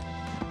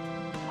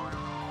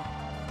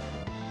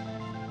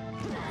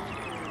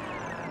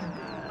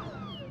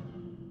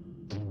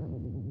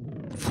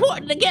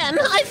 What again?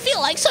 I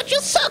feel like such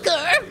a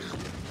sucker!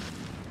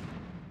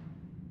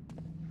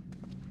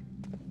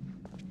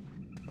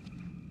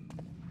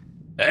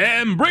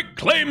 And Brick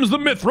claims the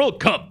Mithril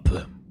Cup.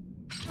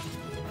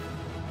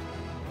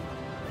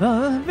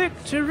 The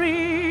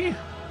victory.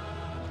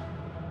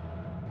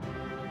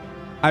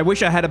 I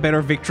wish I had a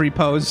better victory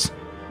pose.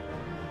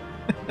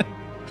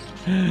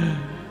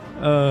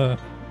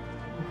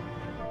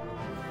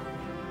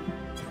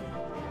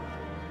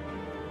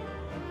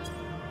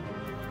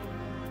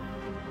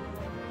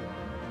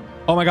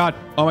 Oh my god.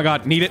 Oh my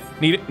god. Need it.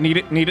 Need it. Need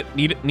it. Need it.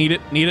 Need it. Need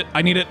it. Need it.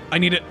 I need it. I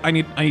need it. I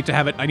need to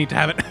have it. I need to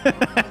have it.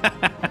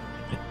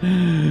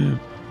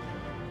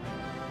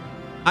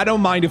 I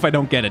don't mind if I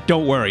don't get it.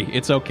 Don't worry.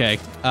 It's okay. Hey,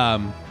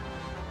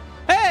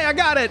 I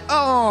got it.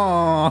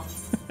 Oh.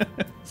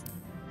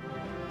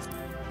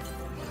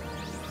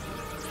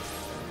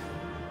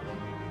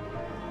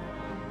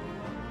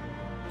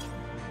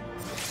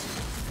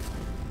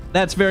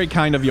 That's very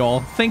kind of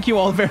y'all. Thank you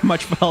all very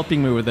much for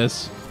helping me with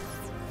this.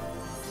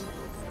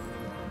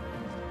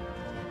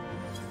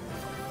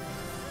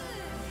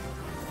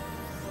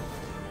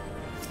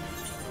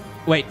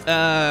 Wait,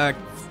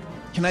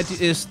 can I do,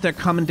 is there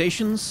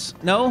commendations?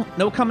 No?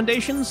 No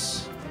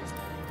commendations?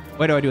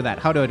 Where do I do that?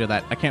 How do I do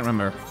that? I can't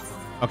remember.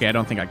 Okay, I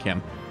don't think I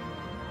can.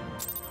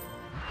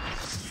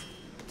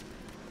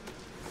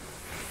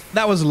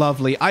 That was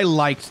lovely. I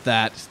liked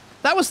that.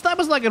 That was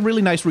like a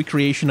really nice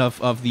recreation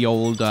of the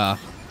old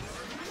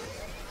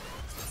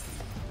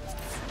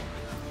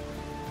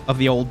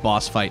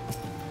boss fight.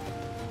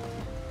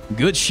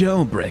 Good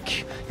show,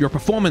 Brick. Your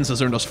performance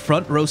has earned us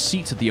front row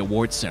seats at the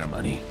awards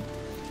ceremony.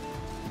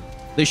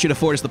 They should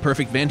afford us the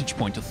perfect vantage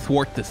point to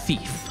thwart the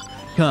thief.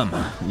 Come,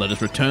 let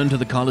us return to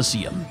the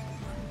Colosseum.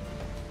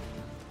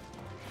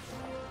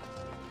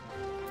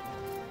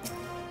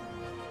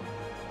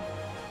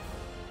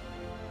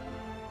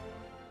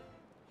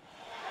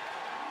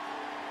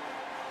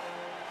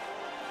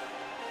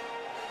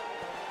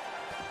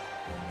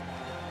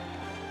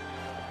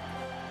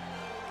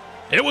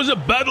 It was a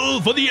battle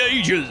for the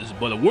ages,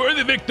 but a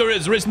worthy victor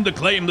has risen to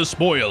claim the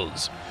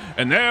spoils.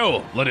 And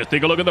now, let us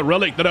take a look at the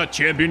relic that our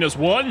champion has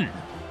won.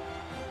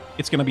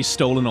 It's gonna be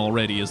stolen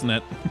already, isn't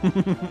it?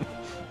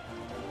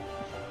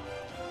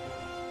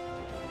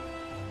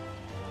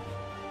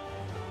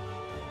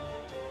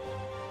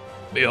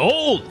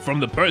 Behold, from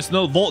the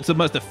personal vaults of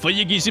Master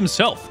Fayagis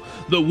himself,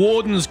 the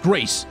Warden's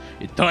grace,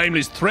 a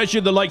timeless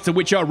treasure the likes of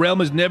which our realm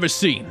has never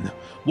seen.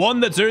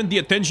 One that's earned the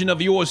attention of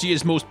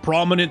Eorzea's most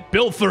prominent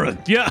pilferer.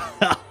 Yeah.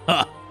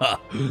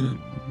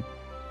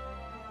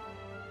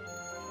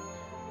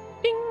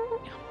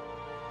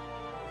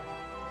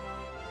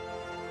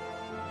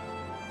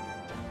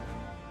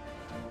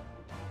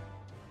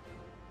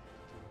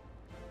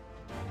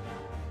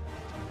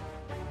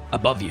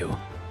 Above you.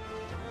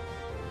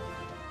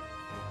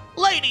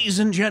 Ladies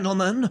and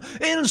gentlemen,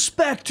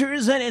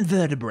 inspectors and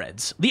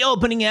invertebrates, the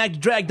opening act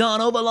dragged on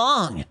over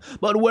long,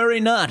 but worry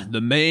not,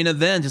 the main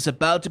event is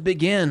about to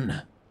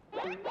begin.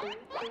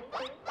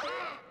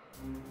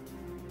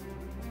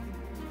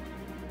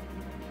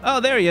 Oh,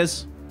 there he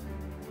is.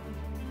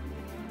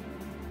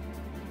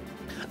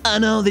 I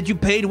know that you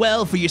paid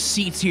well for your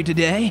seats here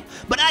today,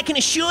 but I can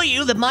assure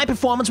you that my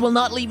performance will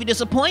not leave you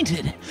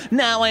disappointed.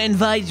 Now I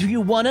invite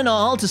you one and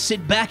all to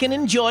sit back and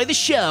enjoy the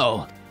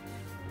show.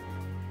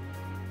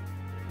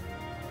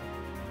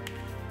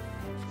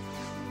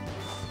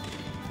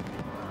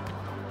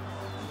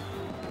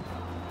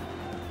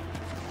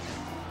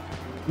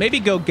 Maybe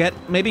go get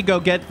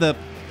the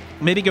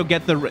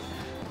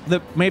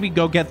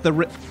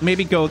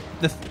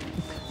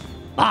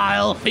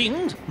Vile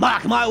fiend,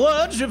 mark my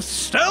words, you've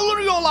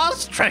stolen your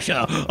last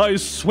treasure. I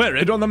swear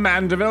it on the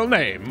Mandeville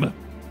name.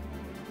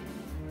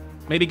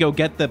 maybe go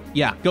get the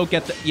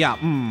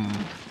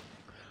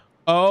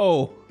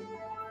Oh.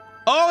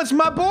 Oh, it's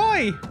my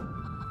boy.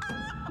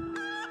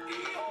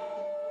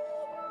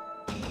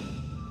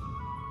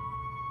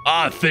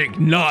 I think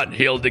not,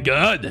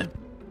 Hildegard.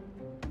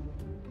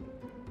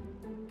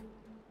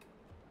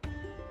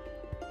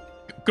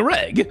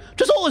 Greg,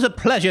 'tis always a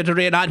pleasure to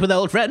reunite with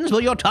old friends,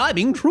 but your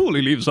timing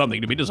truly leaves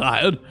something to be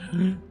desired.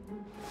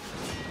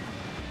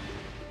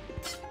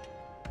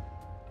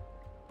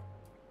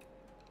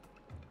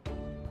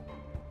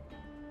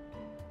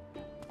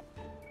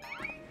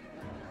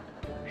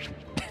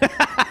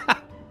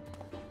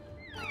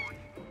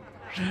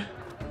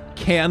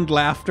 Canned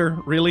laughter,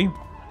 really?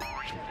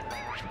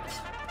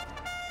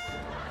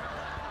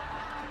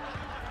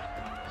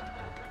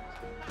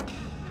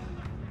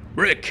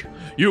 Brick,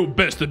 you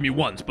bested me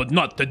once, but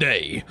not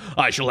today.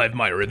 I shall have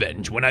my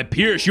revenge when I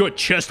pierce your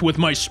chest with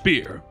my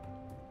spear.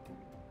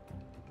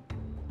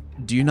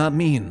 Do you not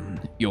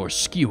mean your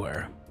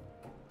skewer?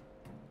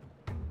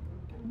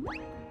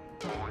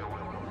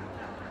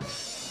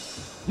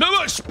 Now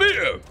my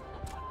spear!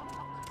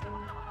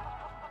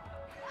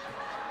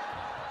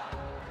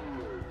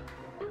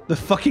 The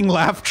fucking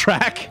laugh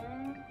track.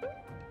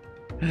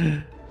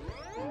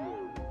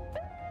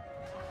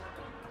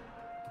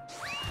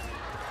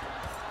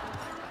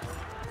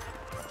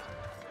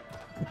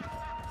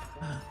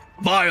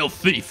 Vile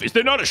thief, is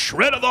there not a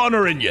shred of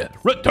honor in you?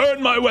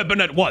 Return my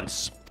weapon at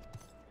once!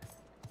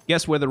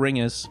 Guess where the ring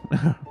is.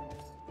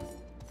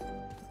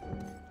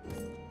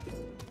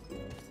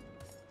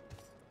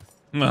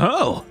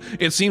 Oh,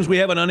 it seems we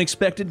have an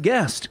unexpected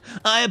guest.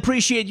 I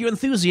appreciate your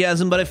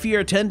enthusiasm, but I fear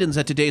attendance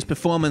at today's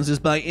performance is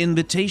by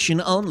invitation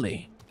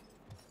only.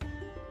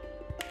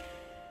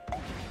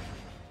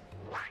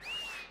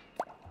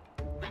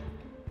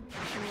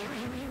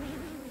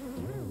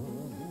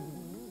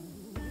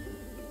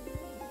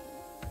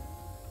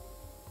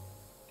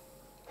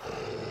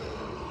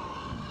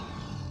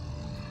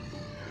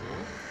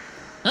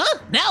 Huh?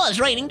 Now it's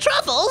raining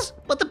truffles,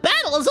 but the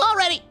battle is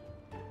already...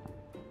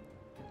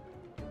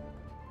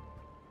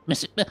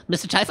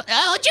 Mr. Typhon?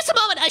 Oh, just a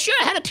moment. I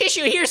sure had a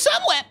tissue here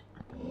somewhere.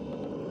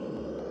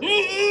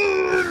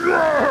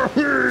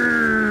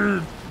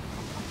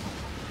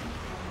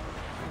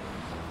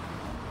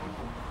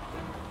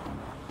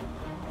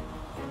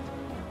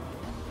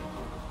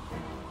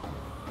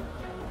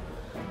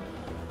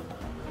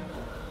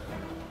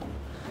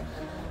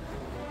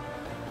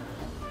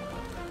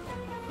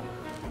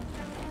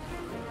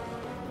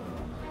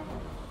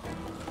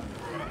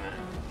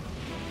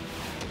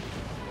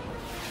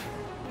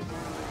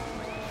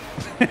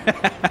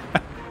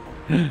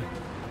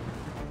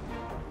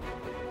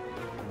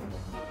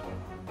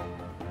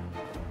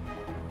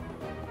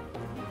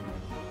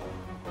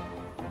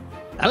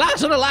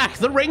 Alas and alack,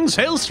 the ring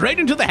sails straight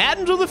into the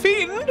hands of the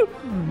fiend.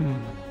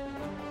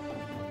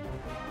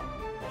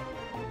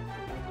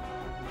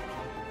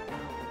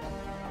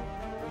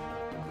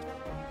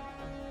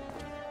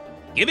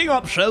 Giving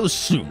up so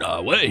soon,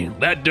 are we?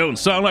 That don't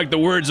sound like the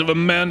words of a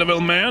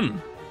Mandeville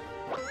man.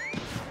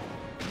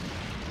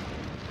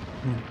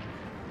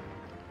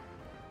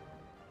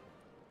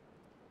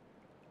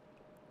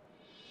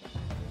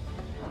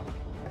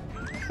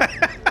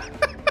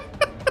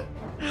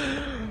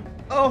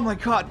 Oh my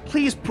god,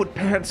 please put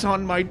pants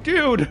on my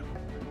dude.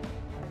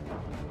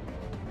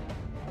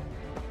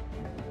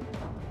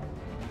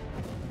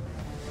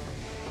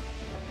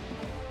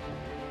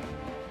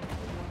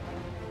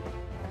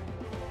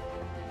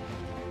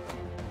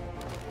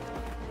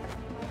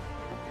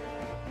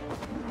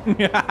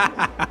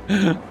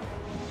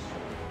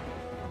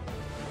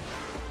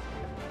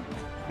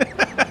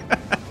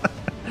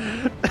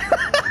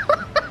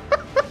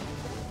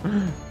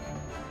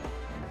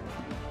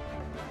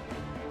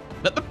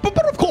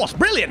 But of course,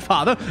 brilliant,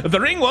 Father. If the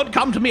ring won't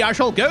come to me, I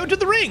shall go to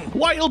the ring.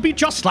 Why, it'll be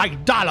just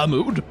like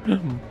Dalamud.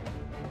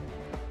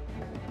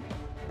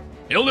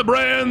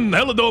 Hildebrand,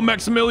 Helidor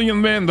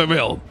Maximilian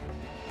Mandeville.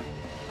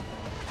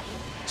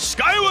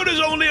 Skyward is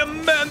only a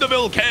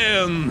Mandeville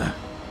can.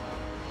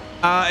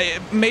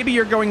 Maybe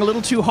you're going a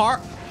little too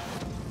hard.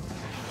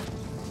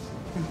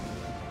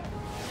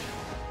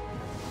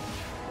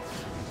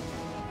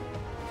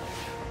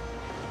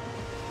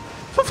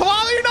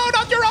 Father, you know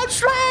not your own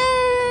strength!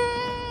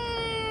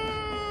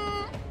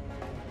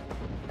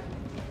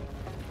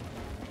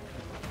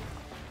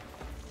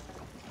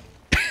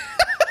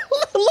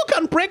 Look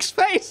on Brick's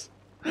face!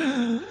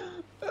 $997,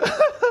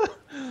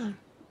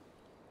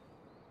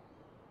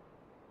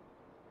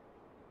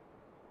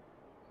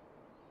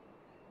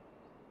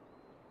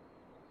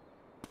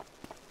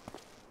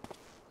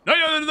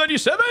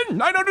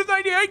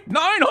 $998,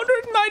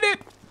 $990.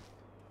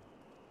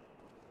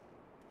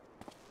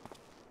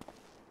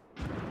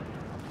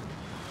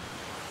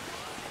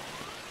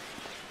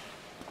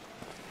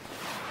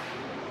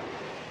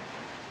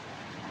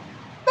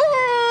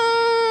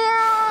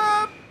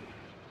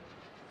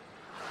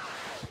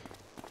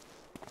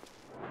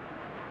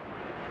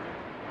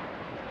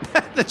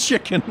 The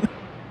chicken.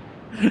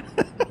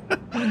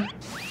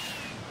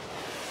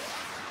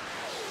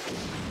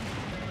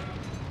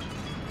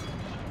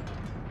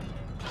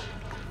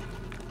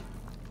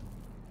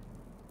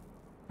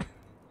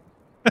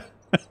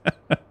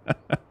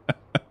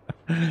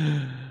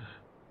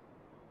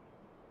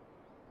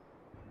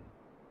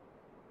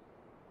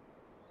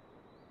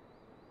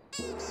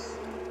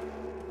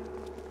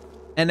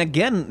 And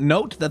again,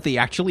 note that they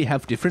actually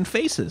have different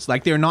faces.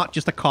 Like, they're not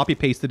just a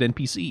copy-pasted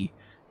NPC.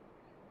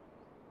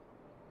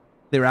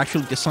 They're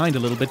actually designed a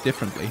little bit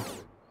differently.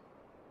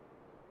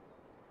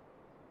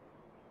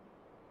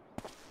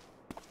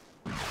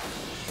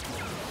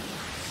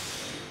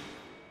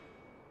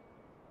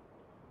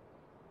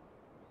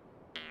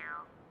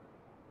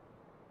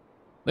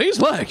 These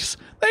legs,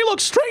 they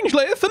look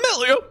strangely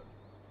familiar.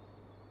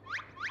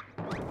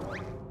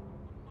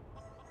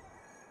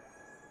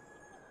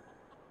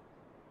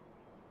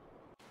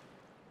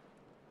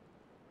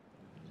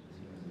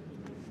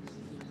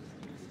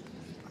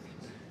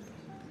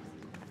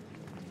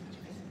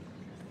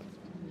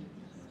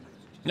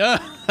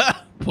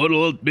 Put a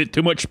little bit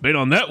too much spin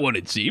on that one,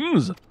 it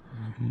seems.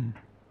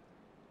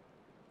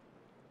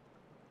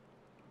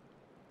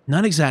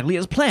 Not exactly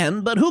as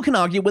planned, but who can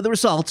argue with the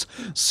results?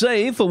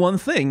 Save for one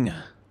thing.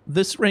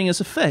 This ring is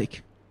a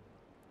fake.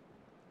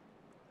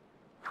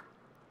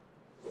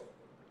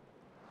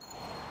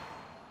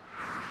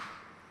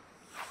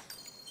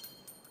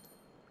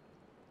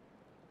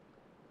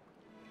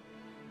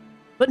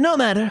 But no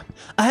matter.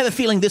 I have a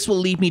feeling this will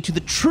lead me to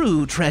the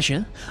true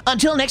treasure.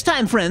 Until next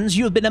time, friends,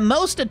 you have been a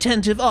most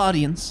attentive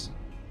audience.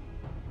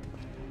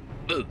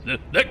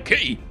 That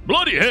key!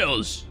 Bloody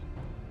hells!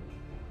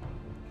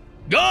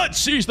 God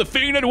sees the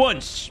fiend at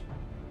once!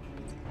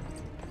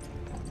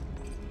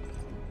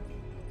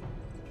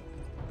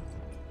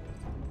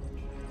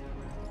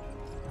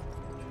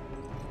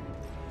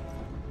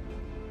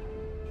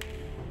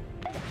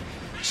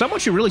 Someone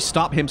should really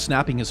stop him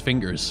snapping his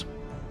fingers.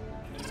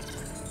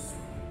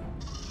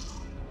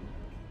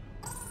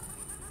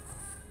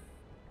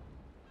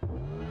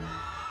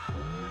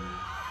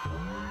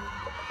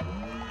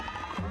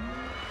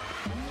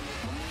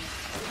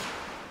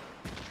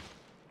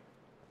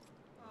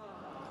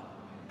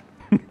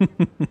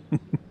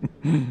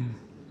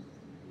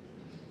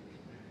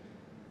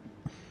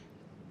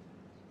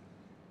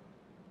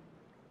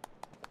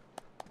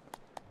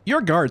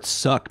 Your guards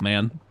suck,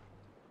 man.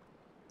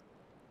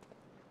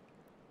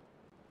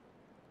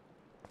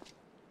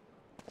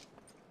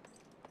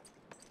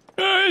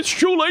 It's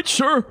too late,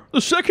 sir.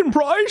 The second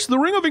prize, the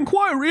Ring of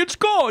Inquiry, it's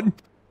gone.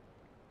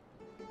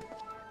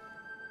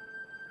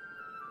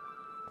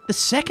 The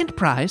second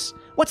prize?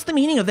 What's the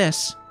meaning of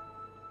this?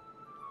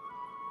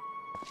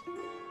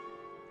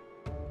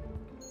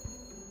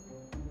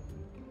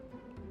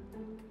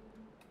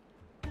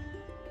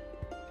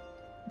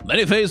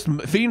 Many-faced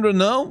fiend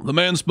no, the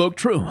man spoke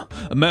true.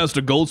 A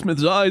master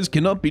goldsmith's eyes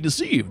cannot be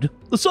deceived.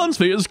 The sun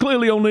sphere is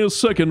clearly only a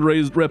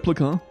second-raised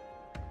replica.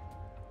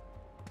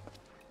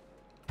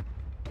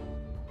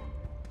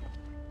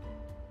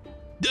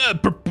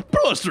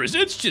 Preposterous!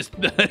 It's just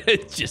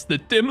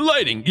the dim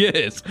lighting.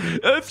 Yes.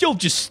 If you'll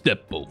just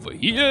step over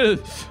here.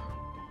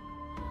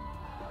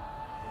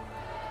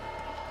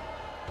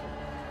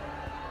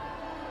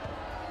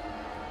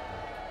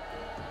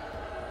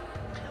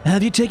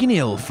 Have you taken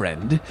ill,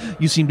 friend?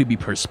 You seem to be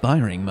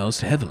perspiring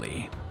most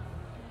heavily.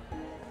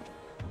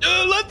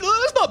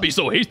 Let's not be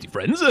so hasty,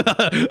 friends.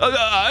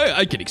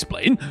 I can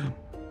explain.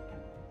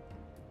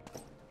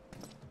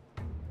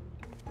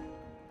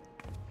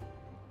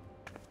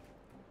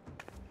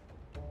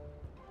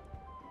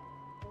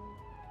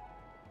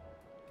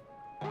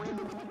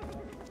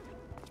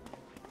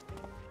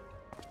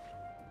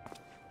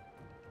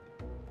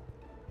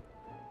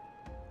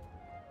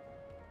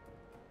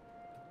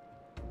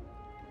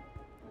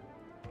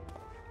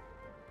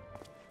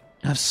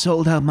 I've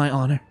sold out my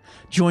honor,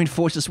 joined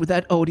forces with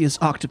that odious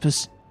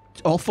octopus,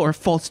 all for a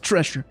false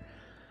treasure.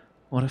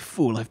 What a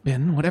fool I've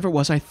been. Whatever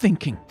was I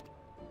thinking?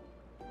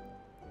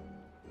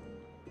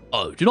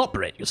 Oh, do not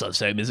berate yourself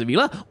so, Miss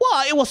Avila.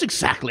 Why, it was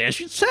exactly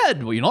as you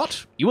said, were you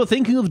not? You were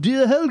thinking of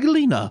dear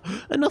Helgelina,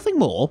 and nothing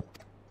more.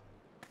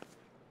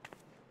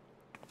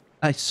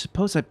 I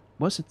suppose I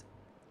wasn't.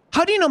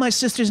 How do you know my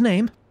sister's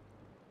name?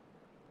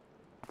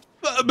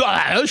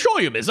 I assure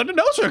you, miss, under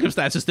no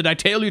circumstances did I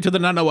tail you to the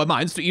Nanoa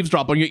mines to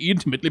eavesdrop on your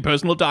intimately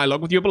personal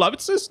dialogue with your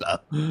beloved sister.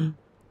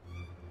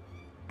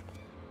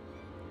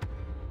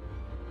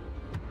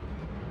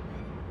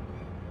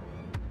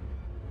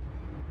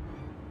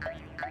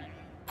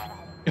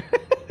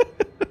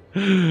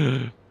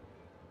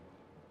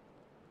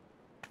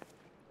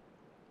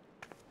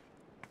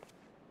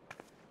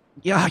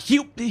 Yeah,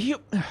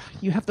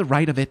 you have the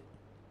right of it.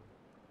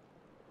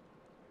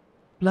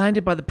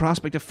 Blinded by the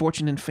prospect of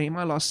fortune and fame,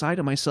 I lost sight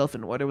of myself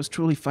and what I was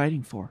truly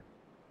fighting for.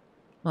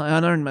 My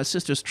honor and my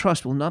sister's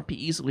trust will not be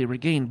easily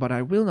regained, but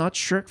I will not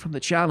shirk from the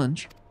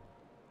challenge.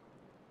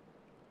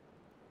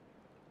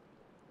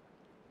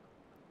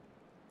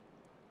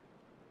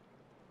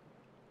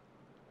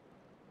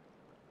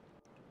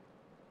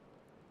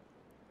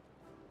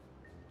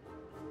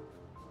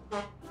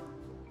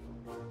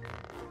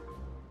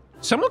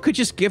 Someone could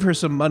just give her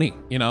some money,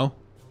 you know?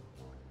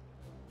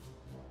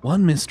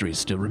 One mystery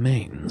still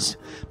remains.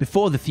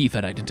 Before the thief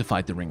had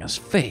identified the ring as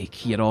fake,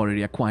 he had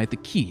already acquired the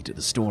key to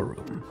the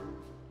storeroom.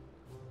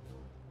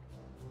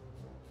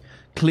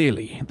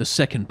 Clearly, the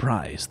second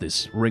prize,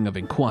 this Ring of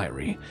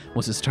Inquiry,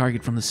 was his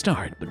target from the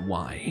start, but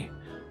why?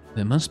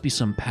 There must be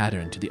some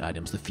pattern to the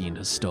items the fiend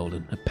has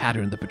stolen, a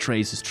pattern that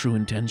betrays his true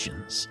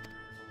intentions.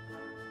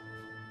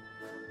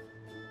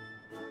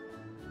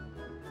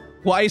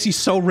 Why is he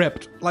so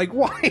ripped? Like,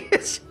 why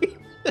is he...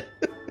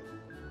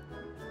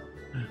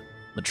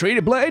 The treaty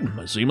blade,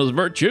 a seamless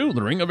virtue,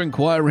 the Ring of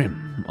Inquiry,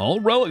 all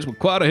relics with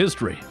quite a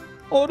history.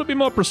 Or to be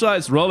more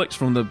precise, relics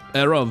from the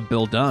era of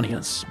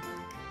Bildanius.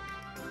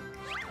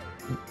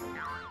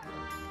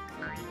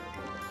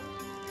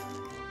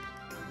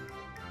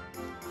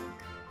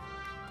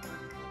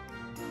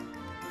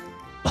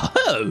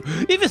 Oh,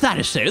 if that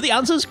is so, the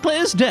answer is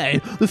clear as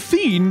day. The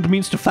fiend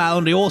means to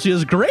found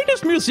Eorzea's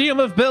greatest museum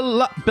of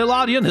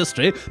Biladian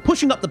history,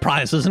 pushing up the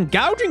prices and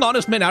gouging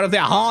honest men out of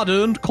their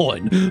hard-earned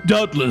coin.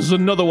 Doubtless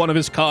another one of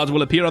his cards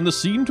will appear on the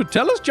scene to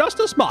tell us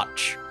just as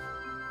much.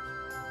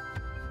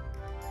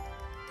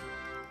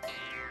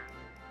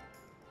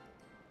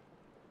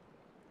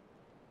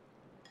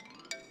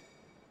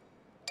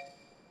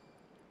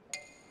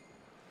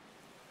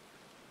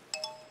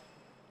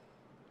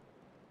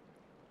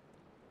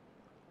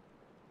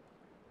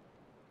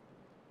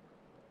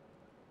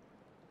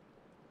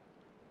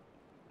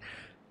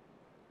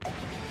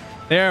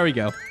 There we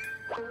go.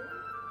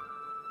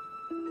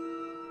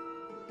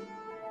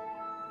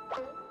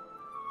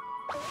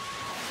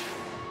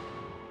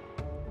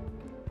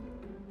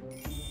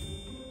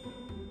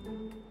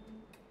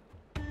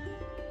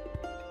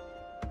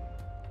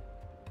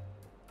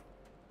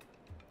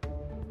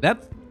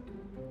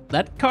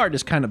 That card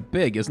is kind of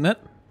big, isn't it?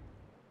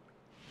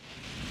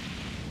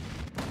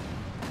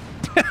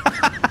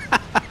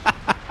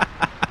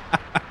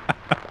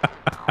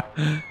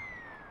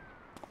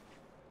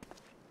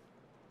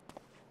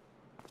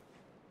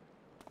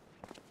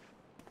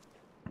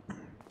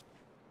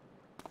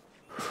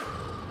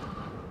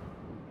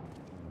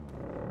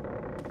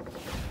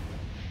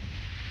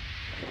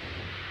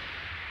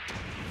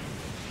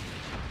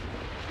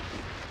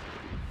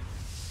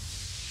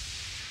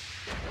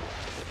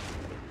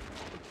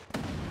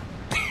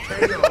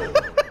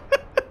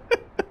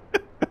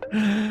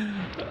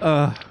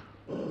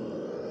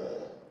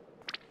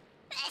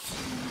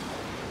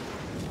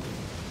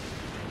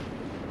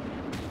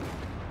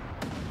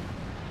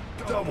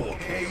 Double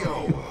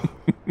KO.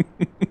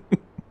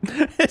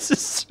 This is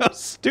so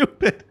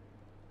stupid.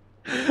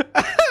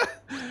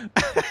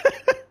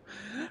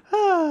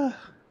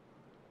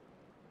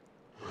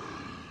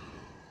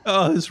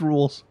 Oh, this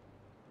rules.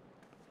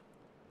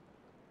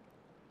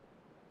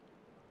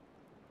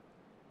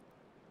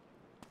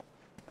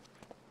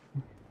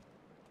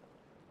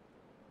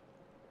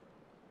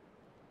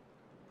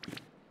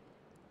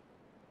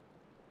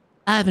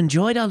 I have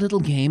enjoyed our little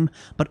game,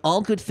 but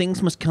all good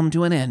things must come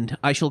to an end.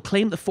 I shall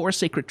claim the 4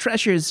 sacred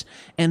treasures,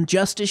 and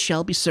justice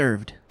shall be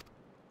served.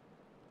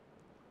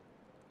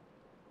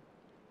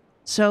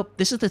 So,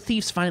 this is the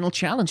thief's final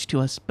challenge to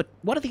us, but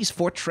what are these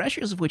 4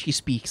 treasures of which he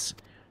speaks?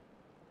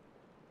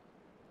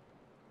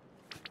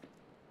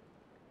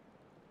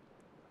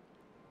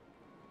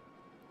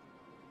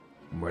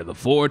 Where the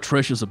 4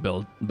 treasures of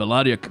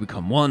Belladia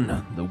become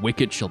one, the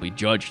wicked shall be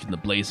judged in the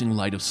blazing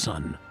light of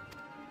sun.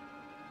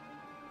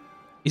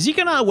 Is he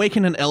gonna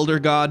awaken an elder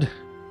god?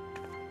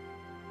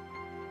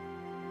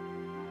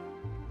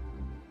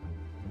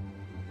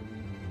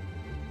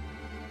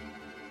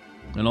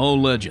 An old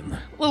legend, a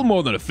little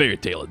more than a fairy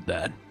tale at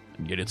that.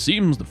 And yet it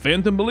seems the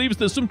Phantom believes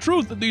there's some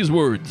truth in these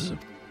words.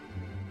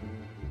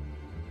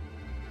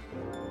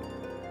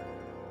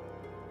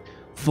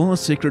 4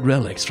 sacred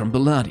relics from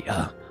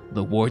Belladia.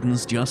 The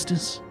Warden's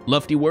justice?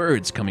 Lofty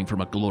words coming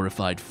from a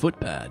glorified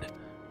footpad.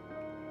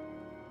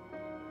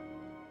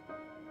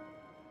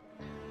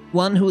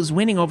 One who is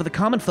winning over the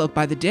common folk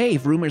by the day,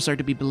 if rumors are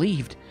to be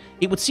believed.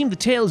 It would seem the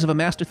tales of a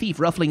master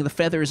thief ruffling the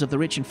feathers of the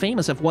rich and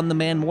famous have won the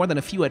man more than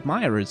a few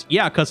admirers.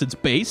 Yeah, because it's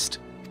based.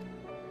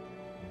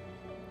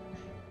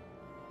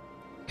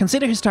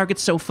 Consider his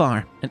targets so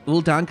far. An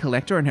Uldan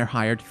collector and her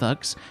hired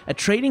thugs, a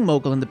trading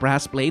mogul in the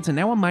brass blades, and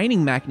now a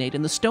mining magnate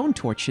in the stone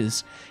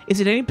torches. Is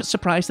it any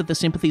surprise that the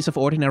sympathies of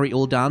ordinary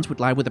Uldans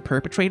would lie with the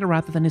perpetrator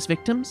rather than his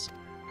victims?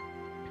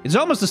 It's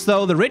almost as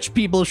though the rich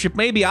people should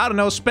maybe, I don't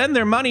know, spend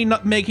their money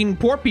not making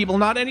poor people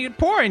not any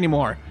poor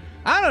anymore.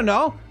 I don't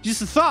know.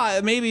 Just a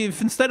thought. Maybe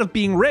if instead of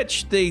being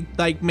rich, they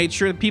like made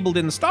sure that people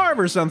didn't starve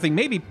or something.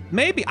 Maybe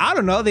I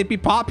don't know. They'd be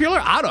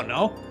popular. I don't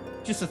know.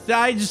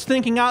 Just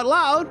thinking out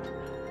loud.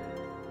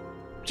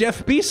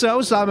 Jeff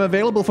Bezos, I'm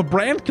available for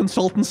brand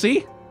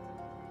consultancy.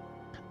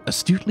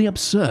 Astutely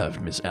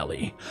observed, Miss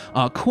Ellie.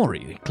 Our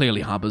quarry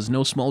clearly harbors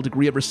no small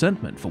degree of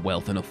resentment for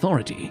wealth and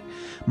authority.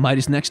 Might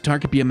his next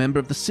target be a member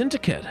of the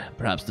Syndicate,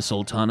 perhaps the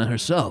Sultana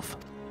herself?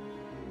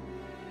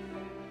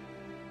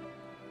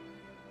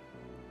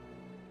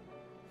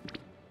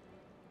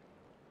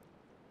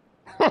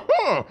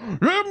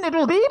 The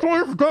little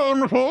details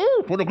done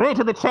so, for the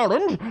greater the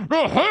challenge,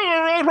 the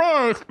higher I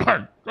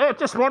rise.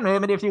 Just one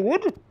moment, if you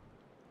would.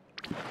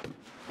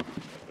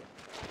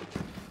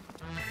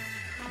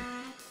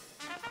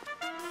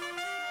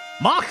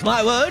 Mark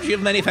my words, you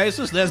have many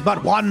faces. There's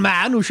but one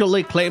man who shall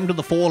lay claim to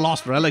the 4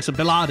 lost relics of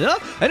Belladia,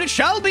 and it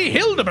shall be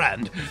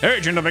Hildebrand,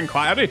 Agent of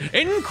Inquiry,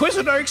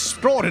 Inquisitor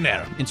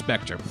Extraordinaire.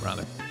 Inspector,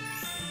 rather.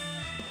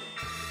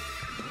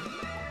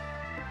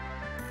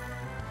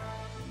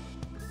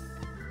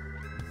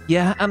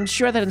 Yeah, I'm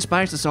sure that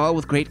inspires us all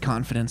with great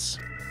confidence.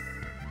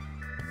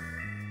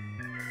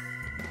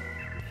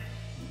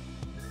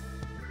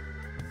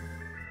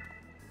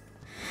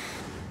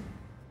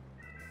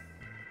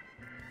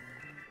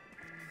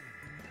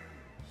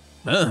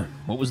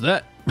 What was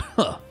that?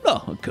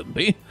 No, it couldn't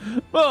be.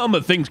 Well,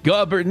 methinks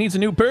Godbert needs a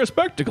new pair of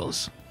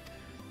spectacles.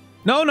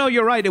 No,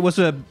 you're right. It was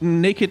a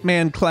naked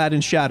man clad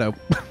in shadow.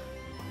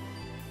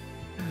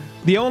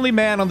 The only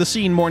man on the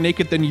scene more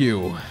naked than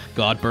you,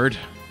 Godbird.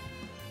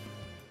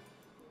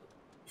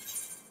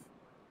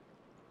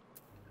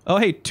 Oh,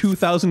 hey,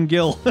 2,000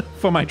 gil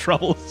for my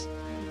troubles.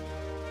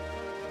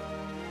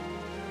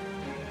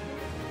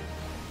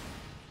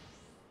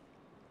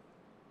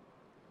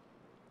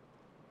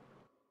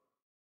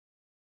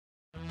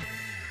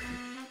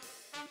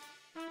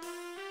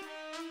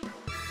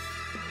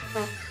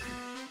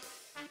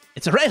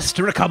 It's a rest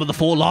to recover the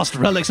 4 lost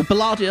relics of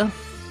Belladia.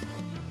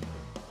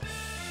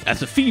 As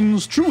the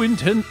fiend's true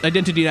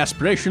identity and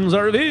aspirations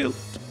are revealed,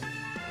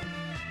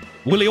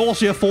 will he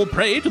also fall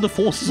prey to the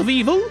forces of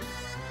evil?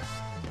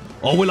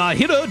 Or will our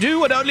hero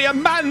do what only a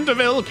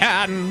Mandeville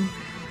can?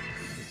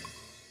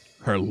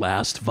 Her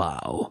last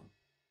vow.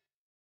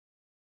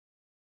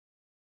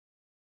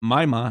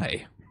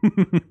 My.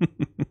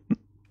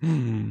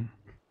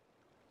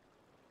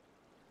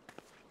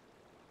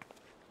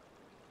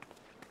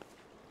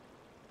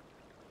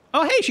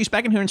 Oh, hey, she's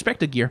back in her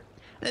inspector gear.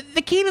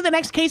 The key to the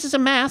next case is a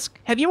mask.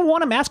 Have you ever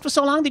worn a mask for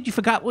so long that you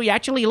forgot what you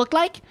actually look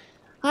like?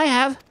 I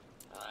have.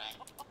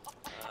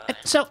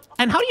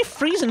 And how do you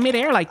freeze in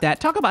midair like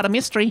that? Talk about a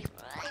mystery.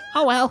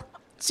 Oh well.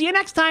 See you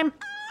next time.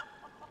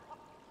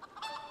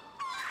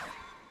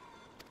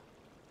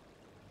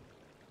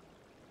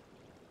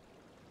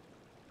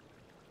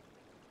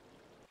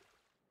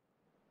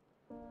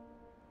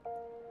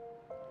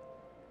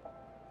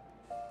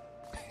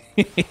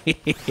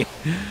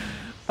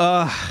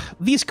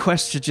 These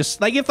quests are just,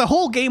 like, if the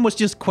whole game was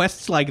just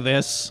quests like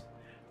this,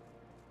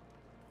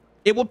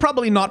 it would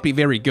probably not be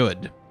very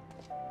good.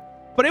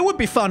 But it would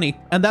be funny,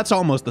 and that's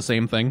almost the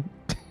same thing.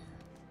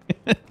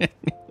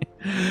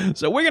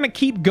 So we're going to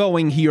keep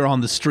going here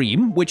on the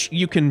stream, which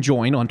you can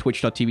join on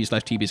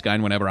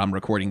twitch.tv/tvskyne whenever I'm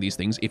recording these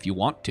things if you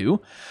want to.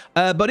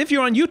 But if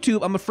you're on YouTube,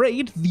 I'm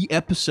afraid the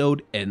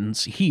episode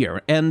ends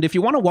here. And if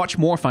you want to watch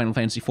more Final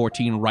Fantasy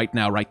XIV right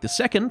now, right this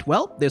second,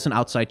 well, there's an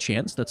outside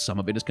chance that some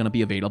of it is going to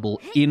be available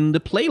in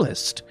the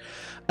playlist.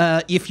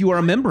 if you are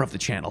a member of the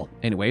channel.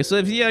 Anyway, so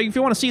if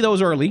you want to see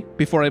those early,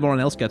 before everyone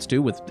else gets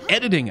to, with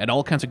editing and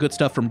all kinds of good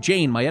stuff from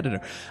Jane, my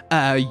editor,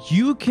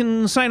 you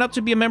can sign up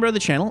to be a member of the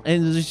channel,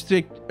 and there's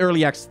just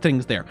early access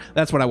things there.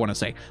 That's what I want to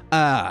say.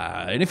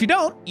 And if you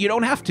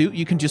don't have to.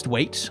 You can just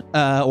wait,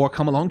 or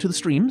come along to the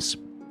streams.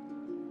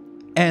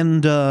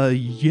 And,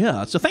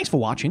 yeah, so thanks for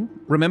watching.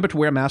 Remember to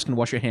wear a mask and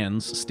wash your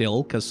hands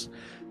still, because,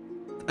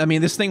 I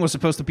mean, this thing was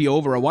supposed to be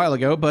over a while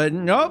ago, but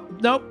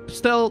nope,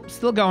 still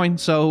going.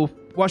 So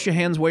wash your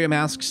hands, wear your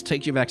masks,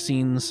 take your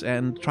vaccines,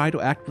 and try to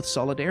act with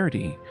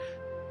solidarity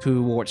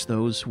towards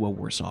those who are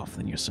worse off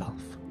than yourself.